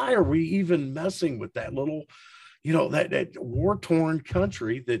 Why are we even messing with that little, that war-torn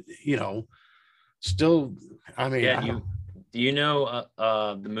country that, still, I mean, do you know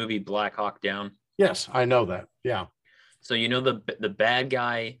the movie Black Hawk Down? Yes, I know that. Yeah. So the bad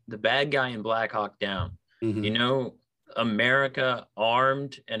guy in Black Hawk Down. Mm-hmm. America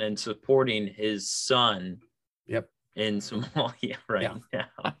armed and then supporting his son. Yep. In Somalia now.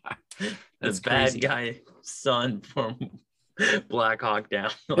 That's the bad crazy. Guy son from Black Hawk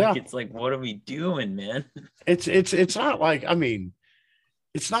Down. It's like, what are we doing, man? It's not like, I mean,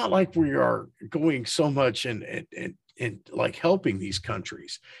 it's not like we are going so much and like helping these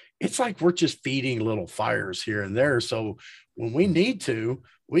countries. It's like we're just feeding little fires here and there. So when we need to,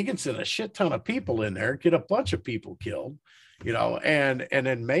 we can send a shit ton of people in there, get a bunch of people killed, and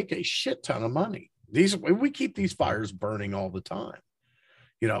then make a shit ton of money. We keep these fires burning all the time.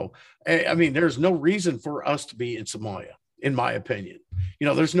 I mean, there's no reason for us to be in Somalia, in my opinion.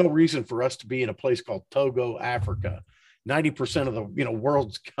 There's no reason for us to be in a place called Togo, Africa. 90% of the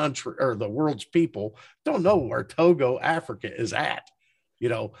world's country, or the world's people, don't know where Togo, Africa is at.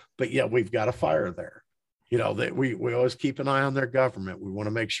 But yeah, we've got a fire there. That we always keep an eye on their government. We want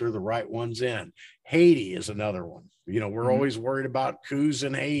to make sure the right one's in. Haiti is another one. We're always worried about coups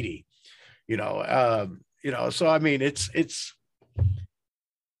in Haiti. So I mean,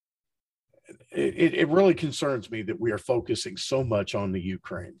 it really concerns me that we are focusing so much on the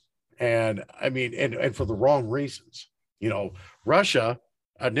Ukraine, and I mean, and for the wrong reasons. Russia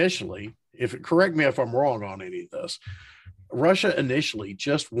initially, correct me if I'm wrong on any of this, Russia initially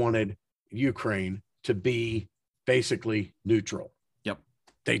just wanted Ukraine to be basically neutral. Yep.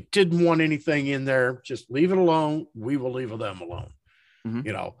 They didn't want anything in there. Just leave it alone. We will leave them alone.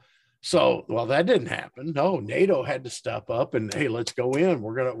 Mm-hmm. So, well, that didn't happen. No, NATO had to step up and, hey, let's go in.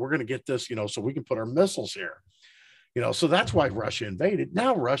 We're gonna get this, so we can put our missiles here. So that's why Russia invaded.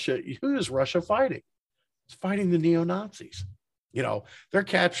 Now who is Russia fighting? It's fighting the neo-Nazis. They're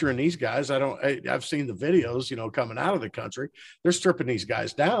capturing these guys. I've seen the videos, coming out of the country. They're stripping these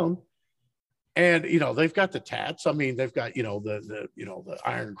guys down. And, they've got the tats. I mean, they've got, the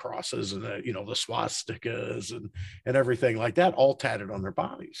iron crosses and the swastikas and everything like that, all tatted on their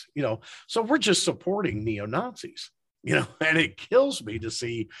bodies, so we're just supporting neo-Nazis, and it kills me to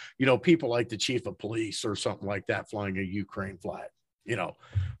see, people like the chief of police or something like that flying a Ukraine flag,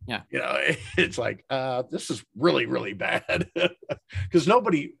 Yeah. It's like, this is really, really bad because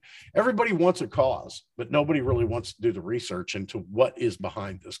everybody wants a cause, but nobody really wants to do the research into what is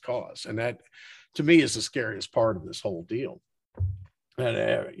behind this cause. And that to me is the scariest part of this whole deal. And,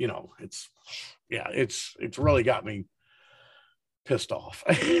 it's really got me pissed off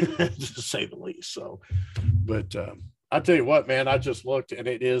to say the least. So, but I tell you what, man, I just looked and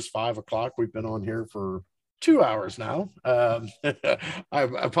it is 5:00. We've been on here for 2 hours now. I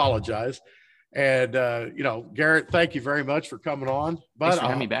apologize. And, Garrett, thank you very much for coming on. But Thanks for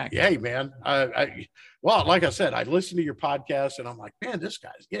having me back. Hey, man. Well, like I said, I listened to your podcast and I'm like, man, this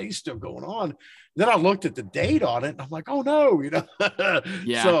guy's, he's still going on. Then I looked at the date on it and I'm like, oh no,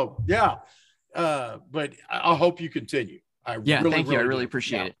 Yeah. So, yeah. But I hope you continue. Thank you. I really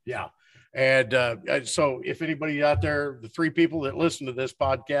appreciate it. Yeah. And so if anybody out there, the 3 people that listen to this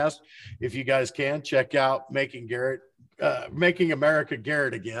podcast, if you guys can check out Making America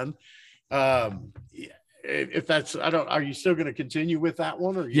Garrett Again. If that's, are you still going to continue with that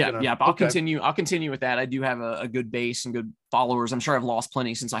one? Or I'll continue with that. I do have a good base and good followers. I'm sure I've lost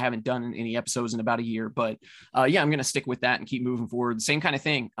plenty since I haven't done any episodes in about a year, but I'm going to stick with that and keep moving forward. Same kind of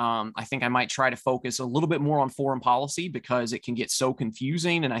thing. I think I might try to focus a little bit more on foreign policy because it can get so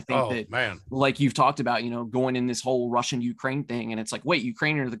confusing. And I think like you've talked about, going in this whole Russian-Ukraine thing, and it's like, wait,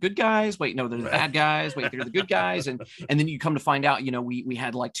 Ukraine are the good guys. Wait, no, they're the bad guys. Wait, they're the good guys. And then you come to find out, we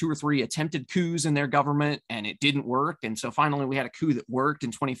had like 2 or 3 attempted coups in their government and it didn't work. And so finally we had a coup that worked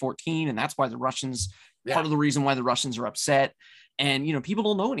in 2014. And that's why the Russians, part of the reason why the Russians are upset. And, people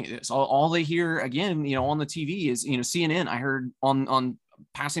don't know any of this. All they hear again, on the TV is, CNN. I heard on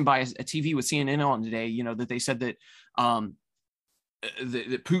passing by a TV with CNN on today, that they said that,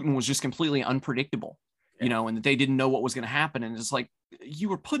 that Putin was just completely unpredictable, and that they didn't know what was going to happen. And it's like, you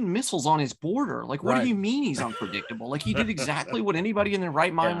were putting missiles on his border. Like, what do you mean he's unpredictable? Like, he did exactly what anybody in their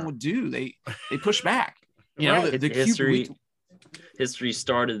right mind would do. They push back. The history. history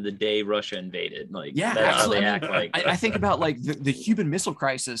started the day Russia invaded. Like, Yeah, that's how they absolutely. act like. I think about like the Cuban Missile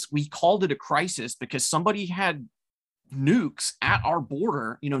Crisis. We called it a crisis because somebody had nukes at our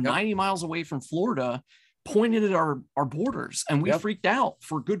border, 90 miles away from Florida, pointed at our borders, and we freaked out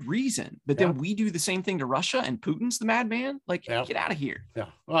for good reason. But then we do the same thing to Russia, and Putin's the madman. Like, get out of here. Yeah.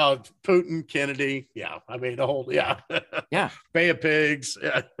 Well, it's Putin, Kennedy. Yeah. I mean, the whole, yeah. Bay of Pigs.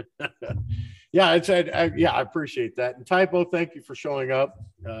 Yeah. Yeah. I appreciate that. And Typo, thank you for showing up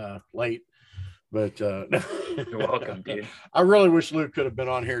late. But You're welcome, dude. I really wish Luke could have been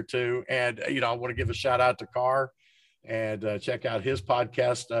on here too. And, I want to give a shout out to Carr. And check out his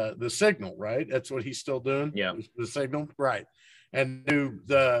podcast, The Signal, right? That's what he's still doing. Yeah. The Signal, right. And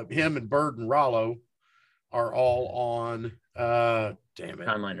him and Bird and Rollo are all on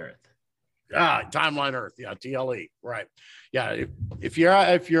Timeline Earth. Timeline Earth. Yeah, TLE. Right. Yeah. If you're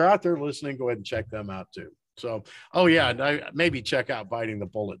out there listening, go ahead and check them out too. So, maybe check out Biting the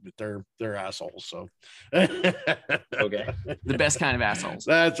Bullet, but they're assholes. So, okay, the best kind of assholes.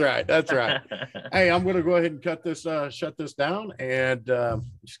 That's right. Hey, I'm going to go ahead and shut this down, and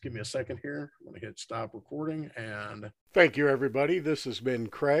just give me a second here. I'm going to hit stop recording, and thank you, everybody. This has been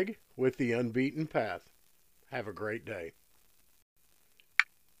Craig with the Unbeaten Path. Have a great day.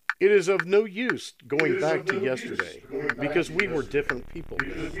 It is of no use going back to yesterday because we were different people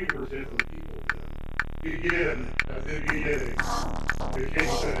then. Begin at the beginning. The king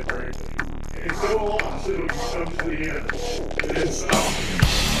said greatly. And go on till you come to the end. And then stop.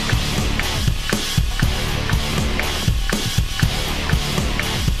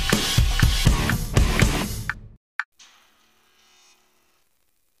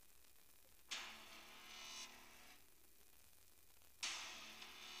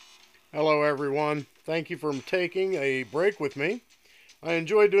 Hello, everyone. Thank you for taking a break with me. I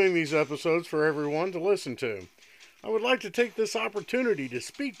enjoy doing these episodes for everyone to listen to. I would like to take this opportunity to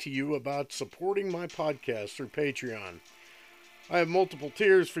speak to you about supporting my podcast through Patreon. I have multiple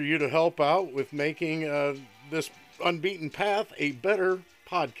tiers for you to help out with making this Unbeaten Path a better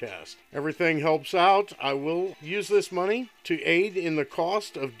podcast. Everything helps out. I will use this money to aid in the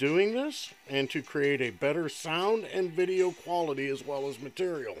cost of doing this and to create a better sound and video quality as well as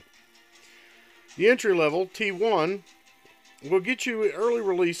material. The entry level, T1, will get you early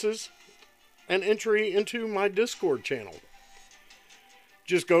releases and entry into my Discord channel.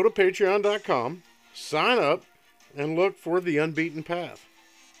 Just go to patreon.com, sign up, and look for the Unbeaten Path.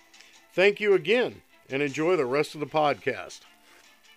 Thank you again, and enjoy the rest of the podcast.